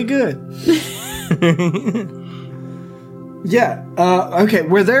you did good. Yeah. Okay.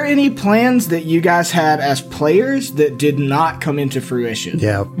 Were there any plans that you guys had as players that did not come into fruition?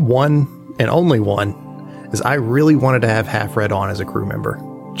 Yeah, one and only one is I really wanted to have Half Red on as a crew member.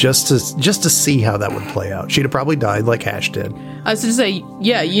 Just to see how that would play out. She'd have probably died like Hash did. I was just say,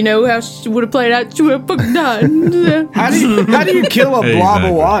 yeah, you know how she would have played out. She would have fucking died. How do you kill a blob Exactly.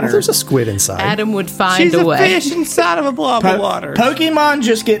 of water? There's a squid inside. Adam would find She's a a way. fish inside of a blob of water. Pokemon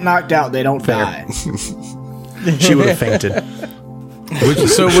just get knocked out; they don't die. She would have fainted.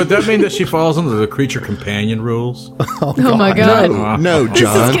 So would that mean that she falls under the creature companion rules? Oh my god. No, This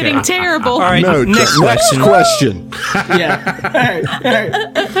John. is getting terrible. All right, No, next John. Next question. question. Yeah. All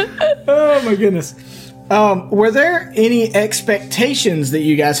right. Oh my goodness. Were there any expectations that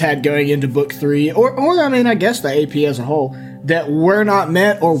you guys had going into book 3, or I mean, I guess the AP as a whole, that were not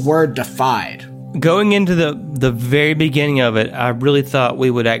met or were defied? Going into the very beginning of it, I really thought we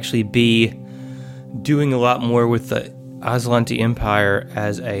would actually be doing a lot more with the Aslanti Empire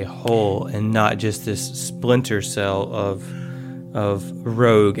as a whole, and not just this splinter cell of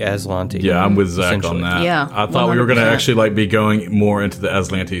rogue Aslanti. Yeah, I'm with Zach on essentially. that. Yeah, I thought we were going to 100%. actually be going more into the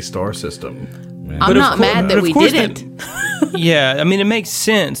Aslanti star system. Man. I'm not mad that of we course didn't. Yeah, I mean, it makes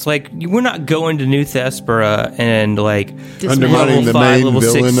sense. Like, we're not going to New Thespera and, like, Undermining the level 5, main level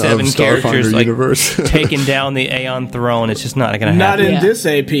 6, villain 7 of characters, Starfinder like, universe. taking down the Aeon throne. It's just not going to Not happen. in Yeah. this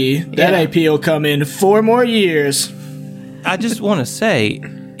AP. That Yeah. AP will come in 4 more years. I just want to say,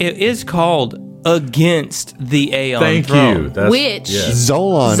 it is called Against the Aeon Thank Throne. you. That's, Which-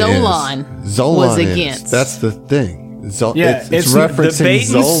 Zolan was is. against. That's the thing. Yeah, it's it's referencing The bait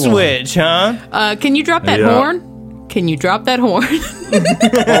and Zolan. switch, huh? Can you drop that Yeah. horn? Can you drop that horn?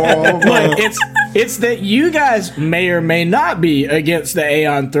 Look, it's that you guys may or may not be against the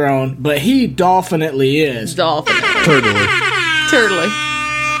Aeon throne, but he dolphinately is Dolphin. Totally. Turtly.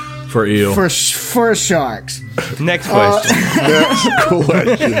 for eel. for sharks. Next question. Next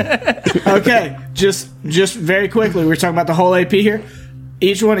question. Okay, just very quickly, we're talking about the whole AP here.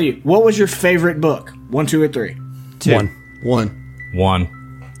 Each one of you, what was your favorite book? 1, 2, or 3? 2. One. One.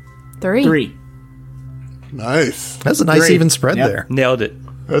 3. 3. Nice. That's a nice 3. even spread Yep. there. Nailed it.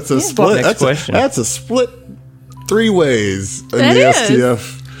 That's a split. Next question. That's a split 3 ways in That the is.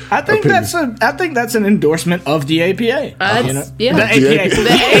 STF. I think that's an endorsement of the APA. That's, yeah. The APA. The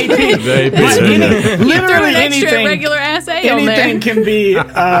AP. They- But they- Throw literally an extra anything. regular ass A on there. Anything can be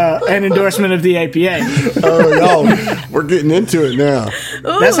an endorsement of the APA. Oh, y'all, we're getting into it now.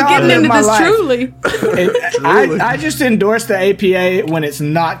 Ooh, That's how I getting live into my this life. truly. I just endorse the APA when it's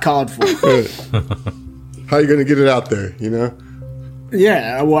not called for. How you going to get it out there, you know?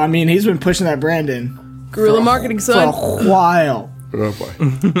 Yeah, well, I mean, he's been pushing that brand in Guerrilla marketing, for son. a while. Oh, boy.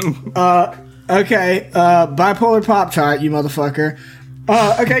 Okay, bipolar Pop Tart, you motherfucker.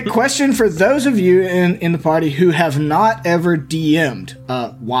 Okay, question for those of you in the party who have not ever DM'd.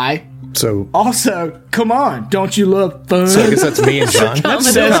 Why? So Also, come on, don't you love fun? I guess that's me and John.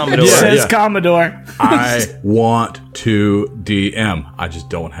 Commodore. Commodore. Says Yeah. Commodore. I want to DM. I just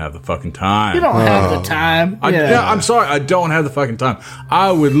don't have the fucking time. You don't have the time. I'm sorry, I don't have the fucking time.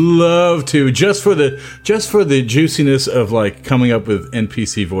 I would love to just for the juiciness of like coming up with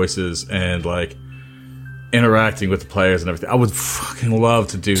NPC voices and like interacting with the players and everything. I would fucking love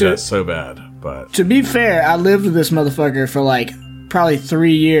to do that so bad. But To be fair, I lived with this motherfucker for like probably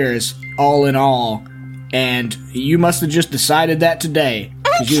 3 years, all in all, and you must have just decided that today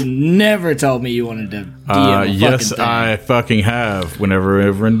because you never told me you wanted to DM a yes, fucking thing. I fucking have.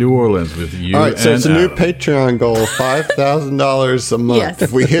 Whenever we're in New Orleans with you. All right, so and it's a new Adam. Patreon goal, $5,000 a month. Yes.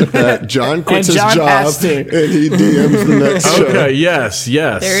 If we hit that, John quits And his John job has to. and he DMs the next show. Okay, yes.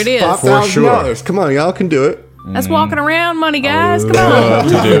 There it is. For sure. $5,000. Come on, y'all can do it. That's walking around money, guys. Come on. Love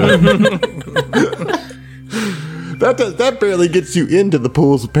to do it. That barely gets you into the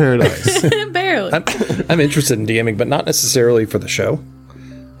pools of paradise. Barely. I'm interested in DMing, but not necessarily for the show.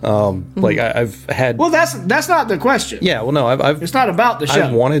 Like I've had. Well, that's not the question. Yeah, well, no, I've It's not about the show.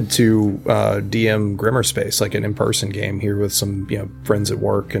 I wanted to DM Grimmer Space, like an in-person game here with some friends at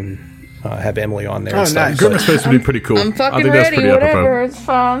work, and have Emily on there. Oh, and stuff. nice. Grimmer Space would be pretty cool. I'm I fucking think that's ready. pretty Whatever. apropos. It's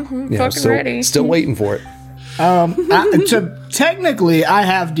fine. I'm fucking still, ready. Still waiting for it. So technically, I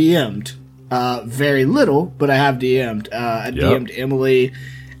have DM'd very little, but I have DM'd. I DM'd Emily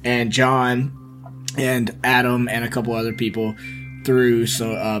and John and Adam and a couple other people through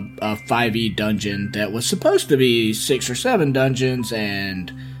a 5e dungeon that was supposed to be 6 or 7 dungeons,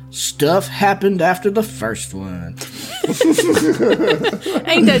 and stuff happened after the first one.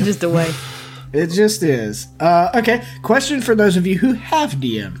 Ain't that just a way? It just is. Okay, question for those of you who have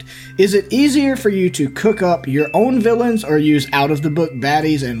DM'd. Is it easier for you to cook up your own villains or use out-of-the-book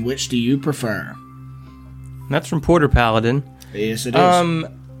baddies, and which do you prefer? That's from Porter Paladin. Yes, it is.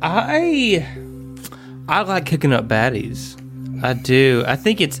 I like cooking up baddies. I do. I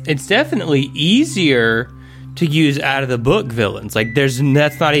think it's definitely easier to use out of the book villains. Like that's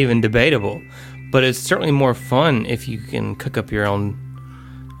not even debatable. But it's certainly more fun if you can cook up your own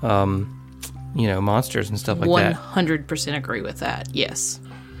monsters and stuff like that. 100% agree with that. Yes.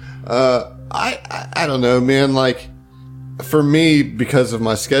 I don't know, man. Like, for me, because of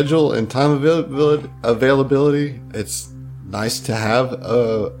my schedule and time availability, it's nice to have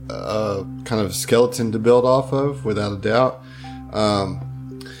a kind of skeleton to build off of, without a doubt.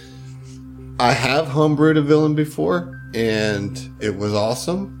 I have homebrewed a villain before, and it was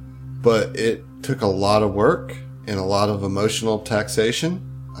awesome, but it took a lot of work and a lot of emotional taxation.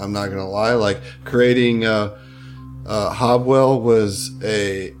 I'm not gonna lie. Like, creating Hobwell was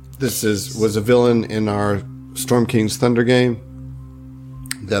a villain in our Storm King's Thunder game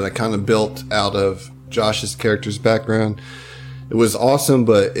that I kind of built out of Josh's character's background. It was awesome,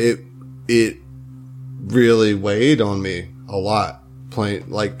 but it really weighed on me a lot.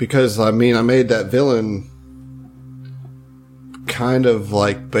 Because I made that villain kind of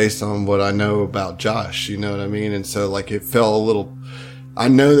like based on what I know about Josh, you know what I mean? And so like it felt a little, I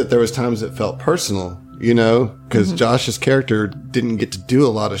know that there was times it felt personal, because Josh's character didn't get to do a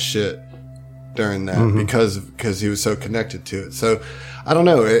lot of shit during that because he was so connected to it. So I don't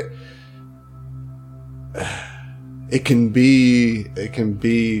know, it can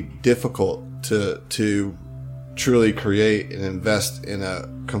be difficult to truly create and invest in a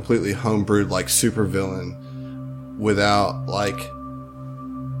completely homebrewed like supervillain without like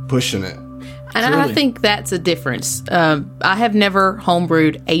pushing it. And I think that's a difference. I have never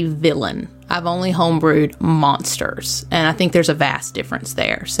homebrewed a villain. I've only homebrewed monsters. And I think there's a vast difference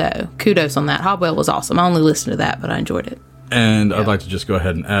there. So kudos on that. Hobwell was awesome. I only listened to that, but I enjoyed it. And I'd like to just go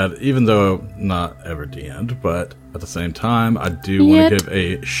ahead and add, even though not ever DM'd, but at the same time, I do want to give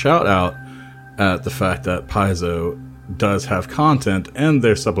a shout out at the fact that Paizo does have content in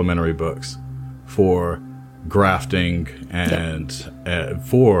their supplementary books for grafting and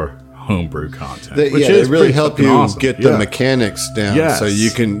for homebrew content, They really help you awesome. get the mechanics down, Yes. so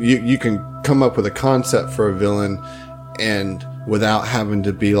you can come up with a concept for a villain, and without having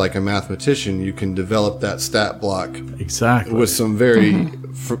to be like a mathematician, you can develop that stat block Exactly. with some very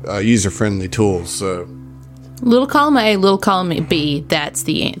user friendly tools. So Little column A, little column B. That's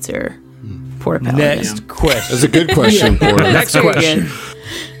the answer. Porta Paladin. Next question. that's a good question, Porter. Next Very question.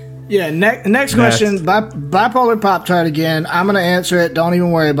 good. Yeah, next question. Bipolar Pop-Tart again. I'm going to answer it. Don't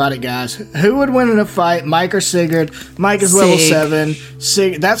even worry about it, guys. Who would win in a fight, Mike or Sigurd? Mike is level 7.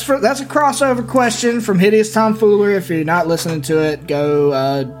 That's a crossover question from Hideous Tomfoolery. If you're not listening to it,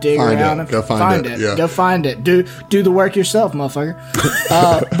 go dig around and find it. Yeah. Go find it. Do the work yourself, motherfucker.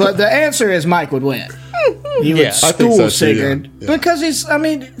 But the answer is Mike would win. He would I think school so too, Sigurd yeah. because he's 4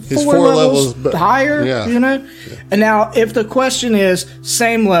 4 levels levels higher, yeah. you know? And now, if the question is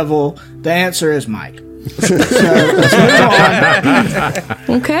same level, the answer is Mike. So, let's move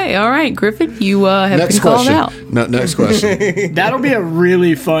on. Okay, all right, Griffin, you have Next been called question. out. No, next question. That'll be a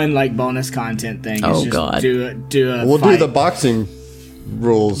really fun, bonus content thing. Oh, It's just God. Do a We'll fight. do the boxing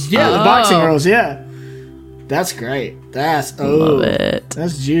rules. Yeah, the boxing Oh. rules, yeah. That's great. Love it.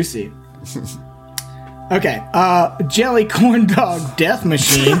 That's juicy. Okay, Jelly Corn Dog Death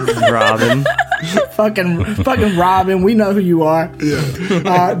Machine. Robin. fucking Robin, we know who you are.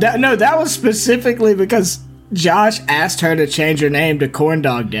 Yeah. That was specifically because Josh asked her to change her name to Corn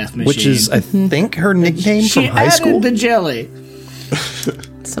Dog Death Machine. Which is, I think, her nickname she from high added school. the jelly.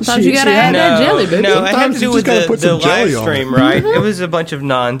 Sometimes She- you gotta she add had- that jelly, baby. No, it had Sometimes to do you with just gotta put the some live jelly on stream, it. right? It was a bunch of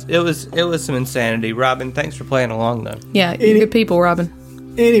it was some insanity. Robin, thanks for playing along though. Yeah, you're good people, Robin.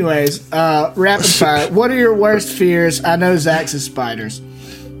 Anyways, rapid fire. What are your worst fears? I know Zach's is spiders.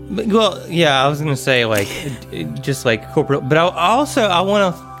 Well, yeah, I was gonna say just like corporate, but I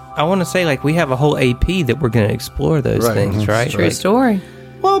want to say we have a whole AP that we're gonna explore those Right. things, right? True Like, story.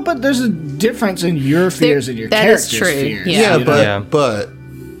 Well, but there's a difference in your fears and your that is character's true, fears. yeah. you know? Yeah. But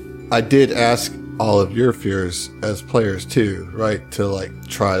I did ask all of your fears as players too, right? To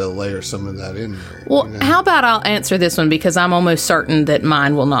try to layer some of that in there. Well, how about I'll answer this one because I'm almost certain that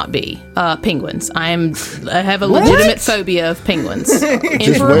mine will not be penguins. I have a legitimate phobia of penguins.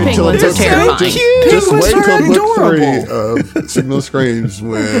 Emperor penguins are terrifying. Just wait Penguins are till book adorable. 3 of Signal Screams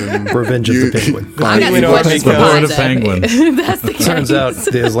when Revenge of the Penguin. I got Penguin some or questions for penguin. Lord of Paizo. Penguins. That's the case. Turns out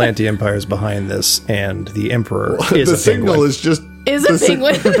the Aslanti Empire is behind this, and the Emperor is the a signal penguin. is just Is a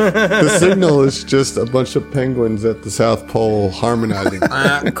penguin. the signal is just a bunch of penguins at the South Pole harmonizing.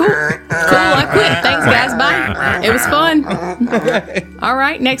 Cool. I quit. Thanks, guys. Bye. It was fun. All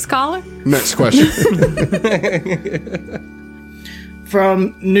right, next caller. Next question.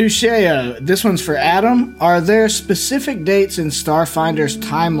 From Nusheo, this one's for Adam. Are there specific dates in Starfinder's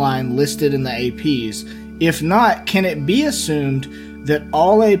timeline listed in the APs? If not, can it be assumed that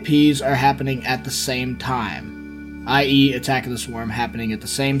all APs are happening at the same time? I.e., Attack of the Swarm happening at the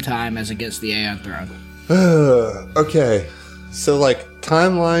same time as Against the Aeon Throne. Okay, so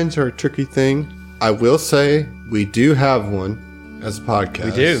timelines are a tricky thing. I will say we do have one as a podcast.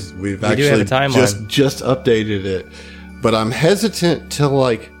 We do. We've We actually do have a timeline. just updated it, but I'm hesitant to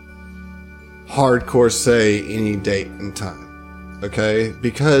hardcore say any date and time. Okay,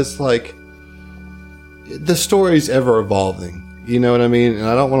 because the story's ever evolving. You know what I mean? And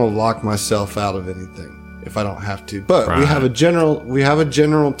I don't want to lock myself out of anything if I don't have to. But we have a general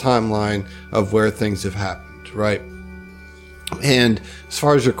timeline of where things have happened, right? And as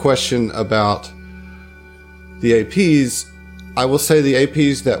far as your question about the APs, I will say the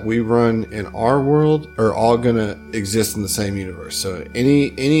APs that we run in our world are all going to exist in the same universe. So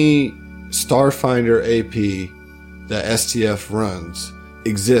any Starfinder AP that STF runs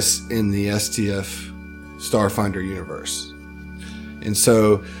exists in the STF Starfinder universe. And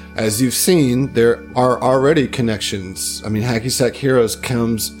so, as you've seen, there are already connections. I mean, Hacky Sack Heroes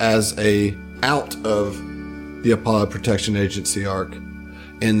comes as out of the Apollo Protection Agency arc.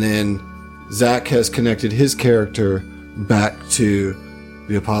 And then Zach has connected his character back to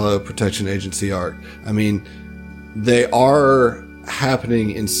the Apollo Protection Agency arc. I mean, they are happening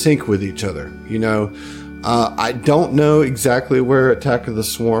in sync with each other. You know, I don't know exactly where Attack of the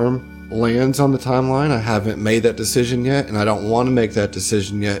Swarm lands on the timeline. I haven't made that decision yet, and I don't want to make that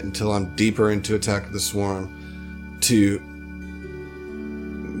decision yet until I'm deeper into Attack of the Swarm to,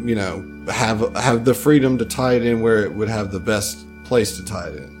 you know, have the freedom to tie it in where it would have the best place to tie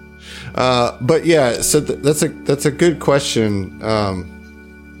it in. But yeah, so that's a good question,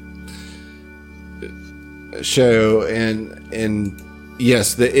 show, and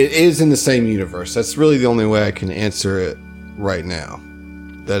yes, it is in the same universe. That's really the only way I can answer it right now.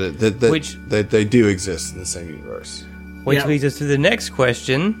 That they do exist in the same universe. Which Yeah. leads us to the next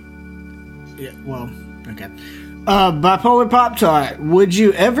question. Yeah, well, okay. Bipolar Pop-Tart, would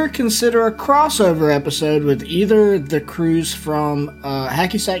you ever consider a crossover episode with either the crews from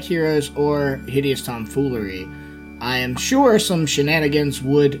Hacky Sack Heroes or Hideous Tomfoolery? I am sure some shenanigans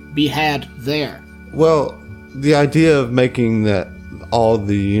would be had there. Well, the idea of making that all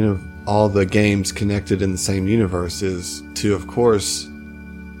the games connected in the same universe is to, of course,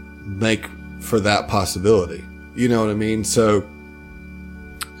 make for that possibility. You know what I mean? So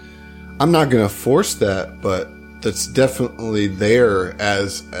I'm not going to force that, but that's definitely there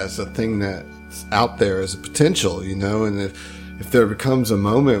as a thing that's out there as a potential, you know. And if there becomes a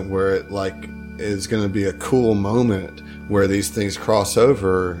moment where it like is going to be a cool moment where these things cross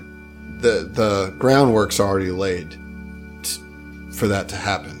over, the groundwork's already laid for that to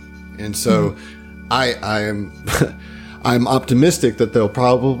happen. And so I am I'm optimistic that there'll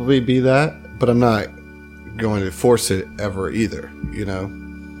probably be that, but I'm not going to force it ever either, you know.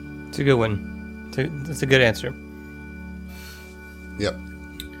 It's a good one. It's a good answer. Yep.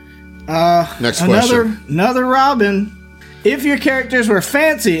 Next question. Another Robin. If your characters were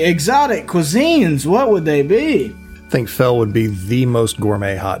fancy, exotic cuisines, what would they be? I think Fel would be the most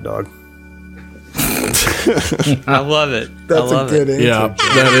gourmet hot dog. I love it. That's a good answer. Yeah,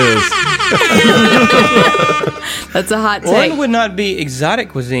 that is. That's a hot take. One would not be exotic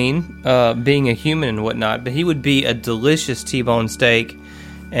cuisine, being a human and whatnot, but he would be a delicious T-bone steak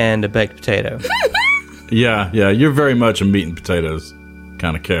and a baked potato. Yeah, you're very much a meat and potatoes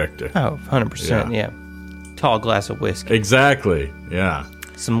kind of character. Oh, 100%, yeah. Tall glass of whiskey. Exactly, yeah.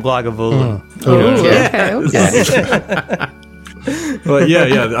 Some Lagavulin. Okay. But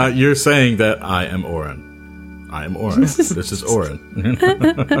yeah, you're saying that I am Oren. I am Oren. This is Oren.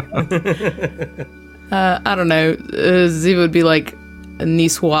 I don't know. Ziva would be like a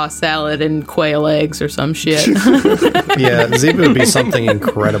niçoise salad and quail eggs or some shit. Yeah, Ziva would be something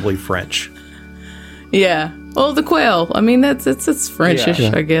incredibly French. Yeah. Well, the quail. I mean, it's Frenchish,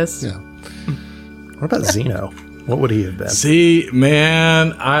 Yeah. I guess. Yeah. What about Zeno? What would he have been? See,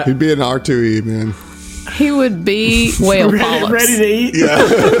 man, He'd be an R2E, man. He would be whale polyps. Ready to eat?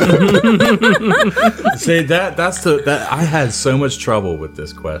 see that's I had so much trouble with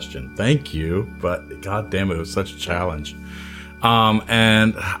this question. Thank you, but god damn it was such a challenge.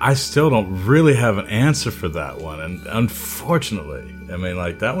 And I still don't really have an answer for that one. And unfortunately, I mean,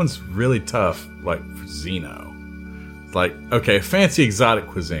 like, that one's really tough, like, for Zeno. Like, okay, fancy exotic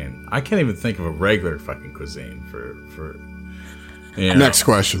cuisine. I can't even think of a regular fucking cuisine for you know. Next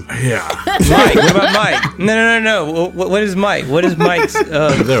question. Yeah. Mike, what about Mike? No. What is Mike? What is Mike's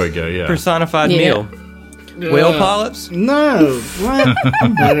There we go, yeah. personified Yeah. meal? Whale polyps? No, what?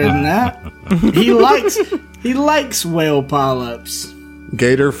 Better than that. He likes whale polyps.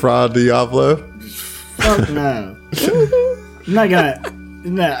 Gator Fra Diablo. Fuck no. I'm not gonna.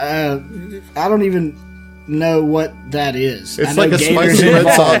 No, I don't even know what that is. I It's know like a gators spicy red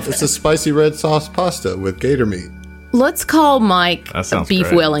involved. sauce. It's a spicy red sauce pasta with gator meat. Let's call Mike That a sounds beef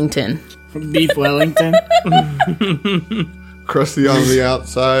great. Wellington. Beef Wellington. Crusty on the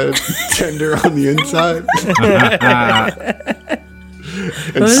outside, tender on the inside,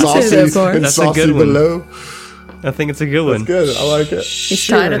 and Let's say saucy, that part. and That's a saucy good one. below. I think it's a good one. Good, I like it. He's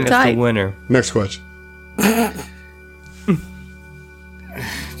tied up That's tight. the winner. Next question.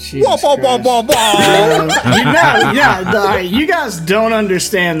 Jesus Christ. You guys don't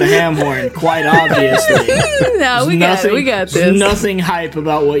understand the ham horn, quite obviously. No, we got it. We got There's this. nothing hype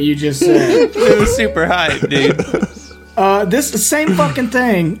about what you just said. It was super hype, dude. This same fucking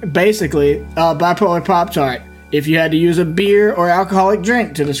thing, basically, bipolar Pop-Tart. If you had to use a beer or alcoholic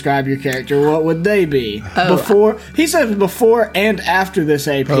drink to describe your character, what would they be? He says before and after this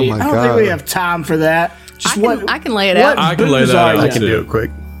AP. Oh my I don't think God. we have time for that. Just I can lay it what out. I can lay booze that are out, you? Can do it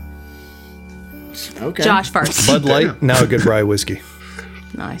quick. Okay. Josh first. Bud Light, now a good rye whiskey.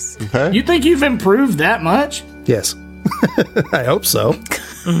 Nice. Okay. You think you've improved that much? Yes. I hope so.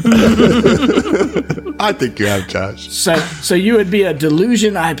 I think you have, Josh. So you would be a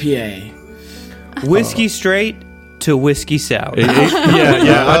Delusion IPA. Whiskey straight to whiskey sour. yeah,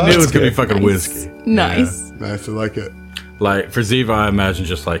 I knew it was gonna be fucking whiskey. Nice. Nice, I like it. Like for Ziva, I imagine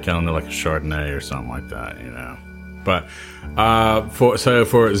just like, I don't know, like a Chardonnay or something like that, you know. But for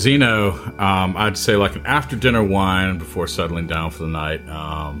Zeno, I'd say like an after dinner wine before settling down for the night,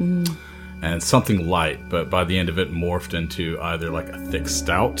 and something light. But by the end of it, morphed into either like a thick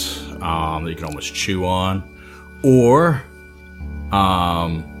stout that you can almost chew on, or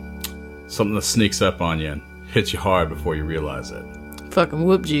something that sneaks up on you and hits you hard before you realize it. Fucking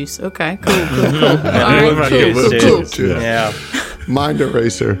whoop juice. Okay, cool. All What right, about cool, you? cool, cool. Yeah. Yeah. Mind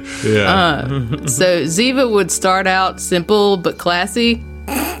eraser. Yeah. So Ziva would start out simple but classy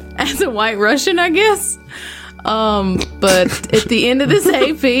as a white Russian, I guess. But at the end of this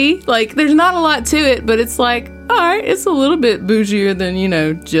AP, like, there's not a lot to it, but it's like, all right, it's a little bit bougier than, you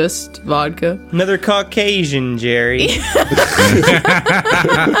know, just vodka. Another Caucasian, Jerry.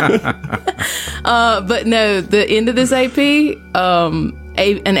 But no, the end of this AP,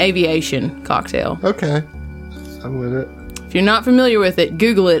 an aviation cocktail. Okay. I'm with it. If you're not familiar with it,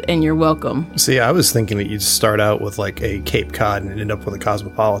 Google it and you're welcome. See, I was thinking that you'd start out with like a Cape Cod and end up with a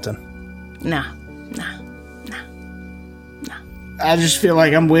Cosmopolitan. Nah. I just feel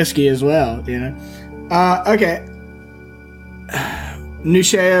like I'm whiskey as well, you know? Okay.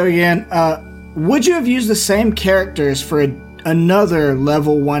 Nusheo again. Would you have used the same characters for another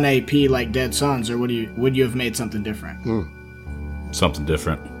level 1 AP like Dead Sons, or would you have made something different? Something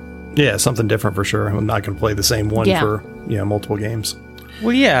different. Yeah, something different for sure. I'm not going to play the same one for multiple games.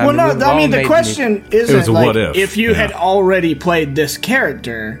 Well, yeah. Well, no, we've I all mean, the made question It was isn't a like what if, you had already played this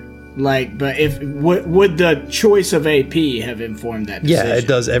character, like, but would the choice of AP have informed that decision? Yeah, it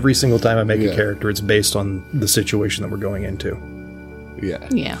does. Every single time I make a character, it's based on the situation that we're going into.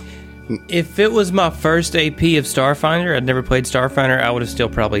 Yeah. If it was my first AP of Starfinder, I'd never played Starfinder, I would have still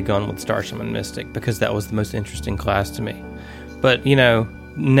probably gone with Star Shaman Mystic because that was the most interesting class to me. But,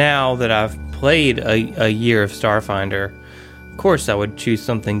 now that I've played a year of Starfinder, of course I would choose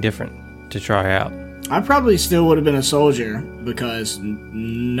something different to try out. I probably still would have been a soldier because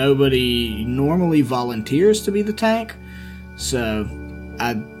nobody normally volunteers to be the tank. So,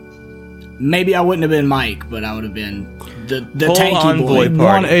 maybe I wouldn't have been Mike, but I would have been the Full tanky envoy boy. party.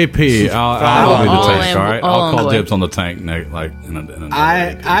 One AP. I'll be the All tank. All right, I'll call envoy. dibs on the tank. In another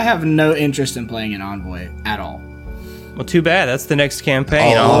AP. I have no interest in playing an envoy at all. Well, too bad. That's the next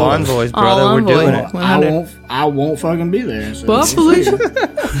campaign. All envoys, All brother. envoy. We're doing it. I won't fucking be there. So Well, Felicia.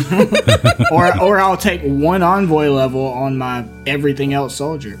 or I'll take one envoy level on my everything else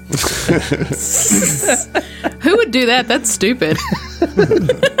soldier. Who would do that? That's stupid.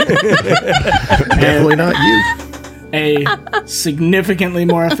 Definitely not you. A significantly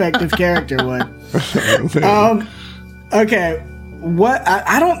more effective character would. Okay. What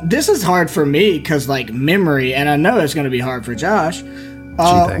I don't. This is hard for me because like memory, and I know it's going to be hard for Josh.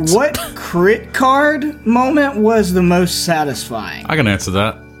 thanks. What crit card moment was the most satisfying? I can answer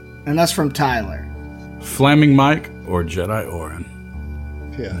that. And that's from Tyler. Flaming Mike or Jedi Orin.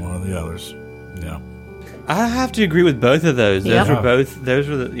 Yeah. One of the others. Yeah. I have to agree with both of those. Those Yep. were both.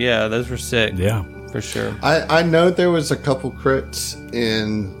 Those were sick. Yeah. For sure. I know there was a couple crits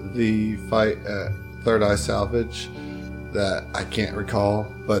in the fight at Third Eye Salvage that I can't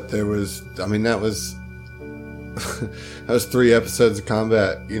recall, but there was, I mean, that was 3 episodes of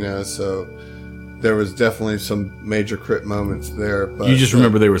combat, so there was definitely some major crit moments there. But You just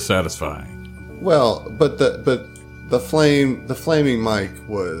remember they were satisfying. well, but the flaming mic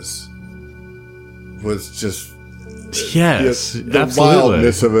was just Yes. the absolutely.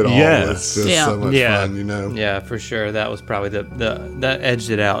 wildness of it all Yes. was just Yeah. so much fun, Yeah, for sure. That was probably that edged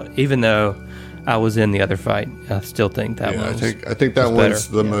it out. Even though I was in the other fight, I still think that Yeah, one. I think that was one's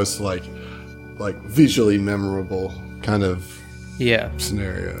better. the most like visually memorable kind of Yeah.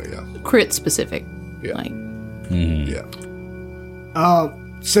 scenario. Yeah, Crit specific. Yeah. Like, yeah.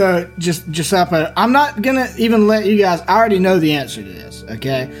 So, Giuseppe, I'm not gonna even let you guys. I already know the answer to this,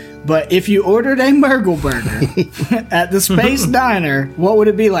 okay? But if you ordered a Murgle burger at the Space Diner, what would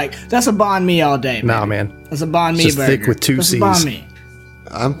it be like? That's a banh mi all day. Nah, baby. man. That's a banh mi Just burger. thick with 2 That's a Cs. banh mi.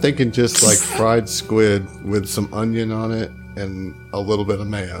 I'm thinking just like fried squid with some onion on it and a little bit of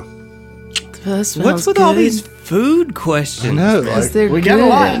mayo. that smells What's with all good. these food questions? No, Because like, they're We got a good.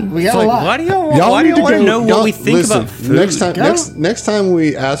 lot. We got It's a like, lot. why do y'all y'all need want to go- know what y'all- we think listen, about food? Next time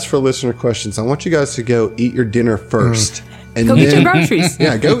we ask for listener questions, I want you guys to go eat your dinner first. And Go then, get your groceries.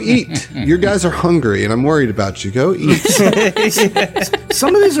 Yeah, go eat. You guys are hungry, and I'm worried about you. Go eat.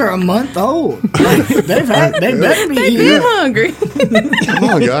 Some of these are a month old. Like, they better be They've eating. been hungry. Come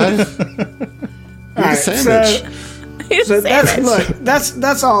on, guys. All right, sandwich. So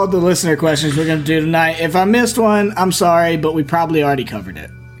that's all the listener questions we're going to do tonight. If I missed one, I'm sorry, but we probably already covered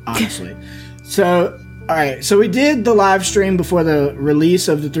it, honestly. So, all right. So we did the live stream before the release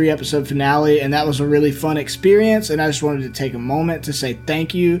of the 3-episode finale, and that was a really fun experience. And I just wanted to take a moment to say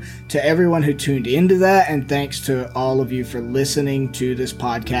thank you to everyone who tuned into that, and thanks to all of you for listening to this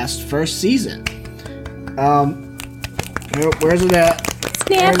podcast's first season. Where's it at?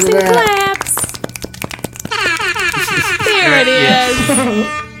 Snaps Where's it and at? claps. There it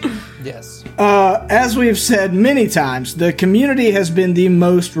is. Yes. As we've said many times, the community has been the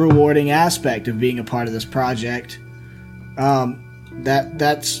most rewarding aspect of being a part of this project.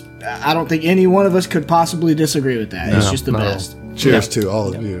 That's I don't think any one of us could possibly disagree with that. It's just the best. Cheers to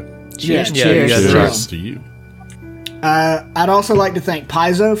all of you. Cheers, Yeah, cheers. you guys Cheers to you. I'd also like to thank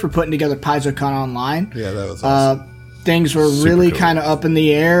Paizo for putting together PaizoCon Online. Yeah, that was awesome. things were really kind of up in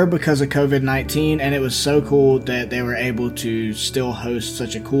the air because of COVID-19, and it was so cool that they were able to still host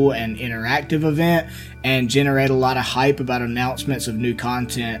such a cool and interactive event and generate a lot of hype about announcements of new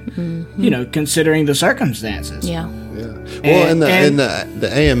content, you know, considering the circumstances. Yeah. Well, and the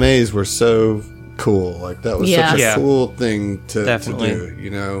AMAs were so cool. Like, that was such a cool thing to do, you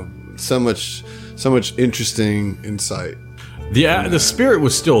know. So much interesting insight. The spirit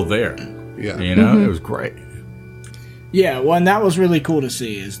was still there. Yeah. You know, it was great. Yeah, well, and that was really cool to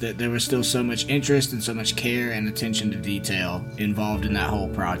see, is that there was still so much interest and so much care and attention to detail involved in that whole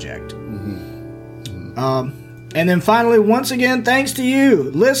project. And then finally, once again, thanks to you,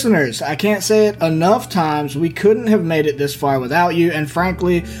 listeners. I can't say it enough times. We couldn't have made it this far without you, and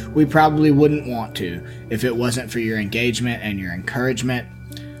frankly, we probably wouldn't want to if it wasn't for your engagement and your encouragement.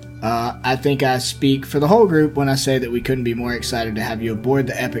 I think I speak for the whole group when I say that we couldn't be more excited to have you aboard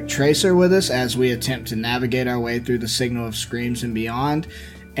the Epic Tracer with us as we attempt to navigate our way through the Signal of Screams and beyond.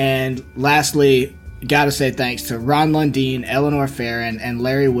 And lastly, gotta say thanks to Ron Lundeen, Eleanor Farron, and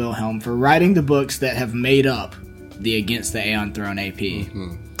Larry Wilhelm for writing the books that have made up the Against the Aeon Throne AP.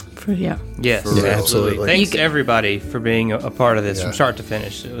 Yes, absolutely. Thanks everybody for being a part of this from start to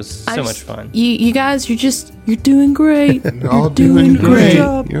finish. It was so much fun. You guys, you're doing great. You're all doing great.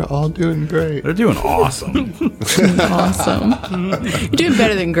 You're all doing great. They're doing awesome. Awesome. You're doing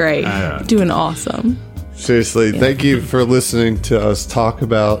better than great. You're doing awesome. Seriously, thank you for listening to us talk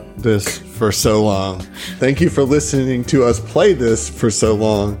about this for so long. Thank you for listening to us play this for so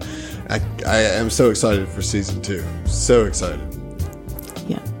long. I am so excited for season 2. So excited.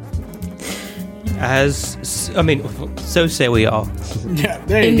 Yeah. So say we all. Yeah,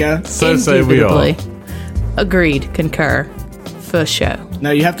 there you go. So say we all. Indubitably. Agreed. Concur. For sure.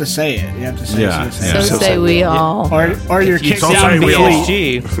 No, you have to say it. You have to say it. So say we all. Or you're kicked out of the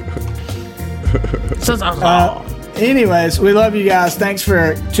fleet. Anyways, we love you guys. Thanks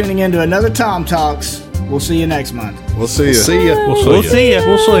for tuning in to another Tom Talks. We'll see you next month. We'll see you. We'll see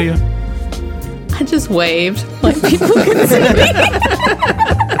you. I just waved like people can see me.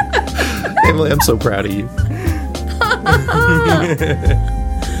 Emily, I'm so proud of you.